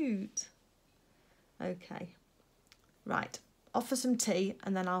cute? Okay, right. Off for some tea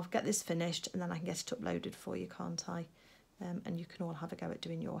and then I'll get this finished and then I can get it uploaded for you, can't I? And you can all have a go at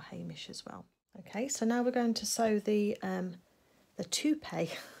doing your Hamish as well. Okay, so now we're going to sew the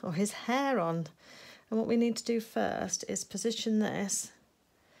toupee or his hair on. And what we need to do first is position this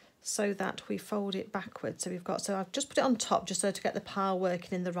so that we fold it backwards. So I've just put it on top just so to get the pile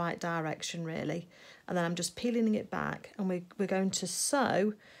working in the right direction really. And then I'm just peeling it back and we're going to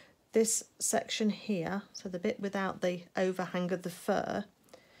sew this section here, so the bit without the overhang of the fur,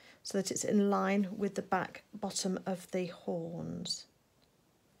 so that it's in line with the bottom of the horns.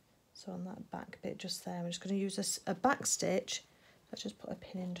 So on that back bit just there, I'm just going to use a back stitch. Let's just put a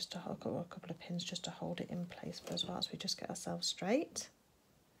pin in just to hold, or a couple of pins just to hold it in place for as well, so we just get ourselves straight.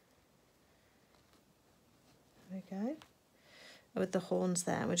 There we go. With the horns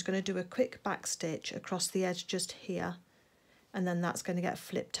there, we're just going to do a quick back stitch across the edge just here. And then that's going to get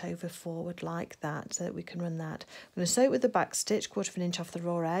flipped over forward like that so that we can run that. I'm going to sew it with the back stitch, 1/4 inch off the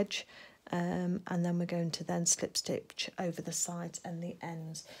raw edge, and then we're going to then slip stitch over the sides and the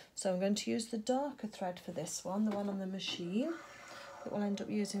ends. So I'm going to use the darker thread for this one, the one on the machine, that we'll end up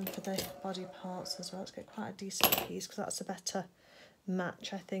using for the body parts as well. Let's get quite a decent piece because that's a better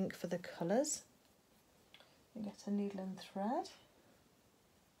match, I think, for the colours. We get a needle and thread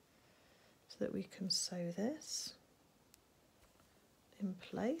so that we can sew this in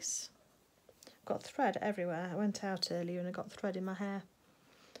place. I've got thread everywhere. I went out earlier and I got thread in my hair.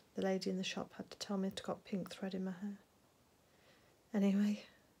 The lady in the shop had to tell me to got pink thread in my hair. Anyway,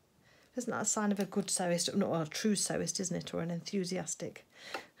 isn't that a sign of a good sewist, not a true sewist, isn't it, or an enthusiastic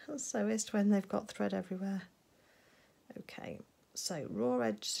sewist when they've got thread everywhere? Okay, so raw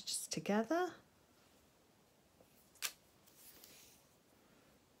edges together,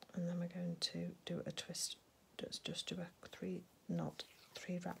 and then we're going to do a twist. Just do a three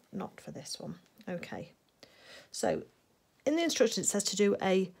wrap knot for this one. Okay, so in the instructions it says to do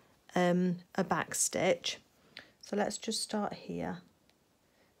a back stitch, so let's just start here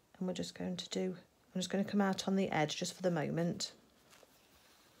and we're just going to do, I'm just going to come out on the edge just for the moment.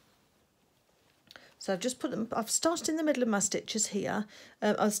 So I've just put them, I've started in the middle of my stitches here.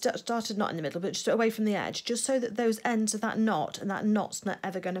 I've started not in the middle but just away from the edge, just so that those ends of that knot, and that knot's not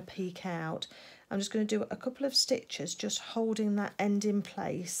ever going to peek out. I'm just going to do a couple of stitches just holding that end in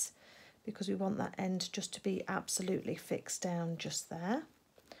place because we want that end just to be absolutely fixed down just there.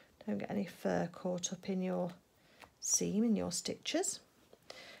 Don't get any fur caught up in your seam, in your stitches.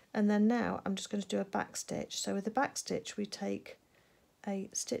 And then now I'm just going to do a back stitch. So with the back stitch we take a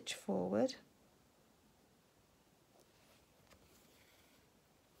stitch forward.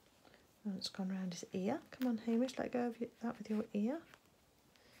 And it's gone around his ear. Come on Hamish, let go of that with your ear.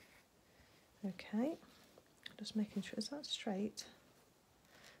 Okay, just making sure, is that straight?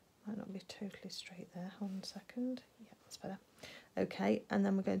 Might not be totally straight there, hold on a second. Yeah, that's better. Okay, and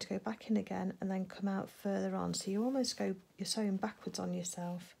then we're going to go back in again and then come out further on. So you almost go, you're sewing backwards on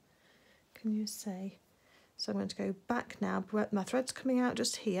yourself. Can you see? So I'm going to go back now. My thread's coming out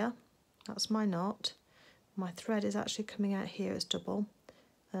just here. That's my knot. My thread is actually coming out here as double.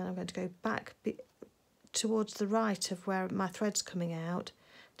 And then I'm going to go back towards the right of where my thread's coming out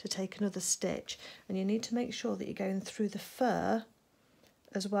to take another stitch, and you need to make sure that you're going through the fur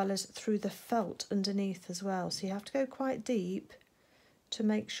as well as through the felt underneath as well, so you have to go quite deep to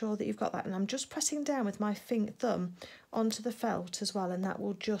make sure that you've got that. And I'm just pressing down with my thumb onto the felt as well, and that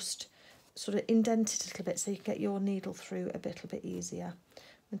will just sort of indent it a little bit so you can get your needle through a little bit easier. I'm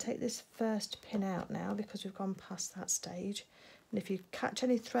going to take this first pin out now because we've gone past that stage, and if you catch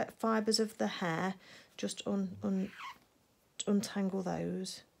any thread fibres of the hair, just untangle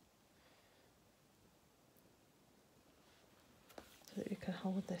those so that you can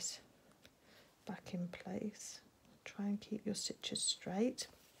hold this back in place. Try and keep your stitches straight,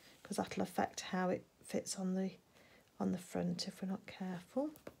 because that'll affect how it fits on the front if we're not careful.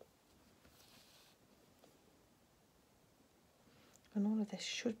 And all of this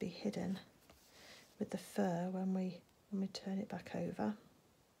should be hidden with the fur when we turn it back over.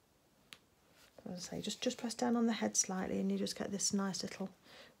 As I say, just press down on the head slightly and you just get this nice little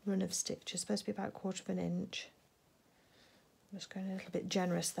run of stitches. It's supposed to be about 1/4 inch. I'm just going a little bit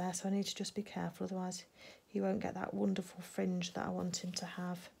generous there, so I need to just be careful, otherwise you won't get that wonderful fringe that I want him to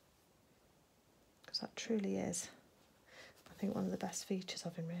have. Because that truly is, I think, one of the best features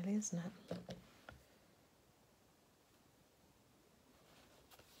of him, really, isn't it?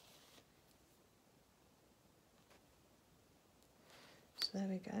 So there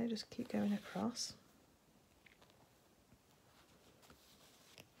we go, just keep going across.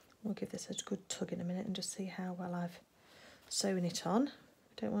 We'll give this a good tug in a minute and just see how well I've sewn it on. We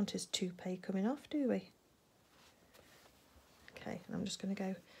don't want his toupee coming off, do we? Okay, and I'm just going to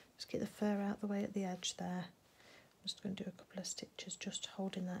go, just get the fur out the way at the edge there. I'm just going to do a couple of stitches just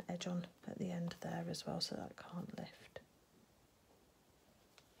holding that edge on at the end there as well, so that it can't lift.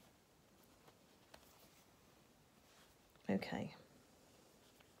 Okay,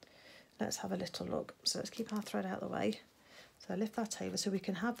 let's have a little look. So let's keep our thread out the way. So lift that over so we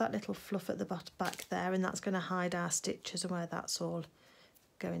can have that little fluff at the back there, and that's going to hide our stitches and where that's all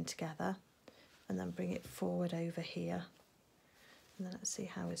going together. And then bring it forward over here. And then let's see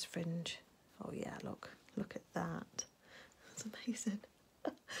how his fringe. Oh yeah, look at that. That's amazing.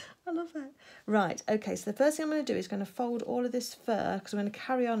 I love it. Right, okay, so the first thing I'm going to do is going to fold all of this fur, because I'm going to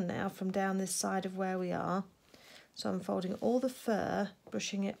carry on now from down this side of where we are. So I'm folding all the fur,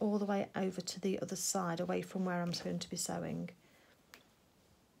 brushing it all the way over to the other side, away from where I'm going to be sewing.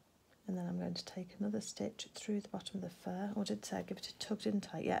 And then I'm going to take another stitch through the bottom of the fur. Or did I say give it a tug, didn't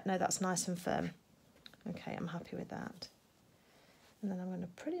I? Yeah, no, that's nice and firm. Okay, I'm happy with that. And then I'm going to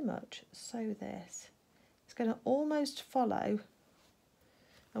pretty much sew this. It's going to almost follow.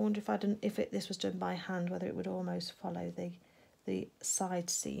 I wonder if this was done by hand, whether it would almost follow the side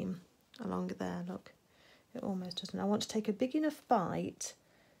seam along there. Look. It almost doesn't. I want to take a big enough bite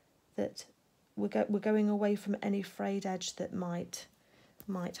that we're going away from any frayed edge that might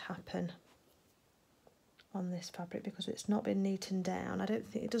happen on this fabric, because it's not been neatened down. I don't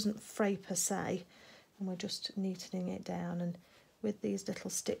think it doesn't fray per se, and we're just neatening it down. And with these little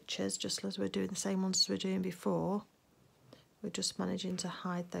stitches, just as we're doing the same ones as we were doing before, we're just managing to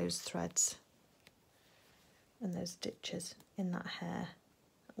hide those threads and those stitches in that hair.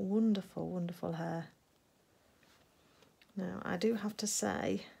 Wonderful, wonderful hair. Now, I do have to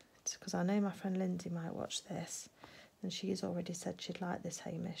say, because I know my friend Lindsay might watch this, and she's already said she'd like this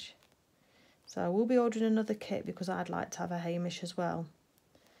Hamish. So I will be ordering another kit, because I'd like to have a Hamish as well.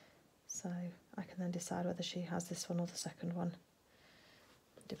 So I can then decide whether she has this one or the second one.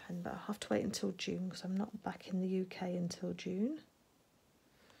 Depend, but I'll have to wait until June, because I'm not back in the UK until June.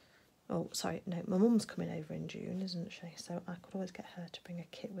 Oh, sorry, no, my mum's coming over in June, isn't she? So I could always get her to bring a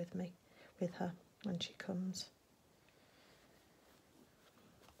kit with her when she comes.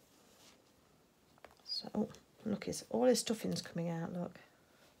 So, oh, look, all his stuffing's coming out, look.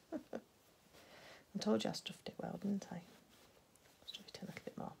 I told you I stuffed it well, didn't I? Stuff it in a little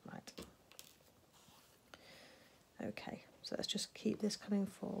bit more, right. Okay, so let's just keep this coming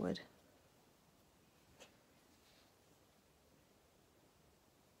forward.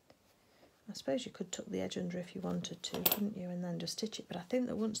 I suppose you could tuck the edge under if you wanted to, couldn't you, and then just stitch it. But I think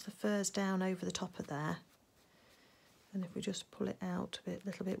that once the fur's down over the top of there, and if we just pull it out a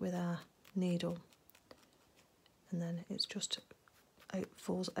little bit with our needle, and then it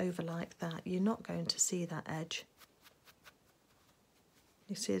falls over like that, you're not going to see that edge.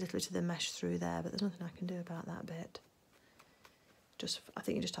 You see a little bit of the mesh through there, but there's nothing I can do about that bit. I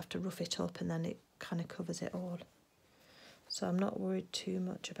think you just have to rough it up, and then it kind of covers it all. So I'm not worried too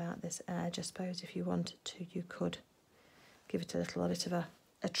much about this edge. I suppose if you wanted to, you could give it a bit of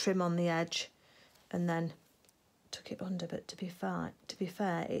a trim on the edge, and then tuck it under. But to be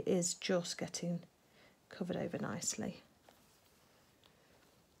fair, it is just getting covered over nicely.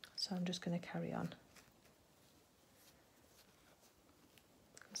 So I'm just going to carry on.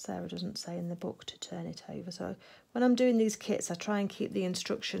 Sarah doesn't say in the book to turn it over, so when I'm doing these kits I try and keep the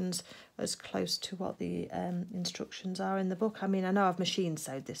instructions as close to what the instructions are in the book. I mean, I know I've machine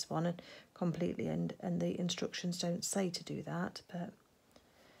sewed this one completely, and the instructions don't say to do that, but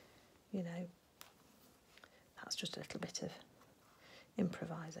you know, that's just a little bit of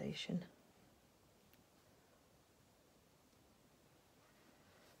improvisation.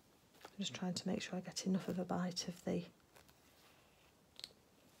 I'm just trying to make sure I get enough of a bite of the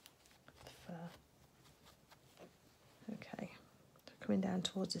fur. coming down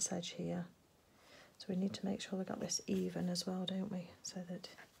towards this edge here. So we need to make sure we've got this even as well, don't we? So that,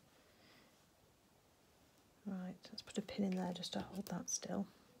 right, let's put a pin in there just to hold that still.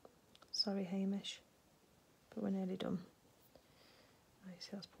 Sorry, Hamish, but we're nearly done. You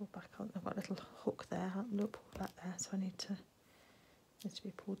see that's pulled back on. I've got a little hook there, look, pulled back there, so I need to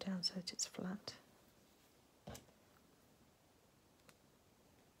be pulled down so that it's flat.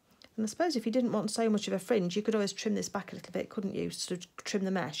 And I suppose if you didn't want so much of a fringe, you could always trim this back a little bit, couldn't you? Sort of trim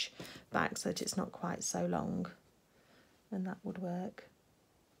the mesh back so that it's not quite so long. And that would work.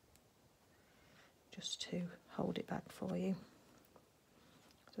 Just to hold it back for you.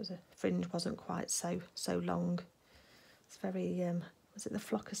 So the fringe wasn't quite so long. It's very, was it the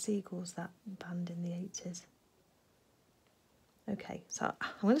Flock of Seagulls, that band in the 80s? Okay, so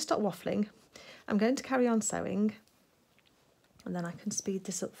I'm going to stop waffling. I'm going to carry on sewing. And then I can speed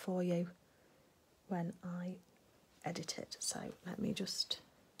this up for you when I edit it. So let me just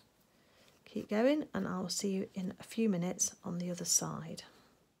keep going and I'll see you in a few minutes on the other side.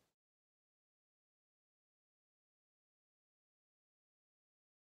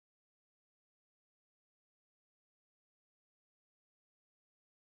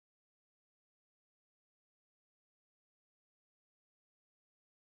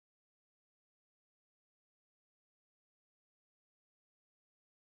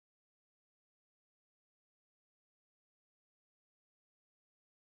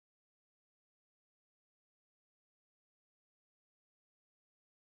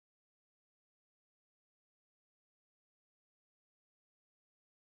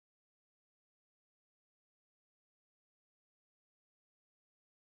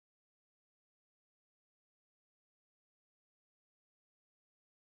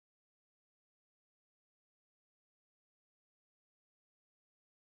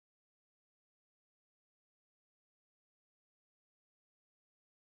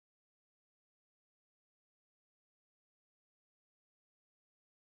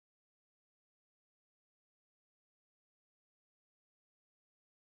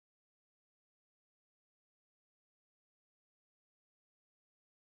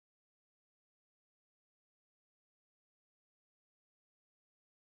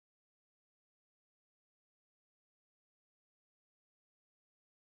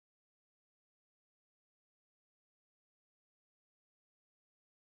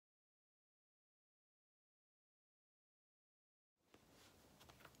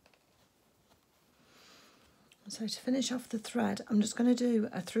 So to finish off the thread, I'm just going to do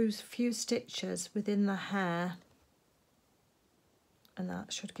a few stitches within the hair, and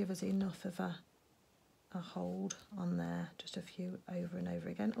that should give us enough of a hold on there, just a few over and over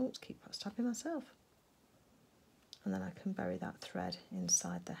again. Oh, keep stabbing myself. And then I can bury that thread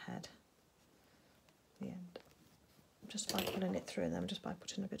inside the head, the end, just by pulling it through, and then just by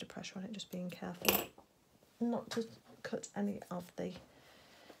putting a bit of pressure on it, just being careful not to cut any of the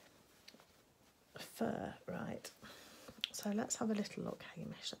fur. Right, so let's have a little look,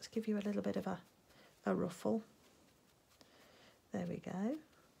 Hamish. Let's give you a little bit of a ruffle. There we go.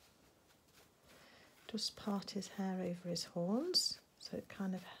 Just part his hair over his horns so it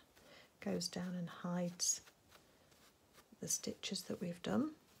kind of goes down and hides the stitches that we've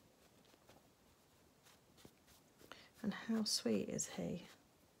done. And how sweet is he?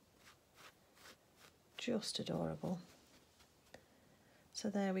 Just adorable. So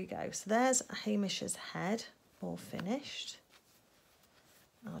there we go. So there's Hamish's head all finished.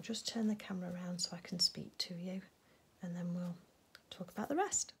 I'll just turn the camera around so I can speak to you, and then we'll talk about the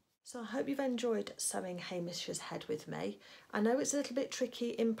rest. So I hope you've enjoyed sewing Hamish's head with me. I know it's a little bit tricky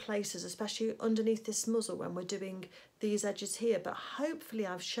in places, especially underneath this muzzle when we're doing these edges here, but hopefully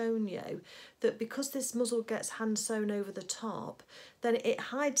I've shown you that because this muzzle gets hand sewn over the top, then it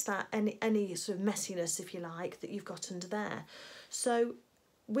hides that any sort of messiness, if you like, that you've got under there. So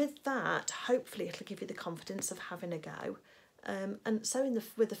with that, hopefully it'll give you the confidence of having a go. And sewing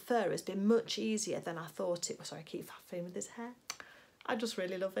with the fur has been much easier than I thought it was. Sorry, I keep faffing with his hair. I just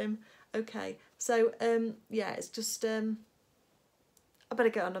really love him. Okay, so yeah, it's just I better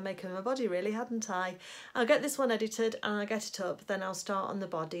get on and make him a body, really, hadn't I? I'll get this one edited and I'll get it up, then I'll start on the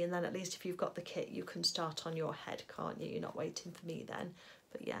body, and then at least if you've got the kit you can start on your head, can't you? You're not waiting for me then.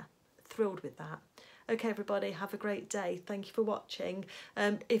 But yeah, thrilled with that. Okay everybody, have a great day. Thank you for watching.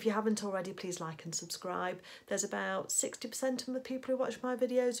 If you haven't already, please like and subscribe. There's about 60% of the people who watch my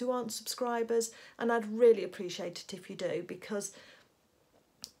videos who aren't subscribers, and I'd really appreciate it if you do, because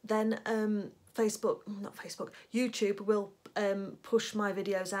then YouTube will push my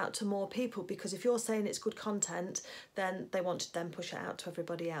videos out to more people, because if you're saying it's good content, then they want to then push it out to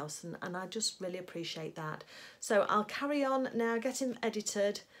everybody else, and I just really appreciate that. So I'll carry on now, get him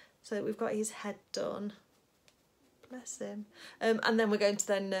edited so that we've got his head done. Bless him. And then we're going to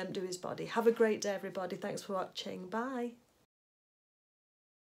then do his body. Have a great day, everybody. Thanks for watching. Bye.